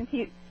behavior.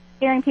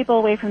 Scaring people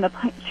away from the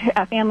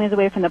families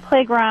away from the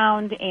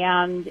playground,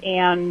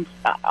 and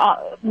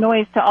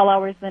noise to all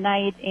hours of the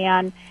night.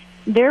 And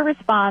their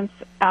response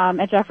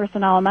at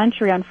Jefferson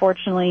Elementary,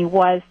 unfortunately,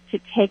 was to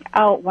take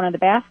out one of the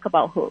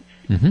basketball hoops.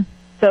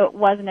 So it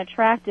wasn't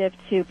attractive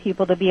to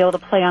people to be able to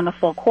play on the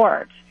full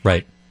court.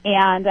 Right.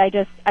 And I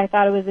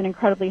thought it was an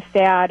incredibly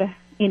sad,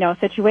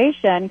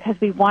 situation, because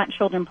we want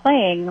children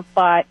playing,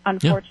 but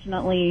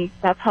unfortunately,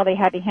 that's how they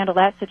had to handle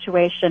that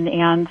situation.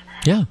 And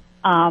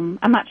I'm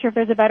not sure if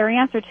there's a better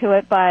answer to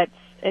it, but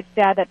it's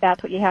sad that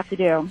that's what you have to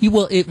do.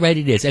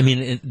 It is. I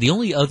mean, the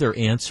only other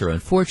answer,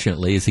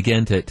 unfortunately, is,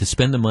 again, to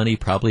spend the money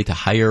probably to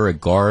hire a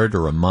guard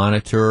or a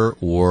monitor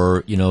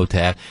or,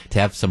 to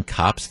have some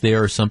cops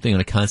there or something on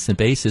a constant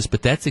basis.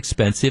 But that's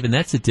expensive, and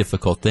that's a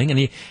difficult thing.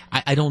 And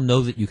I don't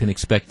know that you can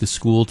expect the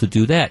school to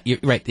do that. You're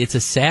right. It's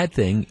a sad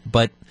thing,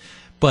 but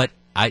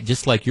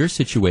just like your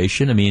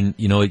situation, I mean,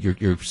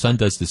 your son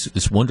does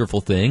this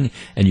wonderful thing,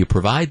 and you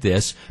provide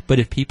this. But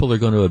if people are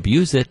going to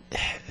abuse it,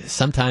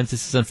 sometimes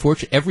this is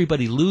unfortunate.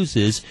 Everybody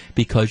loses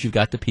because you've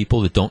got the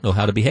people that don't know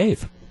how to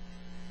behave.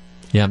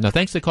 Yeah. No,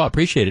 thanks for the call.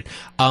 Appreciate it.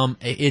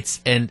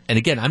 And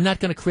again, I'm not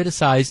going to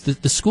criticize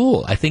the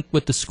school. I think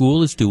what the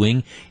school is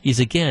doing is,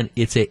 again,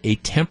 it's a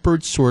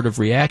tempered sort of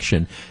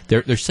reaction.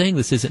 They're saying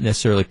this isn't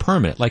necessarily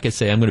permanent. Like I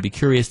say, I'm going to be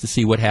curious to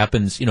see what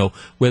happens,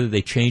 whether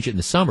they change it in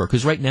the summer.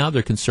 Because right now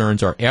their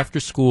concerns are after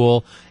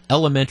school,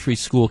 elementary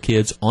school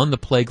kids on the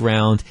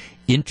playground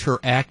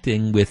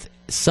interacting with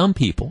some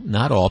people,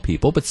 not all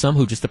people, but some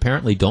who just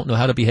apparently don't know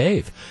how to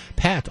behave.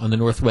 Pat on the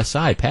Northwest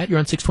Side. Pat, you're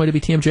on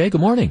 620 WTMJ.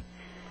 Good morning.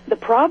 The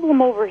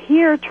problem over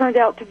here turned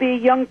out to be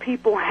young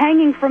people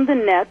hanging from the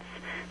nets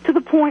to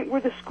the point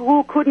where the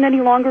school couldn't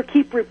any longer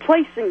keep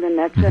replacing the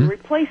nets and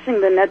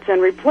replacing the nets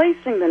and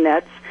replacing the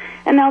nets.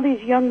 And now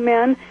these young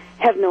men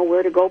have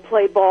nowhere to go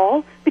play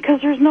ball because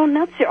there's no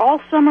nets here.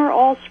 All summer,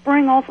 all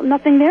spring,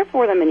 nothing there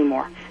for them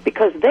anymore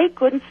because they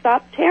couldn't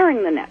stop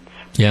tearing the nets.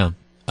 Yeah.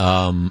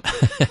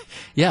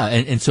 Yeah,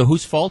 and so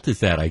whose fault is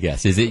that, I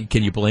guess?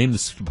 Can you blame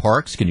the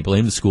parks? Can you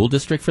blame the school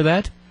district for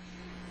that?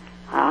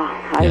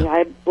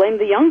 I blame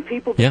the young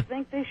people who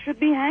think they should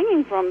be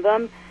hanging from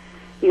them,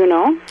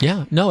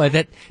 Yeah, no,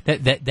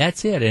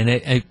 that's it.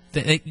 And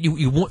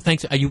you want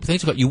thanks.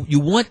 You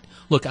want.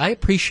 Look, I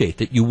appreciate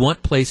that you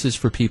want places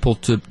for people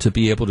to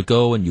be able to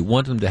go, and you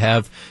want them to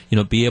have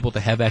be able to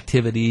have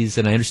activities.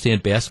 And I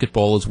understand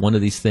basketball is one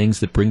of these things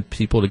that bring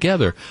people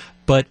together,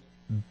 but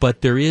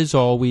but there is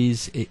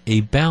always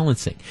a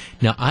balancing.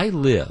 Now, I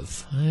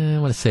live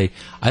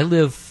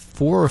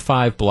 4 or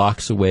 5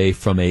 blocks away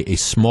from a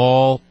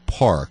small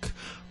park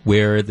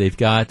where they've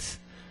got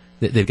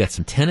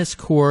some tennis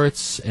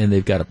courts, and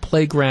they've got a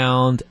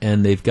playground,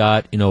 and they've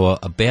got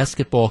a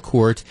basketball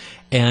court.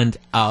 And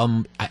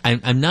I'm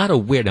not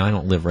aware. Now, I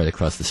don't live right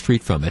across the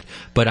street from it,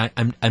 but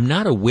I'm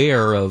not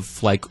aware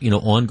of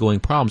ongoing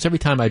problems. Every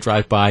time I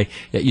drive by,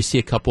 you see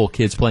a couple of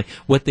kids playing.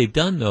 What they've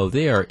done though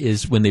there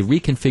is when they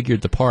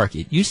reconfigured the park,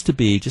 it used to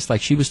be just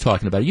like she was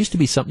talking about. It used to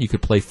be something you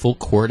could play full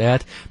court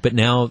at, but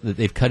now that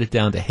they've cut it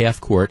down to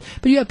half court.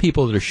 But you have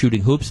people that are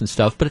shooting hoops and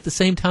stuff. But at the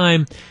same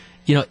time,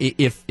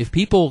 if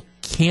people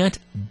can't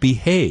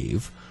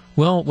behave,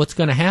 well, what's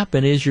going to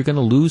happen is you're going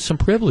to lose some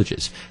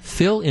privileges.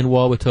 Phil in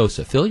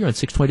Wauwatosa. Phil, you're on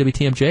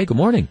 620 WTMJ. Good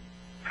morning.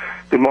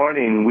 Good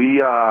morning.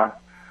 We are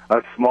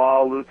a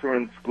small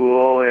Lutheran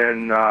school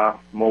in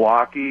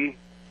Milwaukee,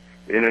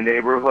 in a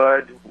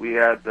neighborhood. We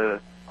had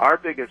our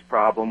biggest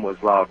problem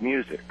was loud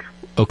music.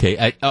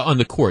 Okay, on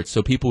the court,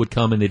 so people would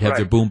come and they'd have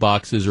their boom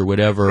boxes or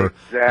whatever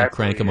and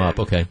crank them up.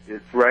 Okay,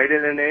 it's right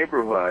in a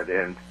neighborhood,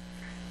 and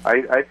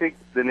I think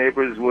the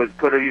neighbors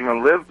could have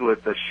even lived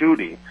with the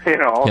shooting,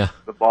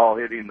 the ball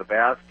hitting the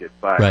basket,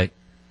 but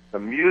the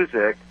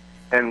music.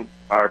 And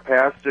our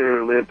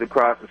pastor lived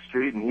across the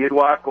street, and he'd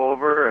walk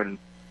over and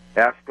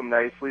ask them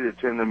nicely to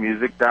turn the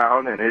music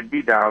down, and it'd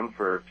be down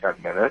for 10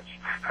 minutes.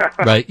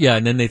 Right, yeah,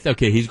 and then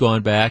he's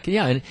going back.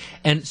 Yeah,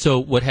 and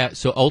so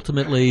so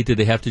ultimately, did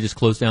they have to just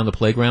close down the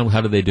playground? How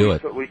did they do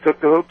it? We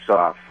took the hoops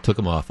off. Took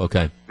them off,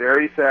 okay.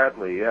 Very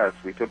sadly, yes,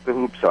 we took the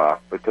hoops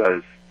off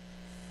because,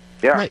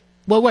 yeah. Right.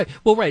 Well,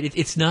 right.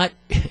 It's not.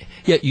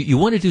 Yeah, you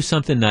want to do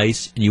something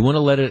nice, and you want to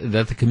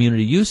let the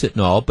community use it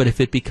and all. But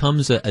if it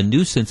becomes a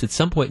nuisance at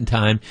some point in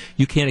time,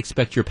 you can't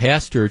expect your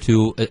pastor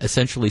to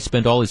essentially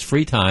spend all his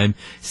free time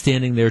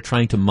standing there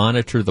trying to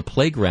monitor the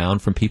playground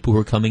from people who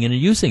are coming in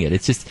and using it.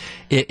 It's just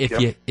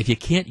if you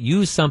can't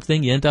use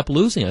something, you end up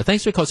losing it.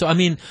 Thanks for calling. So I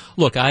mean,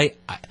 look, I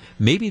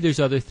maybe there's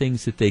other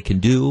things that they can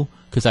do,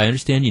 because I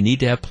understand you need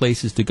to have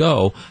places to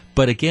go.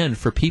 But again,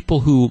 for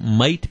people who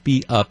might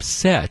be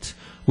upset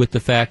with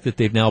the fact that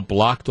they've now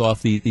blocked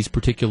off these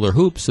particular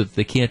hoops so that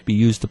they can't be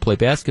used to play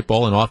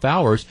basketball in off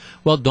hours,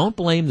 well, don't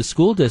blame the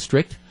school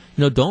district.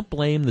 Don't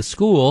blame the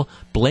school.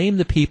 Blame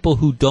the people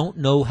who don't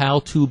know how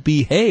to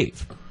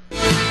behave.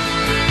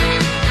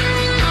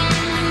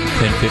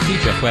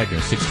 10:50, Jeff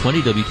Wagner,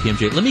 620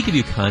 WTMJ. Let me give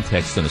you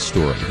context on a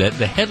story. That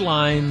the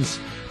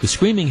headlines, the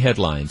screaming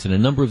headlines in a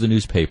number of the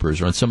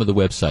newspapers or on some of the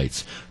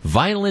websites.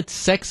 Violent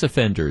sex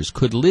offenders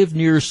could live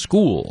near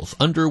schools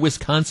under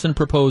Wisconsin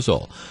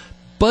proposal.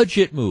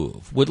 Budget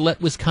move would let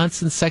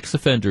Wisconsin sex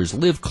offenders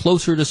live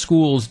closer to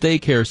schools,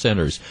 daycare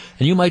centers.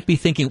 And you might be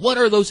thinking, what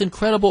are those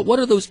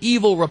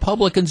evil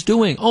Republicans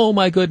doing? Oh,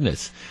 my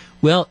goodness.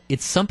 Well,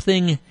 it's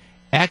something,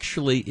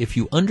 actually, if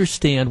you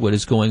understand what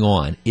is going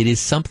on, it is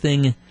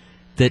something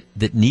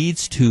that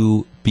needs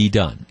to be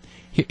done.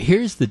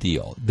 Here's the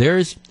deal.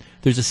 There's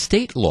a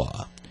state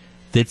law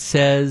that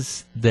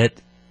says that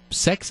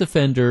sex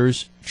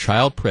offenders,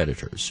 child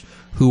predators,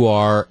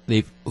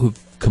 who've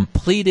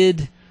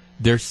completed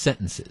their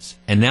sentences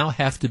and now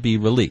have to be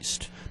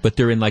released, but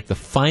they're in like the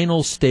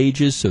final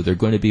stages, so they're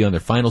going to be on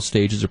their final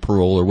stages of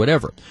parole or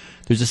whatever.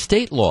 There's a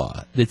state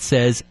law that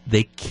says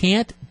they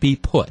can't be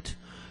put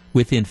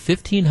within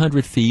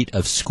 1,500 feet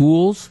of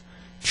schools,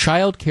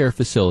 child care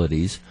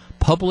facilities,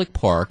 public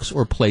parks,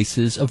 or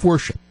places of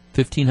worship.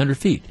 1,500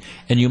 feet.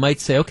 And you might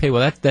say, okay,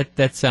 well,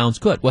 that sounds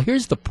good. Well,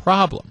 here's the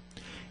problem.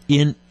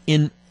 In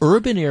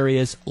urban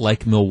areas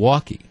like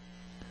Milwaukee,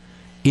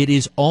 it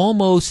is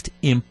almost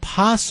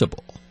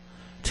impossible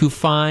to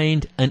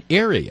find an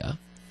area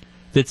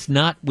that's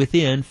not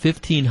within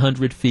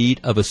 1,500 feet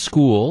of a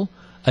school,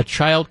 a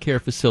child care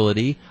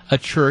facility, a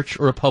church,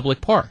 or a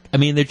public park. I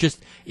mean, that's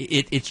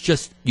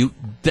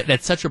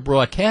such a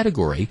broad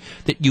category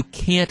that you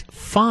can't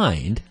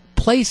find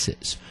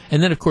places.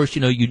 And then, of course,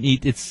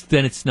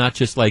 it's not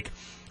just like,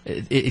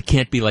 it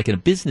can't be like in a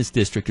business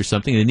district or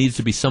something. There needs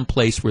to be some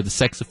place where the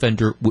sex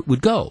offender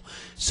would go.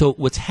 So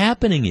what's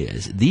happening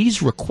is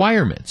these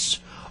requirements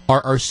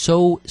are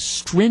so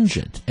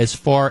stringent as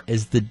far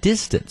as the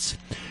distance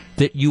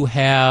that you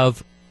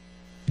have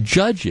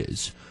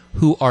judges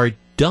who are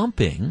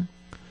dumping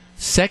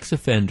sex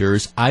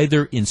offenders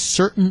either in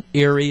certain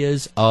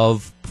areas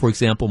of, for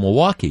example,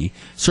 Milwaukee,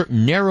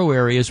 certain narrow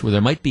areas where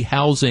there might be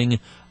housing,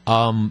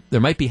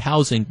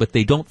 but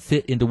they don't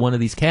fit into one of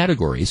these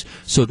categories,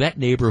 so that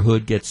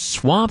neighborhood gets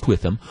swamped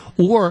with them.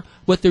 Or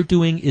what they're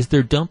doing is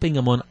they're dumping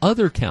them on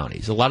other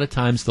counties, a lot of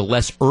times the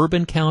less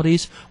urban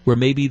counties where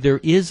maybe there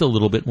is a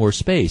little bit more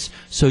space.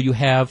 So you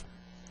have,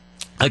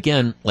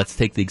 again, let's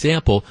take the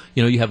example,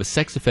 you have a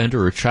sex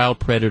offender or child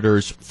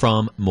predators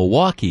from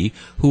Milwaukee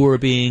who are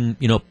being,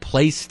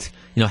 placed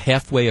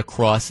halfway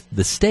across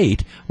the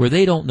state where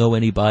they don't know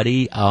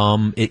anybody.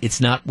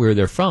 It's not where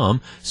they're from,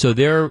 so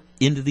they're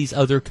into these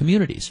other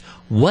communities.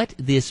 What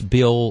this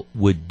bill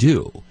would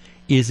do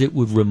is it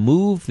would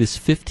remove this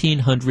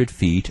 1,500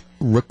 feet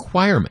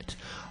requirement.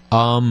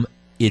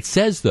 It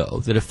says,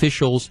 though, that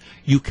officials,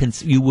 you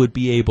would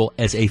be able,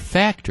 as a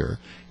factor,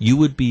 you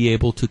would be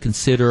able to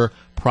consider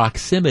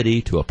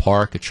proximity to a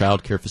park, a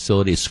child care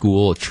facility, a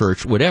school, a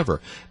church,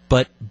 whatever.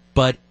 But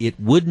it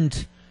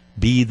wouldn't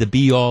be the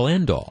be-all,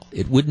 end-all.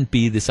 It wouldn't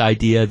be this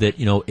idea that,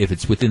 if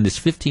it's within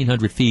this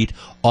 1,500 feet,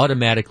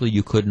 automatically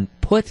you couldn't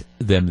put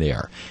them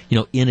there.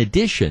 In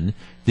addition,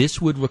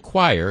 this would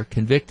require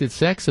convicted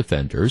sex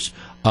offenders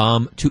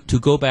to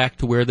go back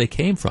to where they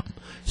came from.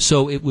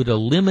 So it would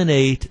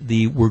eliminate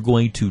we're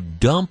going to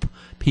dump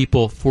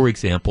people, for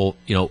example,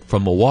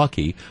 from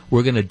Milwaukee,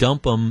 we're going to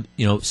dump them,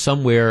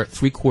 somewhere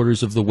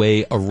 3/4 of the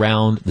way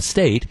around the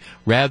state.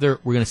 Rather,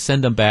 we're going to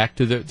send them back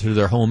to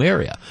their home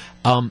area.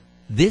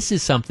 This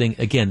is something,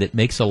 again, that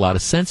makes a lot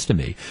of sense to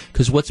me,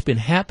 because what's been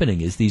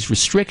happening is these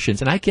restrictions,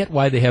 and I get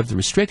why they have the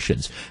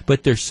restrictions,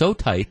 but they're so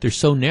tight, they're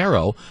so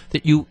narrow,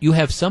 that you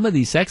have some of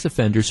these sex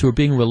offenders who are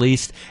being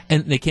released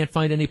and they can't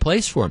find any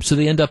place for them, so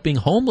they end up being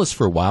homeless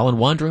for a while and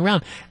wandering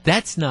around.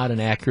 That's not an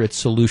accurate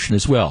solution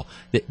as well.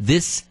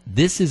 This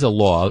is a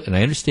law, and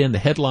I understand the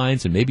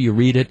headlines, and maybe you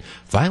read it,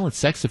 violent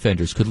sex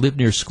offenders could live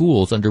near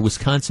schools under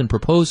Wisconsin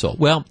proposal.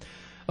 Well,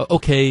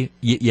 okay,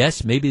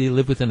 yes, maybe they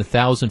live within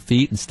 1,000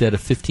 feet instead of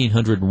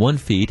 1,501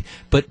 feet,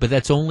 but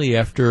that's only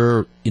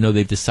after,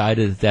 they've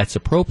decided that that's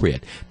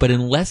appropriate. But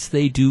unless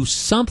they do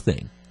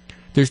something,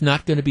 there's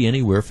not going to be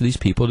anywhere for these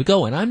people to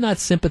go. And I'm not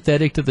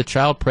sympathetic to the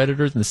child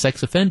predators and the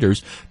sex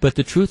offenders, but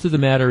the truth of the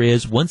matter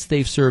is, once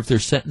they've served their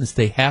sentence,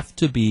 they have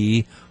to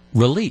be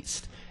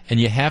released. And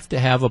you have to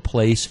have a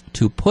place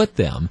to put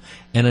them.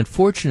 And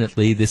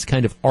unfortunately, this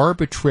kind of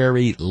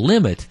arbitrary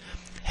limit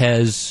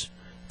has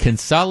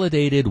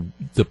consolidated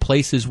the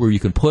places where you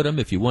can put them,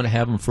 if you want to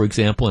have them, for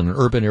example, in an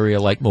urban area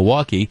like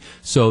Milwaukee,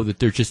 so that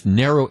they're just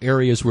narrow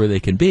areas where they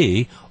can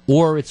be,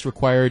 or it's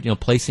required,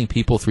 placing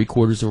people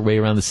 3/4 of the way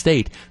around the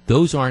state.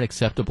 Those aren't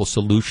acceptable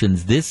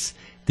solutions. This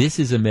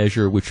is a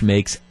measure which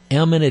makes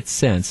eminent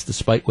sense,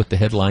 despite what the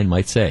headline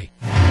might say.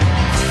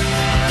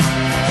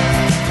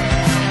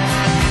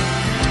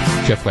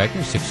 Jeff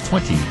Wagner,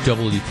 620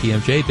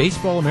 WTMJ.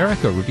 Baseball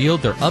America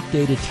revealed their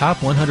updated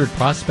top 100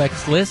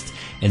 prospects list,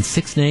 and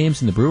 6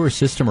 names in the Brewers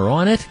system are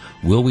on it.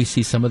 Will we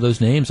see some of those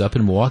names up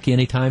in Milwaukee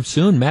anytime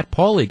soon? Matt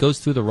Pauley goes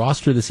through the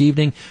roster this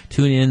evening.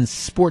 Tune in,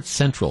 Sports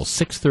Central,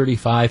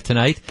 6:35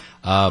 tonight.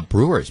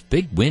 Brewers,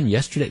 big win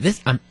yesterday.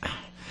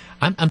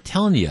 I'm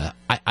telling you,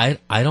 I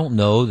don't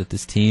know that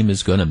this team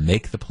is going to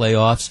make the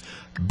playoffs,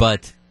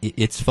 but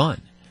it's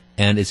fun.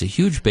 And as a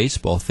huge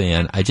baseball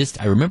fan, I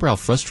remember how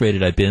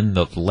frustrated I've been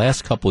the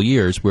last couple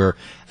years, where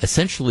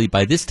essentially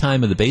by this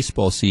time of the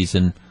baseball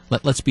season,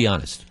 let's be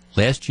honest,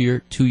 last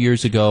year, 2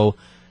 years ago,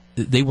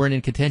 they weren't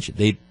in contention.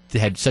 They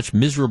had such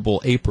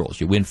miserable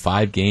Aprils. You win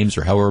 5 games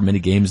or however many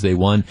games they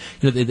won.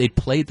 They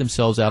played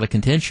themselves out of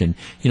contention.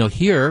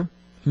 Here,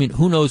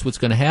 who knows what's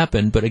going to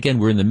happen? But again,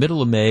 we're in the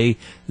middle of May.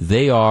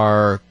 They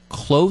are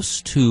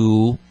close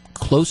to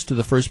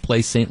the first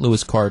place St.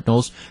 Louis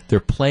Cardinals. They're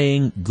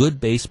playing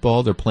good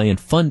baseball. They're playing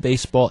fun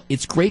baseball.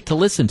 It's great to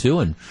listen to,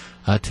 and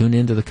tune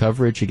into the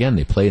coverage. Again,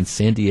 they play in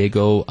San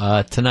Diego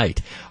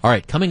tonight. All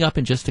right, coming up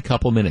in just a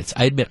couple minutes.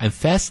 I admit I'm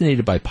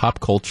fascinated by pop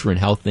culture and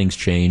how things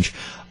change.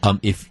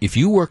 If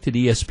you worked at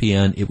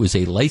ESPN, it was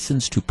a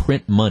license to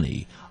print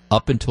money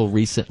up until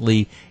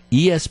recently.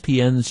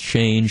 ESPN's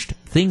changed.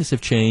 Things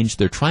have changed.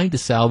 They're trying to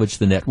salvage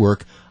the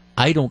network.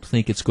 I don't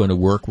think it's going to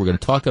work. We're going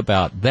to talk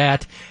about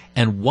that.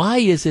 And why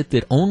is it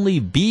that only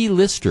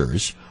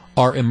B-listers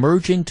are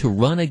emerging to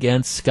run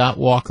against Scott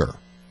Walker?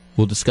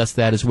 We'll discuss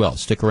that as well.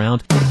 Stick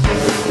around.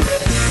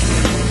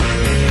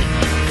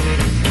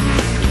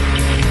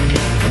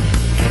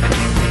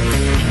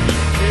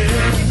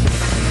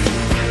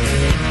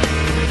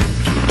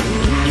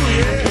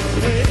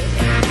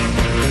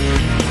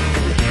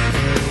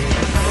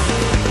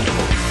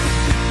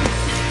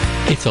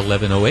 It's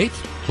 11:08.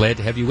 Glad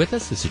to have you with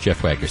us. This is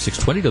Jeff Wagner,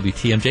 620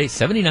 WTMJ,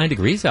 79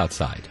 degrees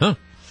outside.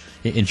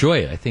 Enjoy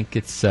it. I think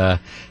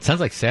sounds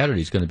like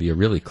Saturday's going to be a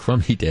really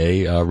crummy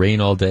day, rain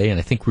all day, and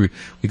I think we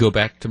go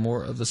back to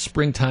more of the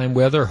springtime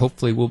weather.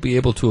 Hopefully we'll be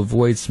able to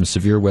avoid some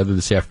severe weather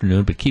this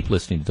afternoon, but keep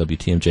listening to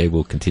WTMJ.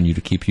 We'll continue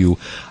to keep you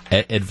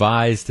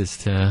advised as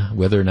to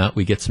whether or not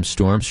we get some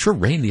storms. Sure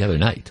rained the other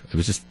night. It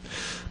was just,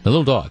 my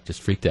little dog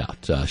just freaked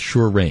out.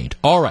 Sure rained.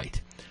 All right.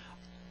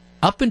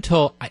 Up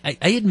until, I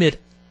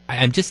admit,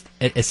 I'm just,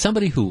 as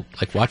somebody who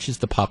watches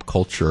the pop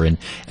culture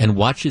and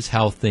watches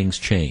how things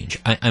change,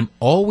 I'm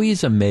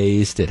always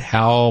amazed at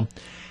how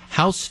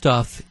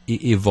stuff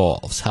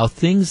evolves, how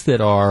things that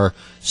are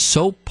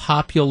so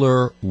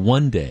popular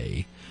one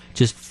day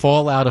just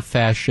fall out of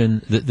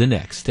fashion the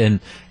next.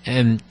 And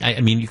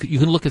you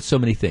can look at so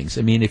many things.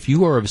 If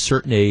you are of a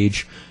certain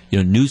age,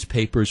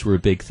 newspapers were a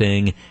big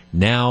thing.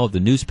 Now the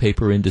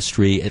newspaper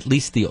industry, at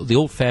least the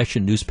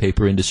old-fashioned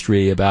newspaper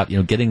industry about,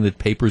 getting the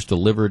papers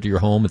delivered to your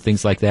home and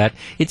things like that,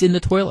 it's in the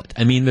toilet.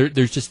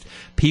 There's just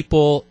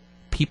people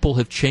people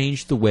have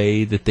changed the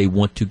way that they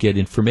want to get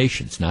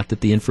information. It's not that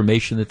the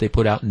information that they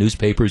put out in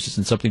newspapers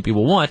isn't something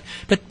people want,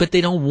 but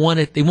they don't want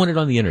it. They want it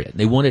on the internet.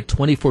 They want it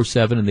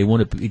 24/7, and they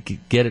want to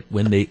get it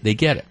when they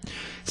get it.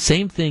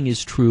 Same thing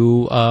is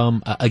true,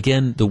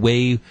 again, the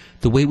way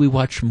we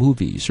watch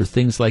movies or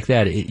things like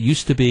that. It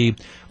used to be,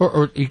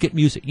 or you get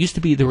music. It used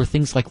to be there were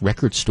things like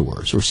record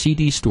stores or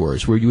CD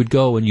stores where you would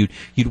go and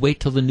you'd wait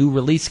till the new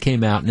release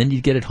came out, and then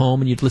you'd get it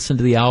home and you'd listen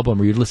to the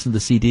album or you'd listen to the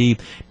CD.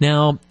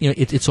 Now,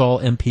 it's all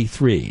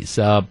MP3s.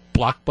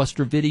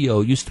 Blockbuster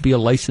Video used to be a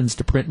license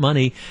to print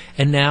money,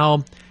 and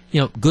now,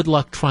 good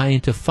luck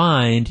trying to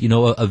find,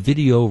 a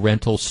video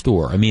rental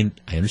store. I mean,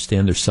 I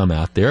understand there's some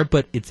out there,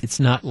 but it's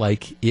not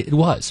like it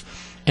was.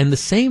 And the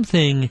same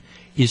thing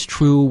is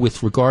true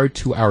with regard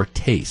to our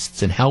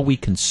tastes and how we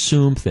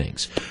consume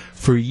things.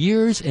 For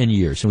years and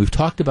years, and we've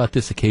talked about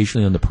this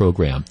occasionally on the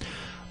program,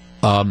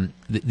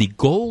 the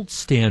gold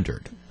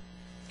standard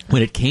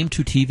when it came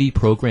to TV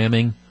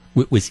programming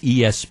was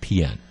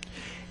ESPN.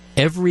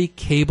 Every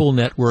cable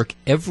network,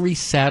 every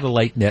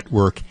satellite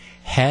network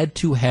had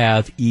to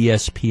have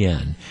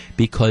ESPN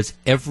because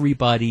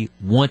everybody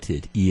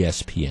wanted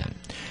ESPN.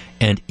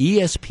 And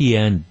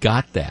ESPN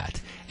got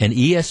that. And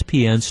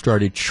ESPN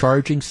started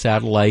charging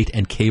satellite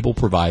and cable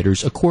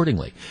providers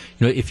accordingly.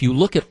 If you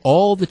look at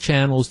all the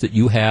channels that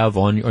you have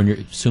on your,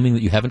 assuming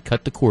that you haven't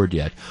cut the cord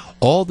yet,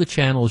 all the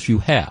channels you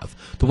have,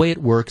 the way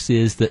it works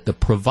is that the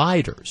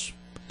providers,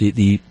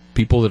 the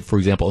people that, for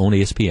example, own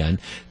ESPN,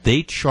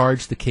 they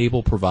charge the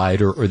cable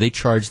provider or they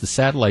charge the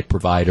satellite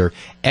provider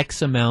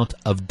X amount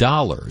of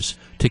dollars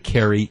to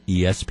carry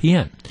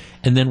ESPN.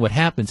 And then what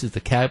happens is the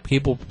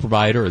cable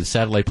provider or the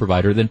satellite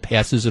provider then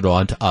passes it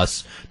on to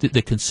us,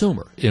 the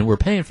consumer, and we're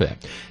paying for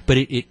that. But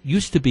it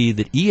used to be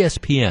that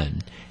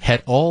ESPN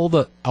had all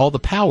the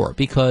power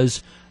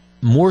because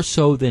more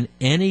so than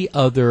any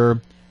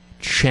other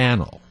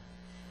channel,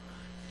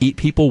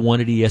 people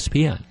wanted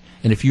ESPN.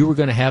 And if you were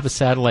going to have a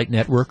satellite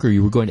network or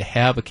you were going to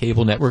have a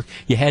cable network,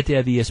 you had to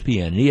have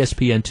ESPN and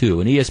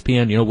ESPN2 and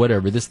ESPN,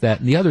 whatever, this,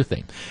 that, and the other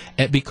thing.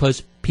 And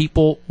because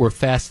people were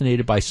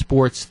fascinated by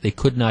sports, they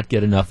could not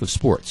get enough of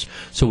sports.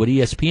 So what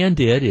ESPN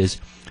did is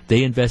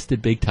they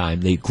invested big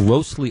time. They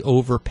grossly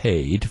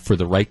overpaid for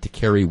the right to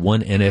carry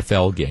one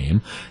NFL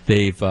game.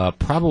 They've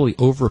probably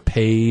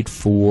overpaid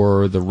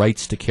for the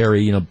rights to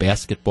carry,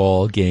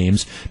 basketball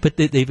games. But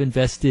they've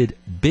invested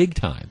big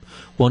time.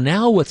 Well,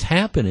 now what's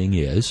happening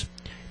is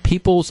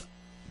people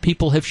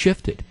have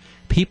shifted.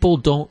 People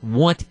don't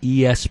want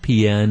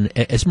ESPN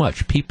as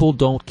much. People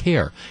don't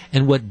care.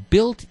 And what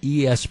built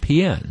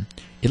ESPN,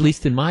 at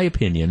least in my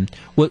opinion,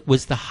 what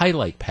was the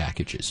highlight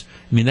packages.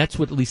 I mean, that's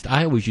what at least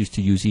I always used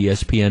to use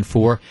ESPN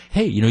for.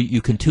 Hey,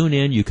 you can tune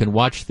in, you can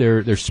watch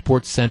their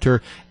sports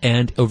center,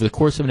 and over the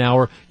course of an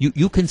hour,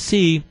 you can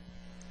see.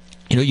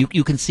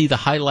 You can see the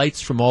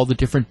highlights from all the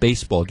different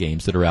baseball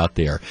games that are out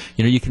there.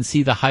 You can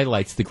see the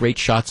highlights, the great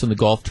shots in the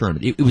golf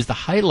tournament. It was the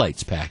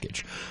highlights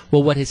package.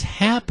 Well, what has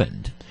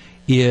happened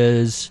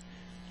is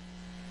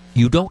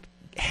you don't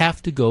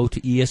have to go to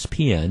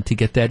ESPN to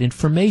get that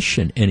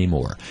information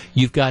anymore.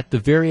 You've got the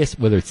various,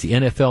 whether it's the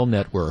NFL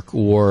network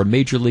or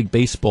Major League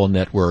Baseball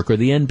network or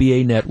the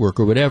NBA network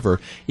or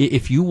whatever.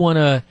 If you want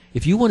to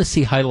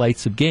see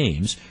highlights of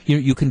games,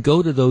 you can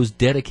go to those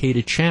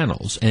dedicated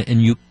channels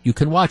and you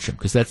can watch them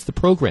because that's the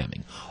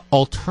programming.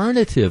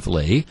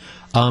 Alternatively,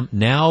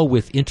 now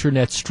with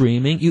internet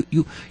streaming,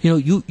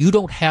 you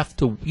don't have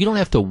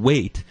to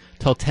wait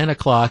till 10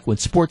 o'clock when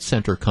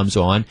SportsCenter comes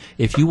on.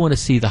 If you want to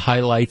see the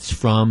highlights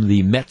from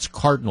the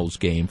Mets-Cardinals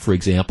game, for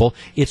example,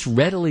 it's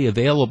readily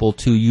available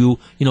to you,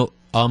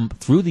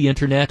 through the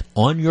internet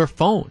on your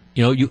phone.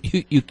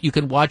 You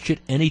can watch it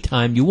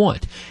anytime you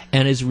want.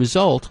 And as a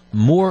result,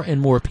 more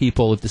and more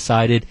people have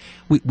decided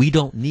we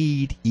don't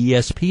need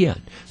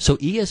ESPN. So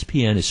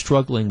ESPN is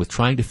struggling with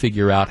trying to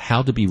figure out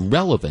how to be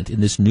relevant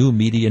in this new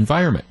media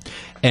environment.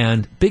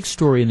 And big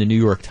story in the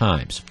New York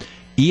Times.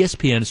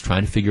 ESPN is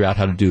trying to figure out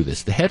how to do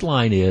this. The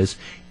headline is,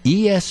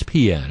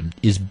 ESPN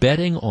is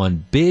betting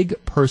on big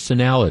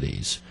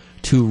personalities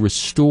to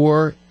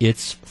restore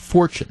its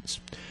fortunes.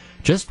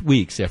 Just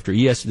weeks after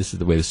this is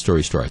the way the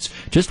story starts.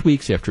 Just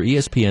weeks after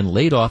ESPN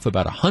laid off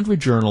about 100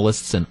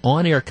 journalists and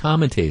on-air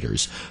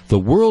commentators, the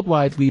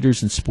worldwide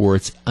leaders in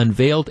sports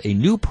unveiled a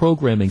new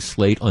programming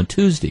slate on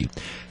Tuesday,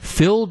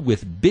 filled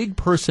with big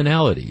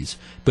personalities,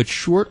 but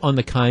short on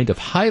the kind of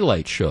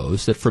highlight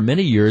shows that for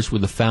many years were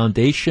the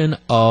foundation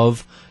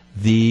of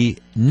the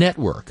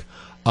network.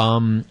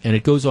 And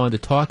it goes on to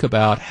talk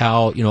about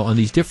how, on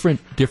these different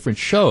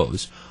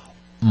shows,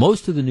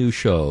 most of the new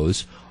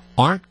shows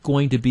aren't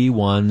going to be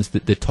ones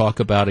that talk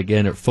about,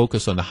 again, or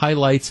focus on the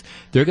highlights.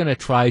 They're going to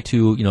try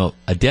to,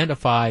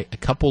 identify a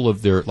couple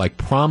of their,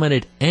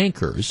 prominent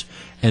anchors,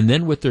 and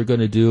then what they're going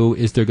to do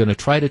is they're going to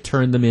try to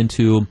turn them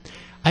into,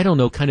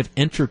 kind of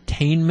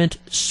entertainment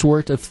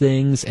sort of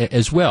things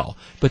as well.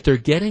 But they're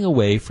getting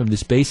away from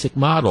this basic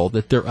model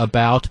that they're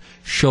about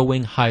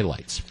showing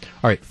highlights.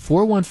 All right,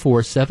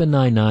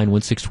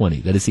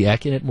 414-799-1620. That is the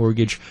AccuNet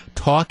Mortgage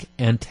talk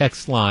and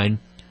text line.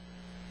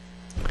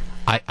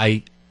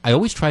 I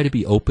always try to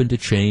be open to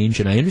change,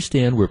 and I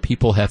understand where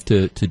people have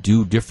to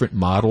do different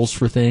models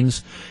for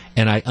things.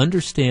 And I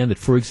understand that,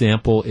 for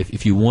example,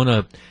 if you want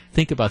to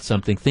think about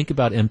something, think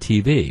about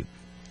MTV.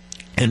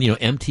 And,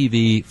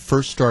 MTV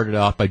first started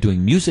off by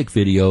doing music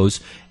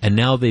videos, and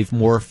now they've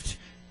morphed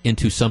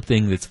into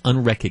something that's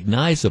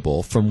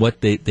unrecognizable from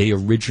what they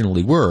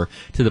originally were,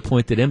 to the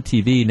point that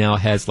MTV now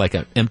has like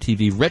a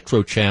MTV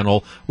retro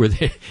channel where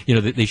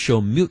they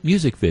show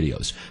music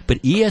videos.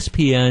 But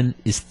ESPN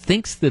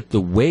thinks that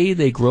the way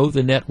they grow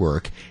the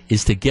network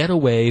is to get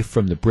away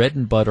from the bread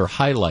and butter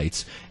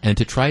highlights and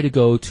to try to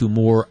go to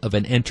more of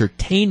an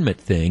entertainment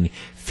thing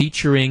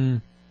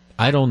featuring,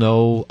 I don't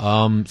know,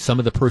 some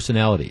of the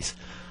personalities.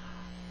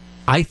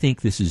 I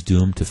think this is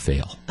doomed to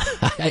fail.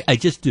 I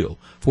just do.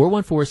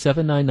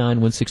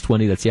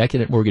 414-799-1620. That's the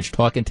Accunet Mortgage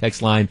talk and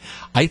text line.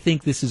 I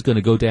think this is going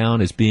to go down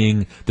as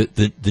being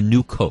the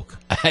new Coke.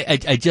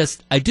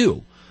 I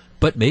do.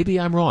 But maybe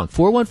I'm wrong.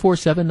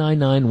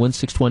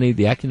 414-799-1620,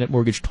 the Accunet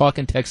Mortgage talk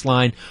and text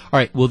line. All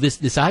right, well,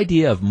 this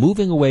idea of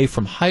moving away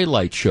from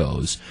highlight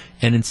shows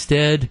and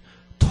instead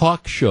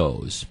talk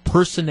shows,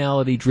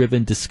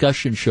 personality-driven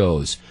discussion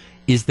shows,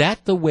 is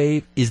that the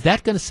way? Is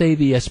that going to save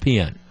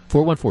ESPN?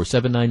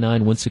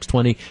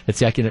 414-799-1620. That's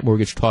the Accunet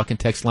Mortgage talk and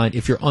text line.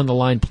 If you're on the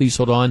line, please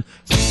hold on.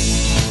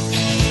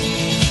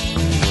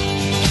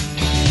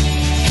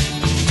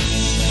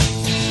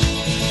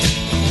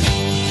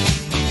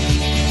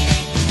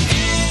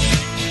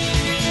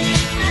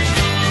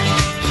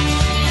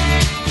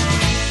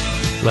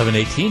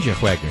 $11:18,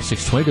 Jeff Wagner,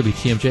 620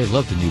 WTMJ.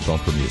 Love the new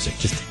bumper music.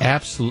 Just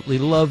absolutely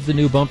love the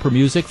new bumper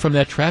music. From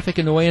that traffic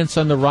annoyance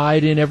on the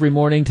ride in every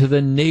morning to the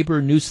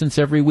neighbor nuisance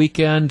every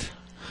weekend.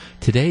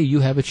 Today, you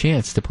have a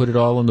chance to put it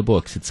all on the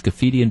books. It's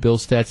Scafidi and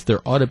Billstats.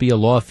 There ought to be a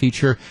law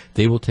feature.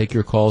 They will take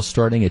your calls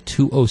starting at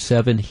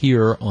 2:07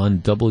 here on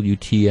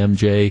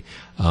WTMJ.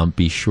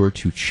 Be sure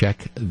to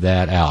check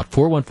that out.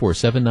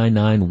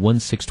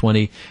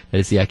 414-799-1620. That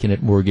is the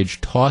Accunet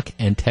Mortgage talk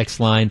and text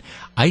line.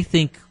 I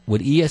think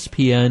what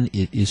ESPN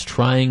is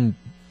trying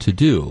to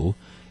do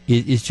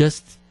is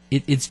just...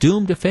 It's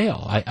doomed to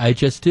fail. I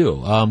just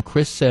do.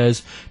 Chris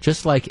says,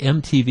 just like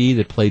MTV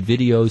that played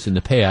videos in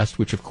the past,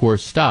 which of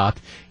course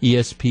stopped,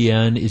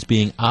 ESPN is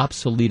being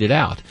obsoleted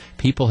out.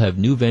 People have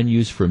new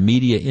venues for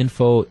media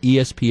info.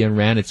 ESPN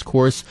ran its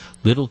course.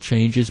 Little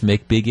changes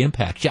make big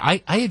impacts. Yeah,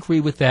 I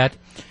agree with that.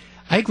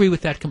 I agree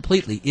with that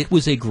completely. It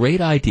was a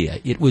great idea.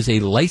 It was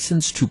a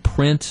license to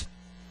print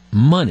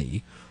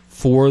money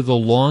for the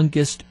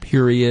longest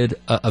period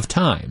of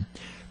time.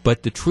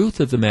 But the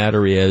truth of the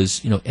matter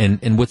is,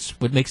 and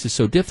what makes it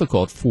so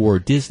difficult for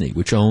Disney,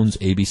 which owns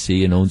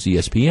ABC and owns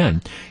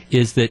ESPN,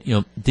 is that,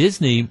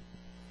 Disney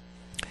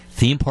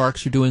theme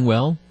parks are doing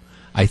well.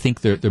 I think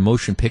their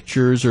motion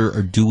pictures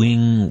are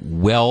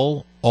doing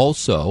well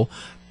also.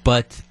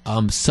 But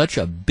such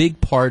a big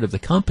part of the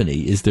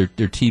company is their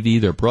TV,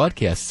 their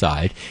broadcast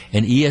side,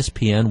 and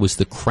ESPN was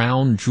the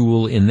crown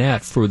jewel in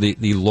that for the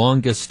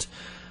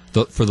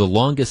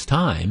longest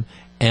time.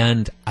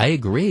 And I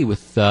agree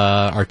with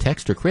our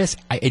texter, Chris.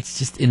 It's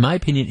just, in my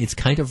opinion, it's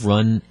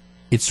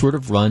sort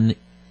of run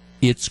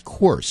its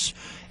course.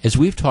 As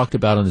we've talked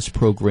about on this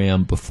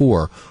program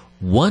before,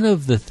 one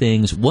of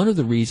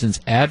the reasons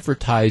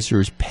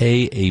advertisers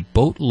pay a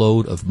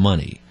boatload of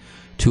money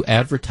to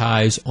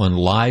advertise on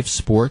live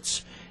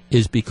sports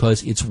is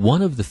because it's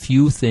one of the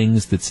few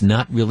things that's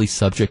not really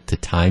subject to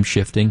time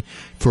shifting.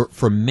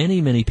 For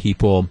many, many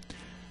people,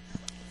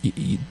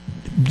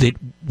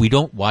 we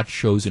don't watch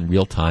shows in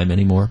real time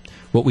anymore.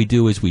 What we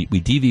do is we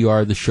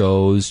DVR the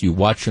shows, you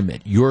watch them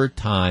at your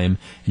time,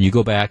 and you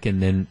go back,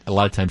 and then a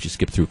lot of times you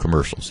skip through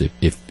commercials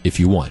if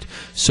you want.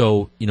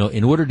 So,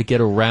 in order to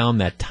get around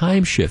that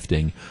time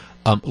shifting,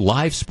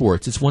 live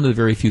sports, it's one of the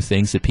very few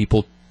things that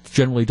people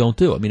generally don't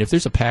do. I mean, if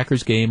there's a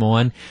Packers game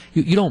on,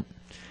 you don't...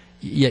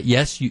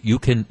 Yes, you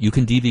can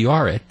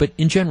DVR it, but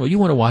in general, you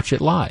want to watch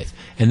it live,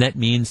 and that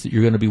means that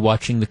you're going to be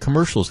watching the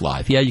commercials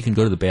live. Yeah, you can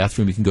go to the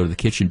bathroom, you can go to the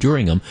kitchen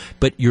during them,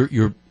 but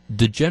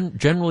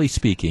generally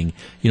speaking,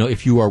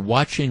 if you are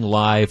watching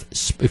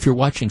if you're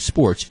watching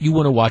sports, you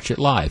want to watch it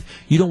live.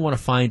 You don't want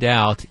to find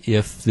out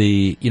if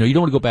you don't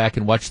want to go back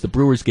and watch the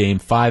Brewers game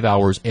 5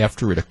 hours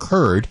after it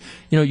occurred.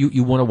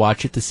 You want to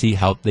watch it to see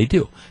how they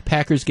do.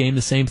 Packers game,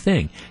 the same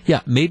thing.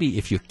 Yeah, maybe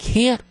if you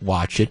can't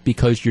watch it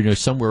because you're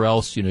somewhere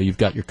else, you've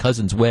got your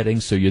cousin's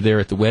wedding, so you're there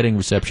at the wedding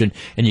reception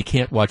and you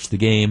can't watch the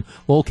game.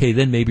 Well, okay,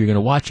 then maybe you're going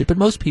to watch it. But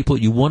most people,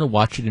 you want to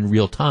watch it in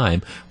real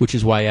time, which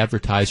is why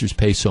advertisers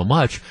pay so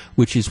much,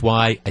 which is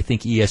why I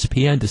think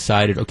ESPN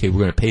decided, okay, we're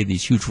going to pay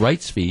these huge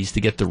rights fees to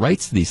get the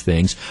rights to these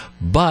things.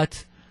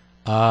 But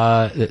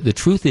the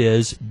truth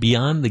is,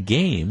 beyond the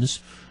games,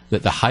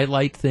 that the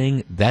highlight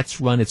thing,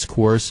 that's run its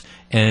course.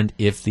 And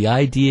if the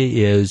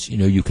idea is,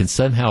 you can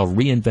somehow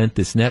reinvent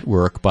this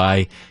network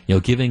by,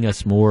 giving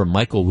us more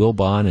Michael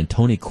Wilbon and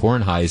Tony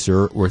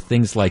Kornheiser or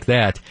things like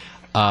that,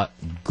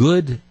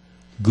 good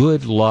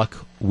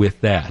luck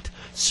with that.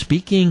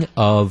 Speaking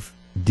of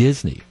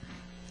Disney,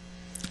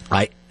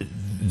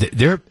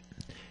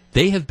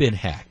 They have been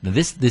hacked. Now,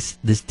 this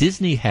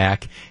Disney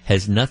hack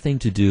has nothing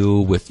to do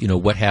with,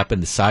 what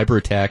happened, the cyber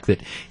attack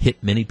that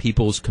hit many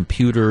people's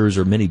computers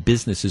or many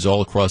businesses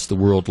all across the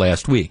world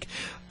last week.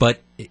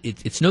 But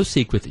it's no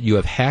secret that you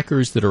have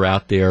hackers that are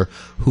out there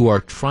who are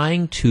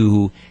trying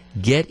to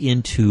get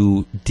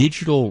into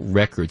digital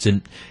records.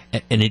 And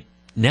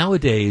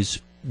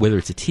nowadays, whether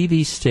it's a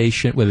TV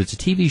station, whether it's a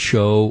TV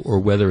show, or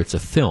whether it's a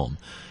film,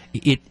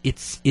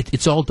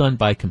 it's all done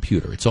by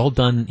computer. It's all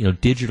done,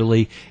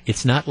 digitally.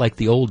 It's not like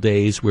the old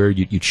days where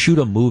you'd shoot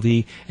a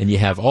movie and you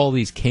have all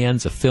these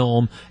cans of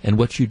film, and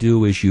what you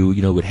do is you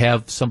would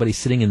have somebody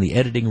sitting in the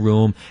editing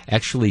room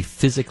actually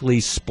physically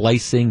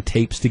splicing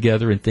tapes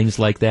together and things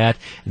like that,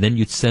 and then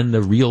you'd send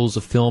the reels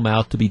of film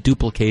out to be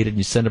duplicated and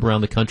you send them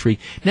around the country.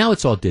 Now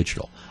it's all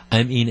digital.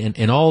 I mean,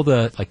 and all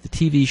the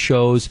TV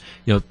shows,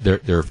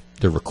 they're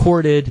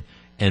recorded.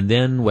 And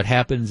then what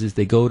happens is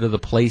they go to the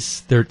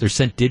place, they're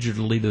sent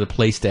digitally to the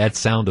place to add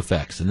sound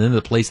effects, and then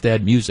the place to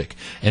add music,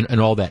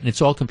 and all that. And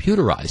it's all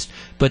computerized.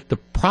 But the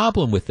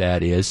problem with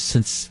that is,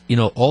 since,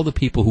 all the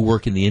people who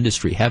work in the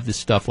industry have this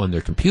stuff on their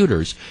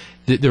computers,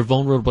 they're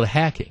vulnerable to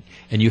hacking.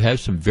 And you have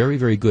some very,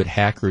 very good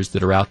hackers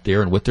that are out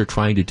there, and what they're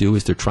trying to do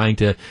is they're trying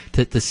to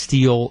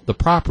steal the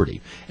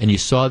property. And you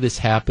saw this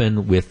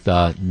happen with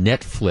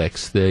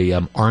Netflix,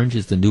 the Orange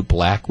is the New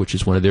Black, which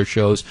is one of their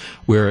shows,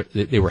 where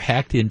they were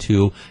hacked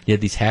into. You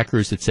had these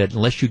hackers that said,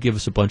 unless you give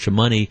us a bunch of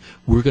money,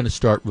 we're going to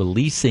start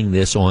releasing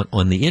this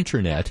on the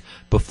Internet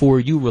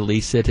before you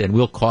release it, and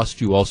we'll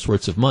cost you all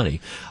sorts of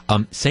money.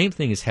 Same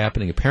thing is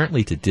happening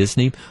apparently to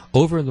Disney.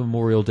 Over the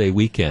Memorial Day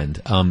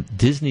weekend,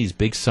 Disney's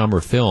big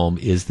summer film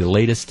is the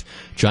latest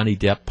Johnny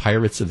Depp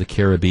Pirates of the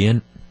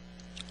Caribbean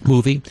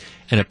movie,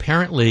 and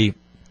apparently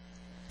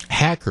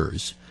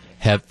hackers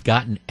have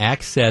gotten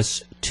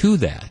access to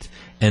that,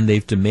 and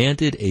they've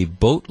demanded a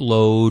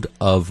boatload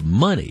of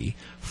money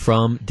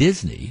from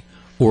Disney,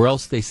 or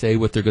else they say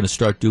what they're going to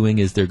start doing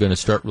is they're going to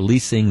start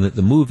releasing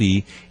the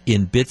movie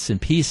in bits and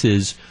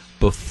pieces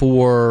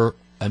before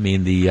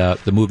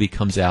the movie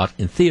comes out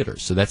in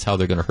theaters. So that's how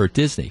they're going to hurt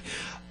Disney.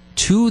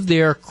 To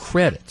their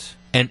credit,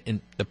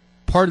 and the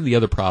part of the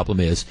other problem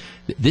is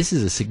this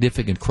is a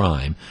significant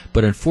crime,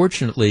 but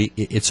unfortunately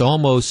it's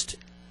almost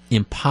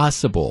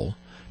impossible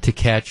to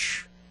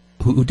catch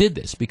who did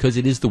this, because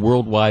it is the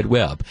World Wide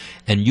Web,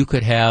 and you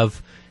could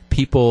have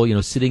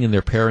people, sitting in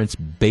their parents'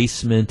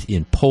 basement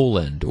in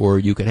Poland, or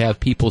you could have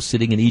people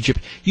sitting in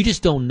Egypt. You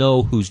just don't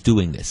know who's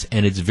doing this,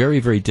 and it's very,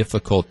 very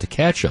difficult to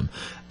catch them.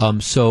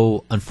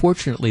 So,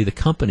 unfortunately, the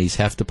companies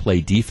have to play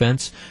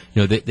defense.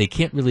 They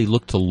can't really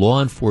look to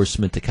law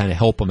enforcement to kind of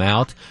help them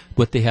out.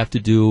 What they have to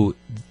do,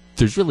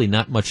 there's really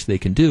not much they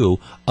can do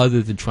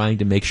other than trying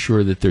to make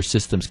sure that their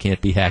systems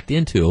can't be hacked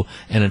into.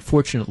 And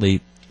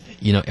unfortunately,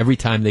 every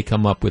time they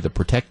come up with a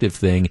protective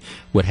thing,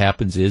 what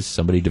happens is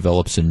somebody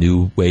develops a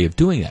new way of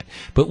doing that.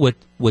 But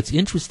what's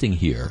interesting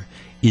here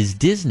is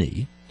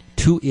Disney,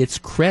 to its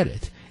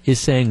credit, is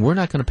saying we're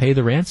not going to pay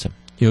the ransom.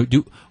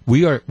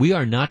 We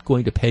are not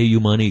going to pay you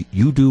money.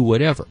 You do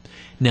whatever.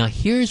 Now,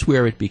 here's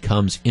where it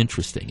becomes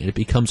interesting, and it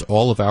becomes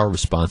all of our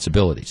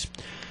responsibilities.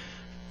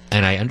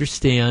 And I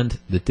understand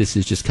that this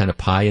is just kind of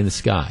pie in the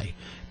sky.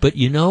 But,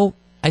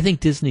 I think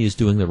Disney is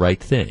doing the right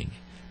thing,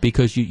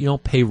 because you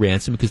don't pay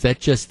ransom, because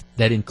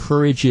that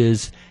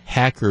encourages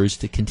hackers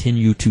to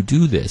continue to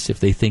do this if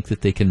they think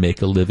that they can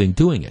make a living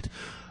doing it.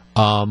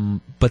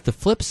 But the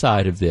flip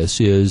side of this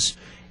is,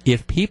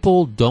 if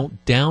people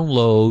don't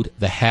download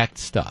the hacked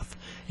stuff,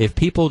 if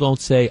people don't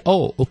say,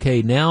 oh,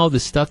 okay, now the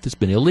stuff that's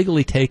been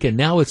illegally taken,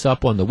 now it's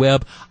up on the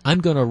web,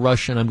 I'm going to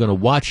rush and I'm going to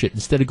watch it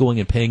instead of going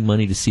and paying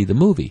money to see the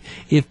movie.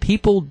 If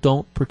people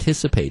don't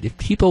participate, if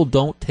people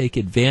don't take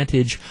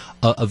advantage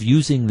of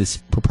using this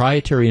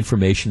proprietary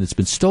information that's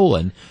been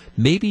stolen,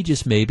 maybe,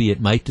 just maybe,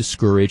 it might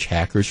discourage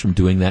hackers from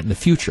doing that in the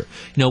future.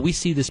 We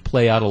see this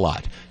play out a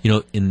lot.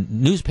 In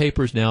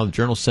newspapers now, the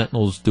Journal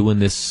Sentinel's doing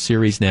this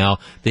series now.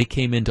 They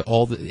came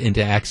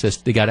into access.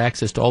 They got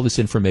access to all this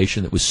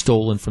information that was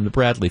stolen from the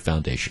Bradley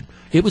Foundation.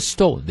 It was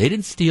stolen. They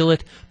didn't steal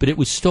it, but it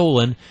was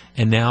stolen,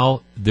 and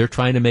now they're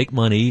trying to make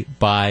money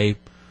by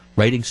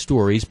writing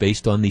stories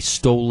based on the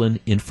stolen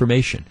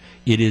information.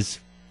 It is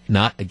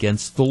not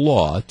against the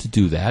law to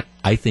do that.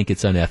 I think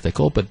it's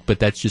unethical, but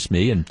that's just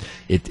me, and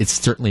it's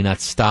certainly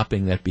not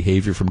stopping that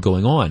behavior from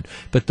going on.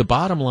 But the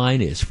bottom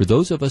line is, for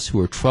those of us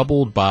who are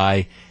troubled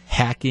by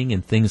hacking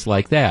and things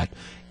like that,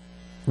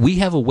 we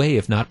have a way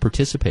of not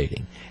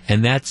participating,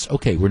 and that's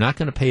okay. We're not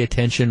going to pay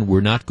attention.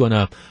 We're not going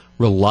to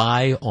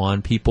rely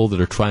on people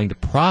that are trying to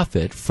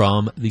profit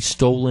from the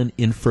stolen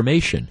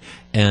information,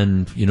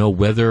 and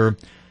whether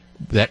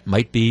that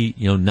might be,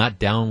 not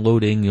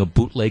downloading,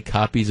 bootleg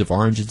copies of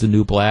Orange is the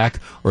New Black,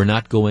 or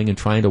not going and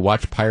trying to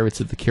watch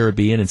Pirates of the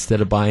Caribbean instead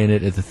of buying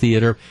it at the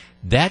theater.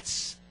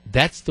 That's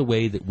the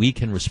way that we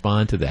can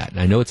respond to that. And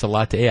I know it's a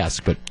lot to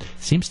ask, but it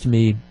seems to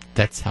me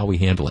that's how we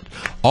handle it.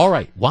 All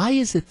right. Why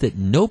is it that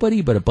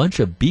nobody but a bunch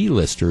of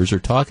B-listers are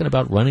talking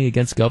about running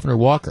against Governor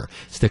Walker?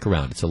 Stick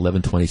around. It's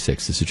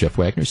 11:26. This is Jeff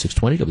Wagner,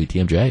 620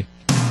 WTMJ.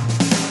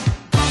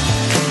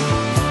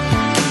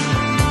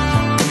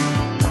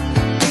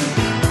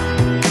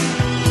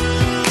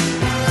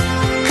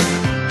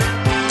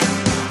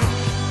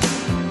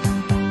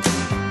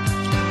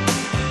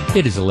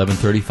 It is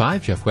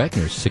 11:35. Jeff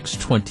Wagner,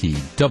 620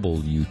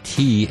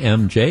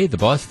 WTMJ. The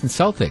Boston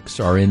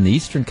Celtics are in the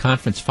Eastern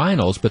Conference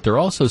Finals, but they're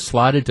also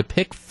slotted to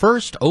pick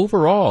first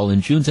overall in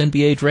June's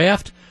NBA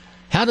draft.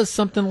 How does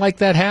something like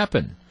that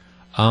happen?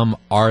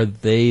 Are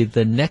they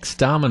the next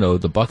domino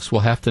the Bucks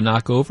will have to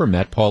knock over?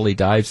 Matt Pauley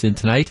dives in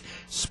tonight.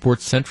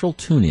 Sports Central,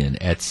 tune in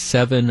at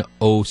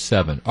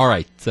 7:07. All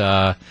right,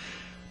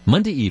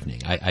 Monday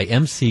evening, I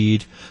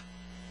emceed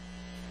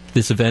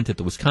this event at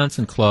the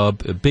Wisconsin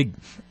Club, a big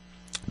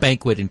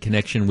banquet in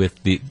connection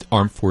with the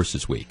Armed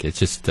Forces Week. It's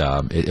just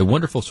a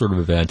wonderful sort of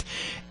event.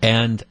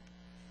 And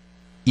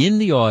in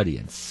the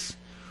audience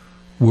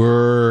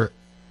were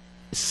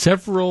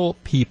several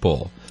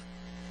people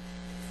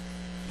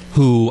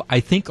who I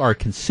think are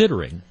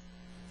considering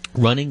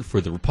running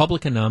for the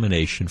Republican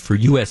nomination for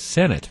U.S.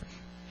 Senate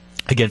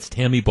against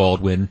Tammy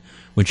Baldwin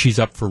when she's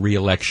up for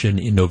re-election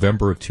in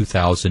November of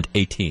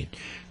 2018.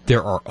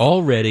 There are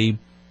already,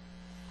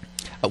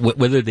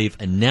 whether they've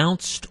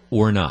announced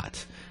or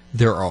not,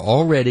 there are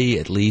already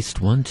at least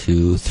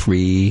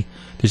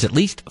there's at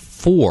least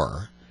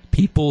 4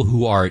 people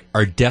who are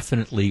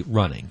definitely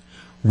running,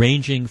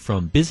 ranging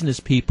from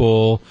business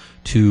people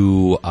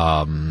to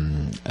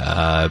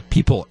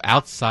people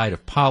outside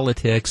of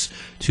politics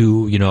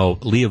to,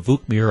 Leah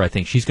Vukmir. I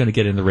think she's going to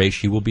get in the race.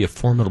 She will be a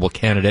formidable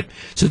candidate.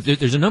 So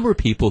there's a number of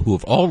people who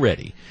have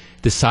already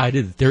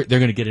decided that they're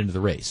going to get into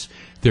the race.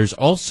 There's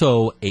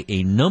also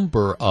a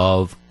number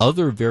of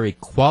other very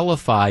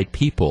qualified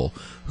people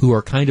who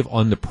are kind of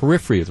on the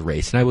periphery of the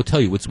race. And I will tell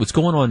you, what's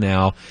going on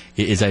now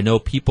is I know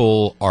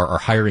people are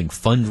hiring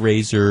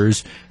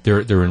fundraisers,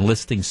 they're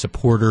enlisting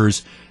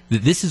supporters.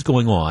 This is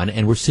going on,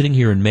 and we're sitting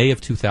here in May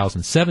of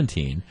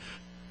 2017,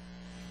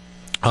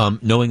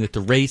 knowing that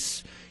the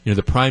race,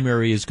 the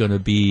primary is going to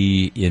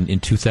be in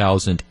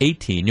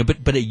 2018,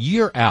 but a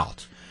year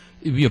out.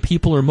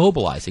 People are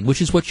mobilizing,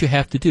 which is what you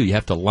have to do. You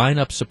have to line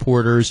up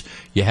supporters.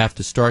 You have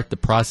to start the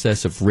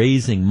process of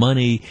raising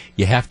money.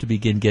 You have to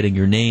begin getting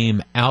your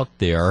name out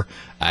there.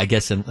 I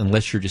guess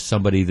unless you're just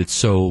somebody that's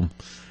so,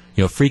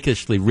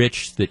 freakishly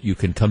rich that you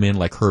can come in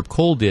like Herb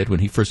Kohl did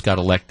when he first got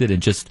elected,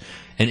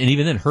 and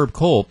even then Herb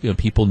Kohl,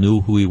 people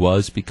knew who he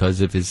was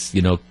because of his,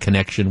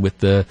 connection with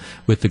the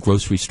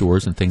grocery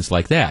stores and things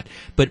like that.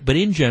 But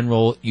in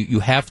general,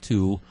 you have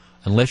to.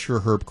 Unless you're a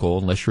Herb Kohl,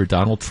 unless you're a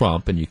Donald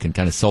Trump, and you can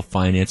kind of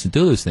self-finance and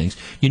do those things,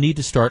 you need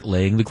to start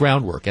laying the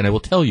groundwork. And I will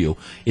tell you,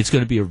 it's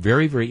going to be a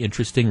very, very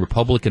interesting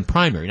Republican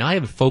primary. Now, I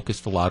haven't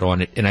focused a lot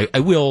on it, and I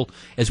will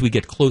as we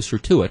get closer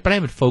to it, but I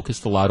haven't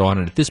focused a lot on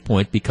it at this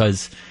point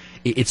because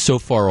it's so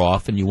far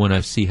off, and you want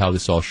to see how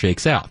this all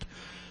shakes out.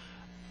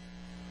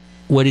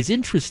 What is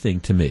interesting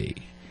to me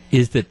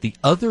is that the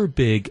other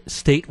big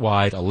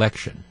statewide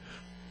election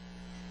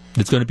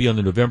that's going to be on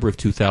the November of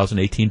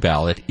 2018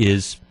 ballot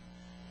is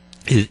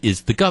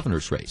the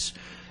governor's race.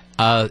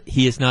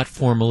 He is not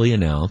formally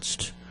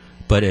announced,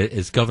 but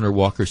as Governor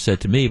Walker said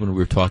to me when we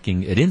were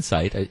talking at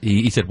Insight,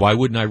 he said, "Why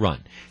wouldn't I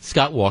run?"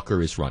 Scott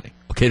Walker is running.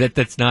 Okay,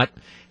 that's not.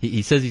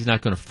 He says he's not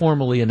going to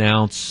formally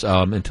announce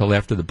until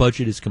after the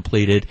budget is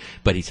completed,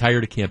 but he's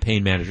hired a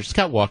campaign manager.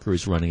 Scott Walker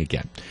is running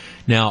again.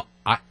 Now,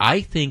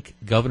 I think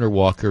Governor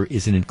Walker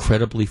is an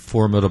incredibly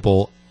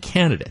formidable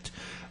candidate,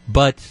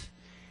 but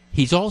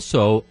he's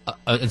also,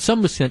 in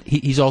some extent,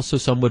 he's also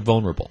somewhat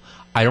vulnerable.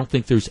 I don't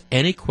think there's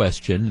any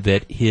question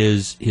that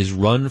his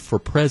run for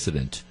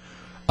president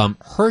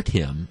hurt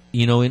him,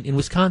 in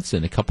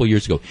Wisconsin a couple of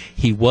years ago.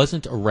 He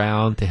wasn't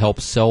around to help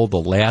sell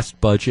the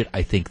last budget.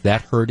 I think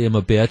that hurt him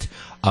a bit.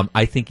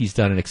 I think he's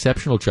done an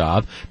exceptional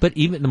job. But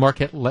even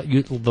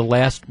the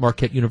last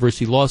Marquette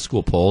University Law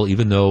School poll,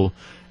 even though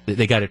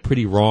they got it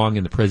pretty wrong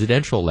in the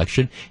presidential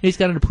election, he's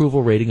got an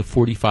approval rating of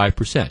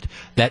 45%.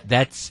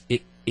 That's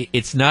it.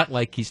 It's not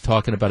like he's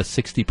talking about a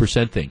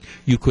 60% thing.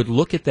 You could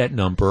look at that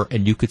number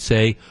and you could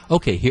say,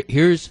 okay,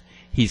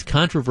 he's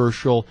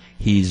controversial,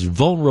 he's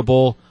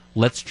vulnerable,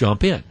 let's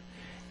jump in.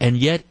 And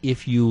yet,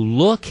 if you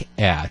look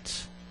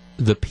at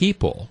the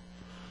people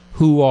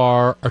who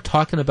are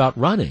talking about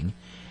running,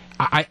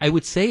 I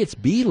would say it's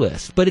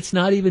B-list, but it's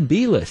not even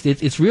B-list.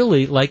 It's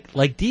really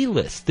like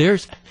D-list.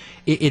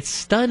 It's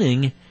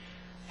stunning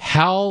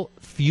how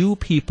few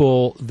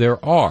people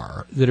there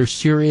are that are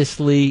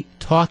seriously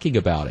talking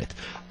about it.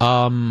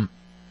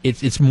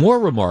 It's more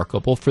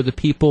remarkable for the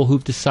people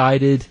who've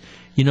decided,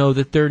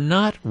 that they're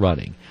not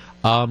running.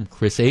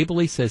 Chris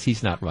Abele says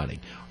he's not running.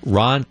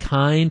 Ron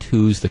Kind,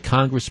 who's the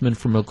congressman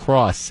from La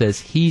Crosse, says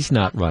he's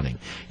not running.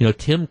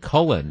 Tim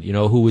Cullen,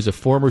 who was a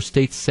former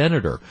state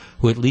senator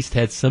who at least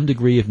had some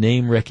degree of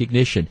name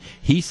recognition,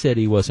 he said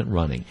he wasn't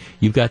running.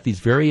 You've got these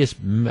various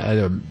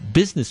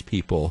business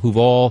people who've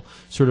all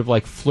sort of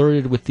like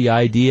flirted with the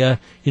idea,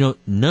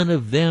 none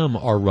of them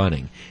are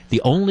running.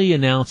 The only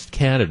announced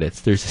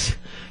candidates, there's this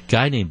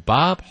guy named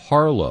Bob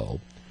Harlow,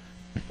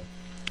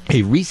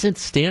 a recent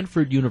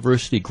Stanford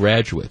University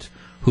graduate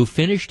who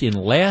finished in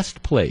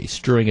last place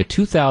during a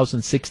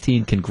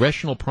 2016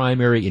 congressional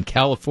primary in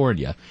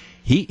California.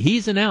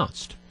 he's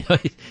announced.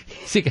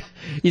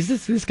 He's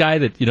this guy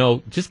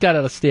that, just got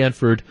out of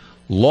Stanford,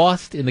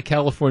 lost in the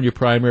California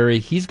primary.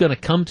 He's going to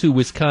come to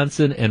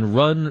Wisconsin and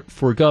run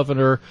for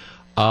governor.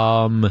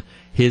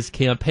 His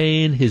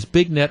campaign, his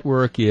big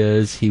network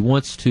is he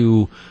wants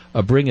to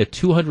bring a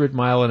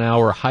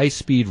 200-mile-an-hour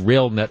high-speed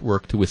rail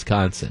network to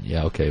Wisconsin.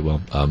 Yeah, okay,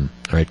 well, all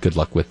right, good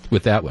luck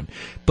with that one.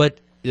 But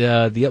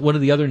one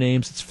of the other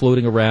names that's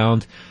floating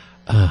around,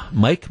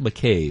 Mike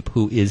McCabe,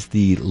 who is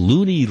the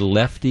loony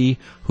lefty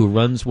who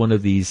runs one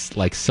of these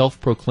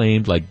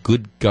self-proclaimed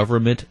good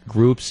government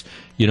groups,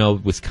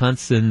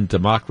 Wisconsin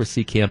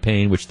Democracy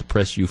Campaign, which the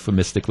press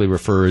euphemistically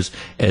refers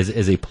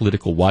as a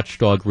political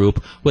watchdog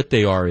group. What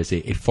they are is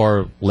a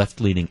far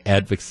left-leaning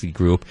advocacy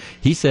group.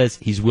 He says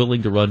he's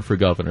willing to run for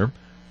governor,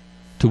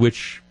 to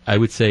which I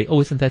would say,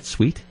 oh, isn't that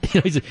sweet?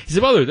 He said,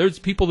 well, there's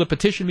people that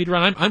petition me to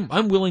run.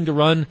 I'm willing to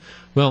run.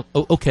 Well,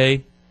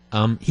 okay.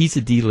 He's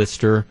a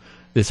D-lister.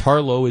 This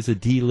Harlow is a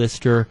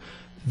D-lister.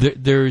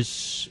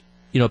 There's,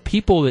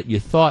 people that you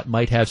thought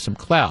might have some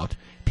clout.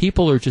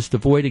 People are just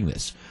avoiding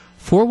this.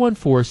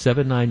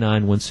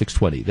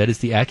 414-799-1620. That is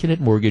the Acunet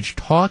Mortgage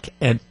talk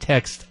and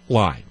text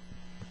line.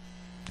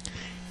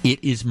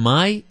 It is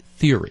my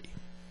theory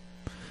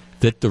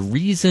that the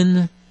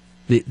reason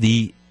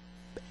the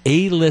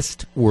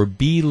A-list or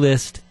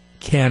B-list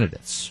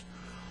candidates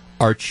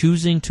are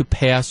choosing to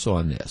pass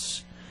on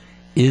this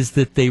is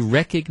that they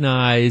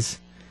recognize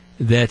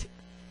that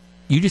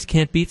you just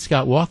can't beat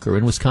Scott Walker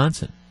in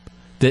Wisconsin.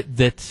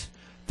 That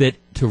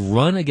to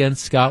run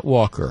against Scott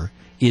Walker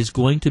is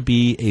going to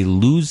be a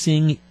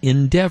losing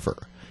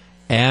endeavor,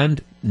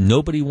 and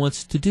nobody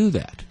wants to do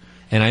that.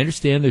 And I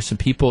understand there's some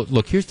people.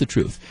 Look, here's the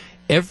truth: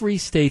 every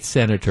state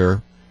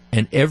senator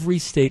and every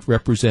state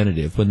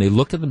representative, when they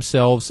look at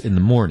themselves in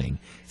the morning,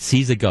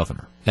 sees a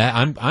governor.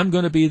 I'm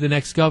going to be the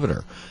next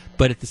governor.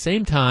 But at the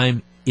same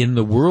time, in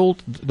the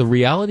world, the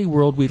reality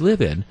world we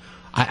live in,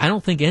 I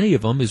don't think any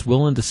of them is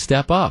willing to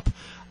step up.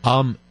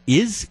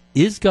 Is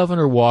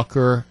Governor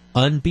Walker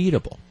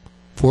unbeatable?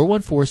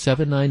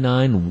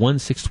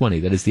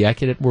 414-799-1620. That is the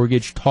Acunet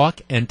Mortgage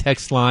talk and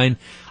text line.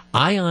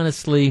 I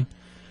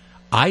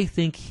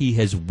think he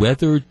has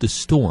weathered the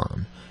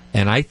storm,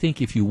 and I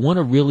think if you want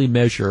to really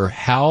measure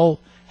how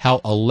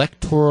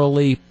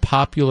electorally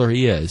popular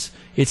he is,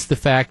 it's the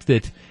fact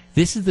that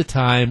this is the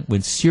time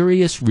when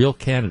serious, real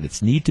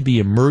candidates need to be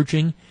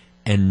emerging,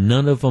 and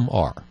none of them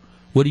are.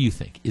 What do you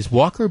think? Is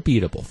Walker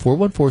beatable?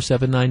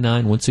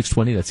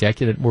 414-799-1620. That's the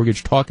Acunet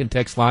Mortgage talk and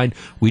text line.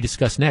 We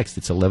discuss next.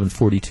 It's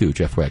 11:42.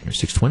 Jeff Wagner,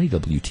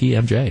 620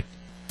 WTMJ.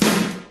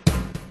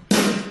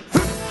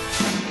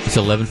 It's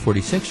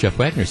 11:46. Jeff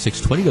Wagner,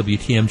 620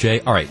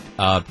 WTMJ. All right.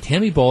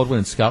 Tammy Baldwin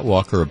and Scott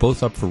Walker are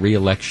both up for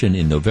re-election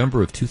in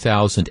November of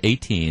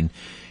 2018.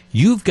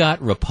 You've got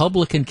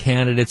Republican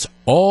candidates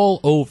all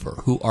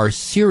over who are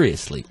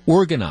seriously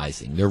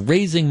organizing. They're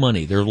raising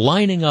money. They're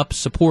lining up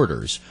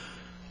supporters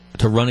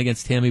to run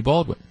against Tammy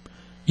Baldwin.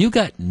 You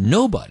got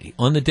nobody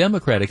on the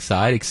Democratic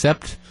side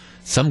except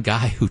some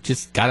guy who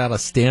just got out of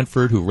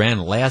Stanford who ran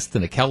last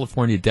in a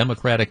California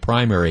Democratic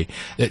primary.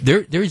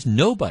 There's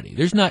nobody.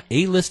 There's not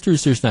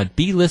A-listers. There's not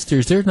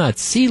B-listers. There's not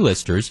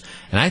C-listers.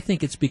 And I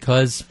think it's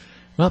because,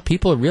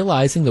 people are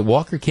realizing that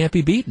Walker can't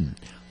be beaten.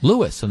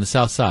 Lewis on the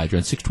South Side. You're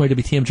on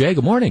 620 WTMJ.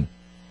 Good morning.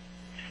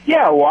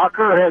 Yeah,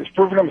 Walker has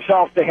proven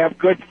himself to have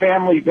good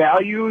family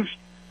values,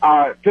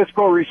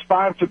 fiscal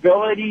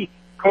responsibility,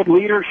 good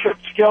leadership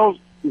skills.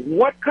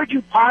 What could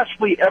you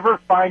possibly ever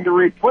find to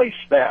replace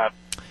that?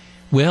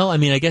 Well,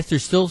 I guess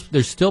there's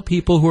still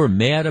people who are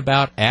mad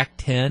about Act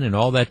 10 and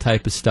all that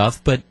type of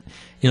stuff, but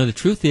the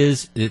truth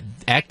is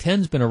Act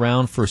 10's been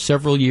around for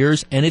several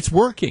years and it's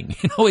working.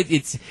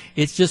 It's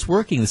just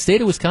working. The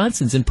state of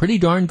Wisconsin's in pretty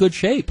darn good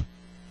shape.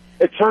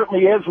 It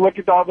certainly is. Look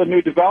at all the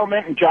new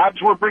development and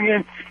jobs we're bringing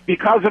in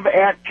because of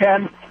Act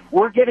 10.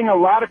 We're getting a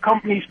lot of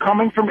companies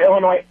coming from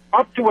Illinois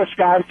up to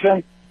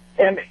Wisconsin.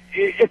 And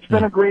it's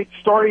been a great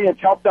story. It's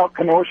helped out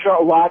Kenosha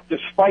a lot,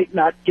 despite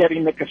not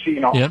getting the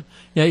casino. Yeah.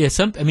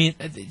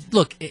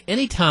 Look,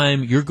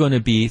 anytime you're going to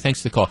be,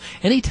 thanks for the call,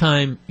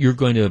 anytime you're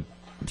going to,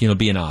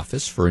 be in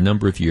office for a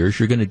number of years,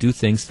 you're going to do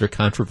things that are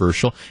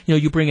controversial.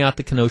 You bring out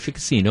the Kenosha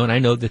casino, and I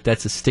know that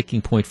that's a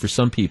sticking point for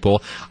some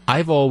people.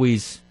 I've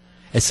always,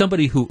 as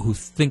somebody who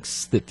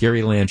thinks that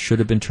Dairyland should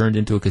have been turned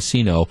into a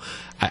casino,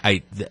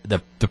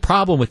 the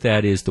problem with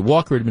that is the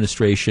Walker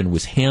administration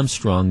was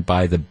hamstrung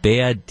by the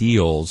bad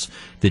deals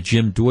that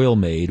Jim Doyle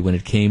made when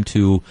it came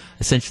to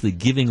essentially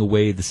giving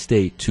away the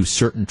state to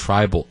certain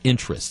tribal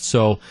interests.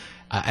 So,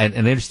 and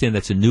I understand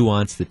that's a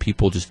nuance that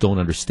people just don't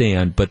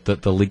understand, but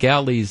the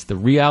legalities, the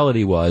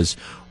reality was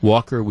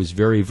Walker was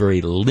very, very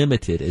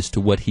limited as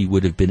to what he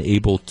would have been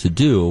able to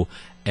do.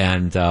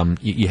 And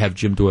you have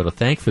Jim Doyle to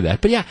thank for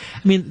that. But,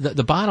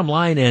 the bottom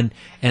line, and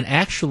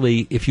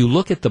actually, if you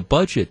look at the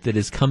budget that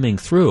is coming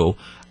through,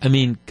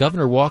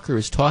 Governor Walker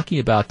is talking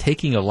about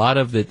taking a lot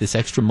of this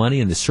extra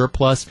money and the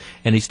surplus,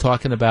 and he's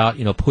talking about,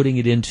 putting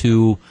it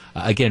into,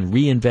 again,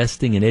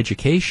 reinvesting in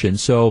education.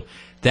 So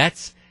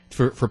that's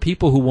for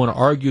people who want to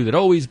argue that,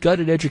 he's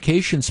gutted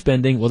education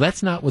spending, well,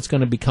 that's not what's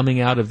going to be coming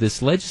out of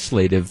this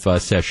legislative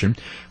session.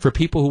 For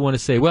people who want to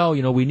say,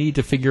 we need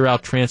to figure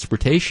out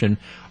transportation,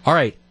 all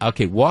right,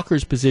 okay,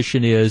 Walker's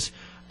position is,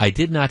 I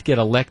did not get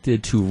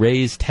elected to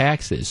raise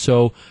taxes.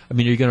 So,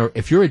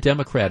 if you're a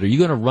Democrat, are you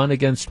going to run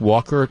against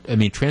Walker?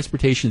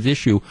 Transportation's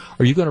issue.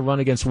 Are you going to run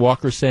against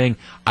Walker saying,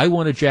 I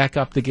want to jack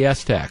up the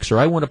gas tax, or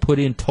I want to put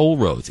in toll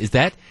roads?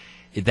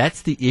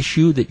 That's the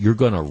issue that you're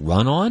going to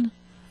run on?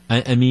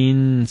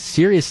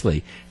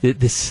 Seriously,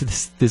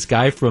 this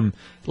guy from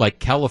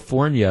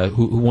California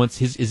who wants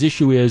his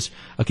issue is,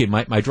 okay,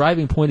 my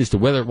driving point as to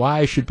why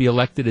I should be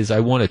elected is I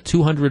want a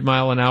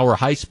 200-mile-an-hour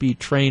high-speed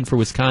train for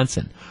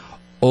Wisconsin.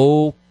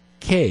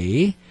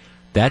 Okay,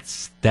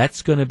 that's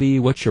going to be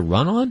what you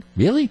run on?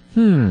 Really?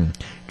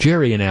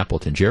 Jerry in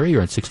Appleton. Jerry,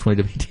 you're on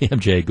 620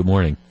 WTMJ. Good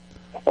morning.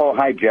 Oh,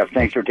 hi, Jeff.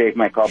 Thanks for taking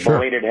my call. Sure.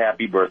 Belated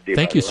happy birthday.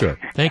 Thank you, sir.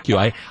 Thank you.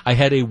 I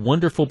had a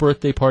wonderful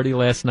birthday party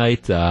last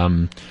night.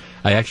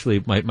 I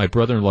actually, my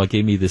brother-in-law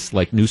gave me this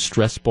new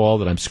stress ball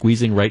that I'm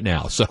squeezing right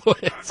now. So,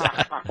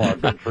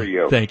 good for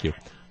you. Thank you.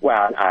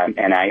 Well,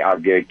 and I'll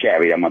give a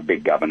caveat. I'm a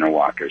big Governor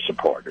Walker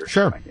supporter.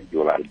 Sure. So I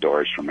do a lot of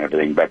doors from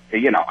everything, but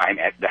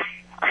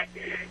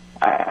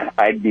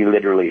I'd be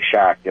literally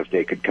shocked if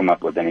they could come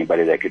up with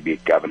anybody that could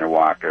beat Governor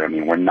Walker.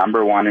 We're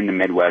number one in the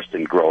Midwest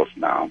in growth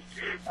now.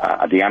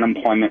 The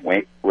unemployment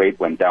rate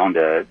went down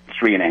to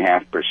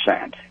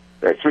 3.5%,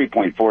 or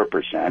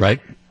 3.4%. Right.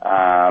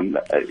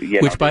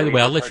 Which, by the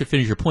way, I'll let you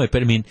finish your point.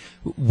 But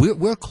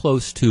we're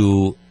close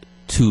to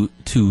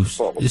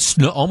it's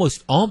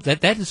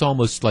that is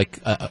almost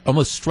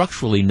almost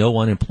structurally no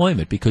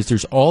unemployment, because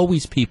there's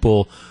always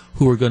people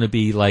who are going to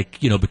be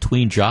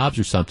between jobs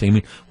or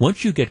something.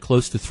 Once you get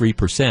close to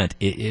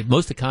 3%,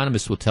 most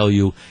economists will tell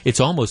you it's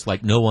almost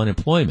like no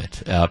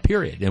unemployment,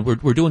 period. And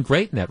we're doing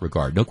great in that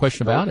regard, no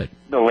question about it.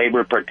 The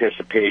labor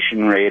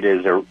participation rate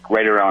is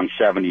right around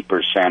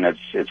 70%.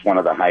 It's one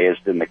of the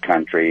highest in the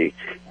country,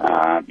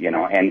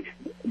 and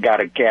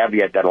got a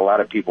caveat that a lot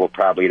of people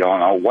probably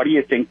don't know. What do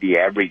you think the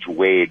average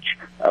wage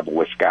of a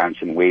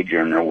Wisconsin wage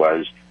earner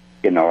was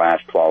in the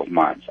last 12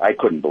 months? I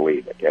couldn't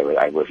believe it.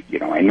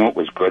 I knew it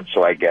was good,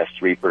 so I guessed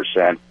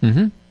 3%.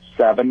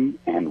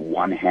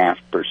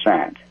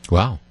 7.5%.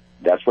 Wow.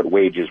 That's what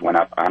wages went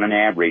up on an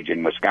average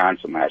in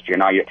Wisconsin last year.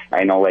 Now,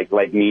 I know,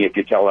 like me, if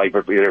you tell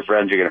your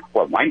friends, you're going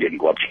to, mine didn't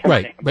go up.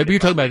 Right, but you're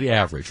talking about the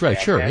average.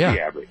 Right, sure, yeah.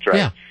 The average, right.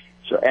 Yeah.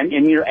 So, and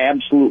you're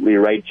absolutely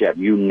right, Jeff.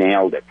 You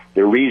nailed it.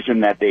 The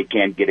reason that they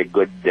can't get a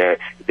good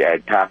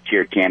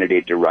top-tier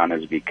candidate to run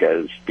is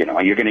because,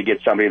 you're going to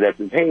get somebody that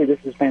says, hey, this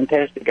is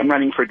fantastic. I'm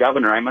running for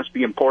governor. I must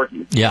be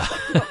important. Yeah.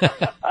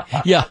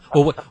 Yeah.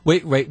 Well,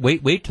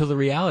 wait till the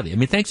reality.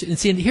 Thanks. And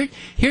see,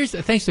 here's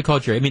thanks to call,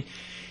 Jerry.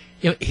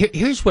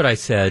 Here's what I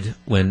said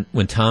when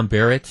Tom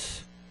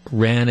Barrett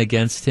ran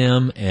against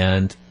him,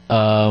 and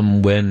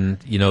when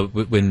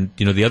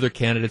the other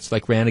candidates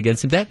ran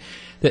against him. That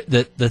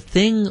the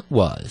thing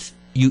was,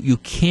 you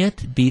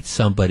can't beat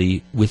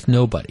somebody with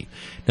nobody.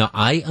 Now,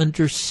 I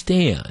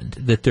understand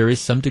that there is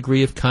some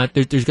degree of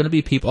there's going to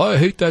be people, I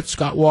hate that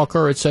Scott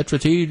Walker, etc.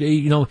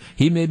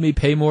 He made me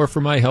pay more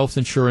for my health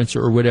insurance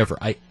or whatever.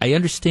 I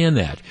understand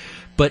that,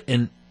 but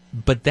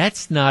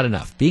that's not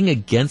enough. Being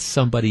against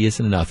somebody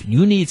isn't enough.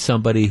 You need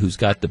somebody who's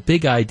got the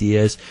big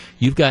ideas.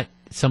 You've got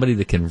somebody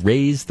that can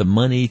raise the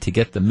money to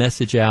get the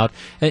message out,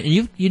 and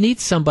you need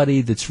somebody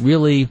that's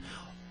really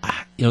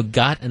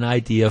got an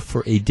idea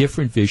for a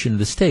different vision of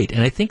the state.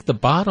 And I think the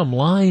bottom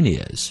line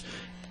is,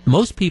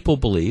 most people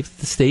believe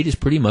the state is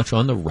pretty much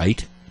on the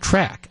right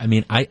track.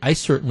 I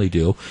certainly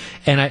do.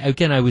 And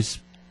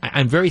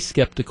I'm very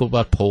skeptical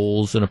about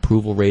polls and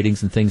approval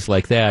ratings and things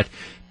like that.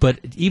 But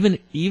even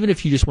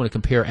if you just want to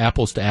compare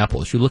apples to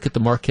apples, you look at the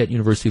Marquette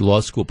University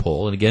Law School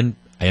poll, and again,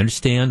 I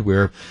understand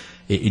where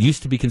it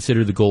used to be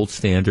considered the gold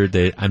standard.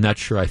 I'm not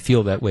sure I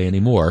feel that way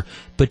anymore.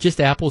 But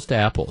just apples to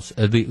apples.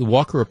 The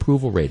Walker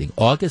approval rating,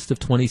 August of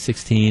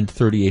 2016,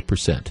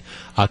 38%.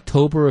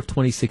 October of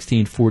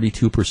 2016,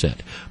 42%.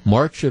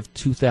 March of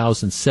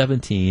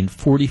 2017,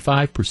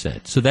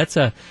 45%. So that's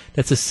a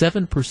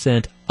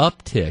 7%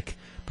 uptick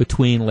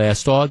between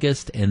last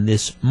August and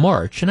this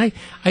March. And I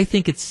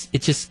think it's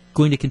just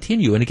going to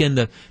continue. And again,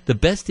 the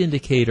best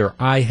indicator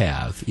I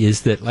have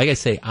is that, like I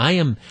say, I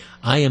am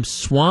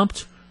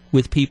swamped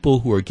with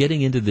people who are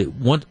getting into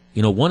want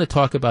to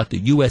talk about the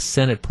U.S.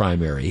 Senate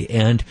primary,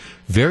 and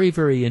very,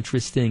 very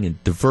interesting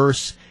and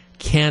diverse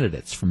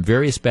candidates from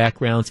various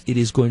backgrounds. It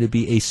is going to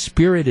be a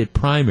spirited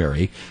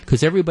primary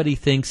because everybody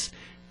thinks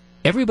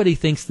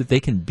that they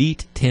can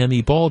beat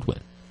Tammy Baldwin.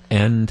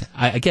 And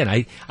I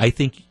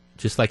think,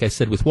 just like I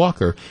said with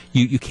Walker,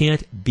 you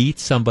can't beat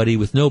somebody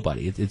with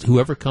nobody.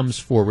 Whoever comes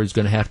forward is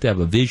going to have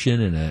a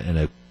vision and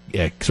a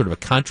sort of a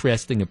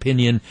contrasting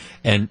opinion,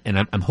 and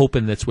I'm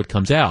hoping that's what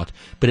comes out.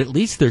 But at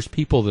least there's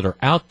people that are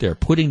out there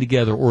putting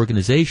together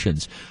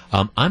organizations.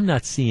 I'm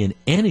not seeing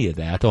any of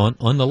that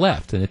on the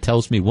left, and it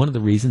tells me one of the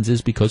reasons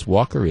is because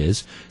Walker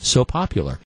is so popular.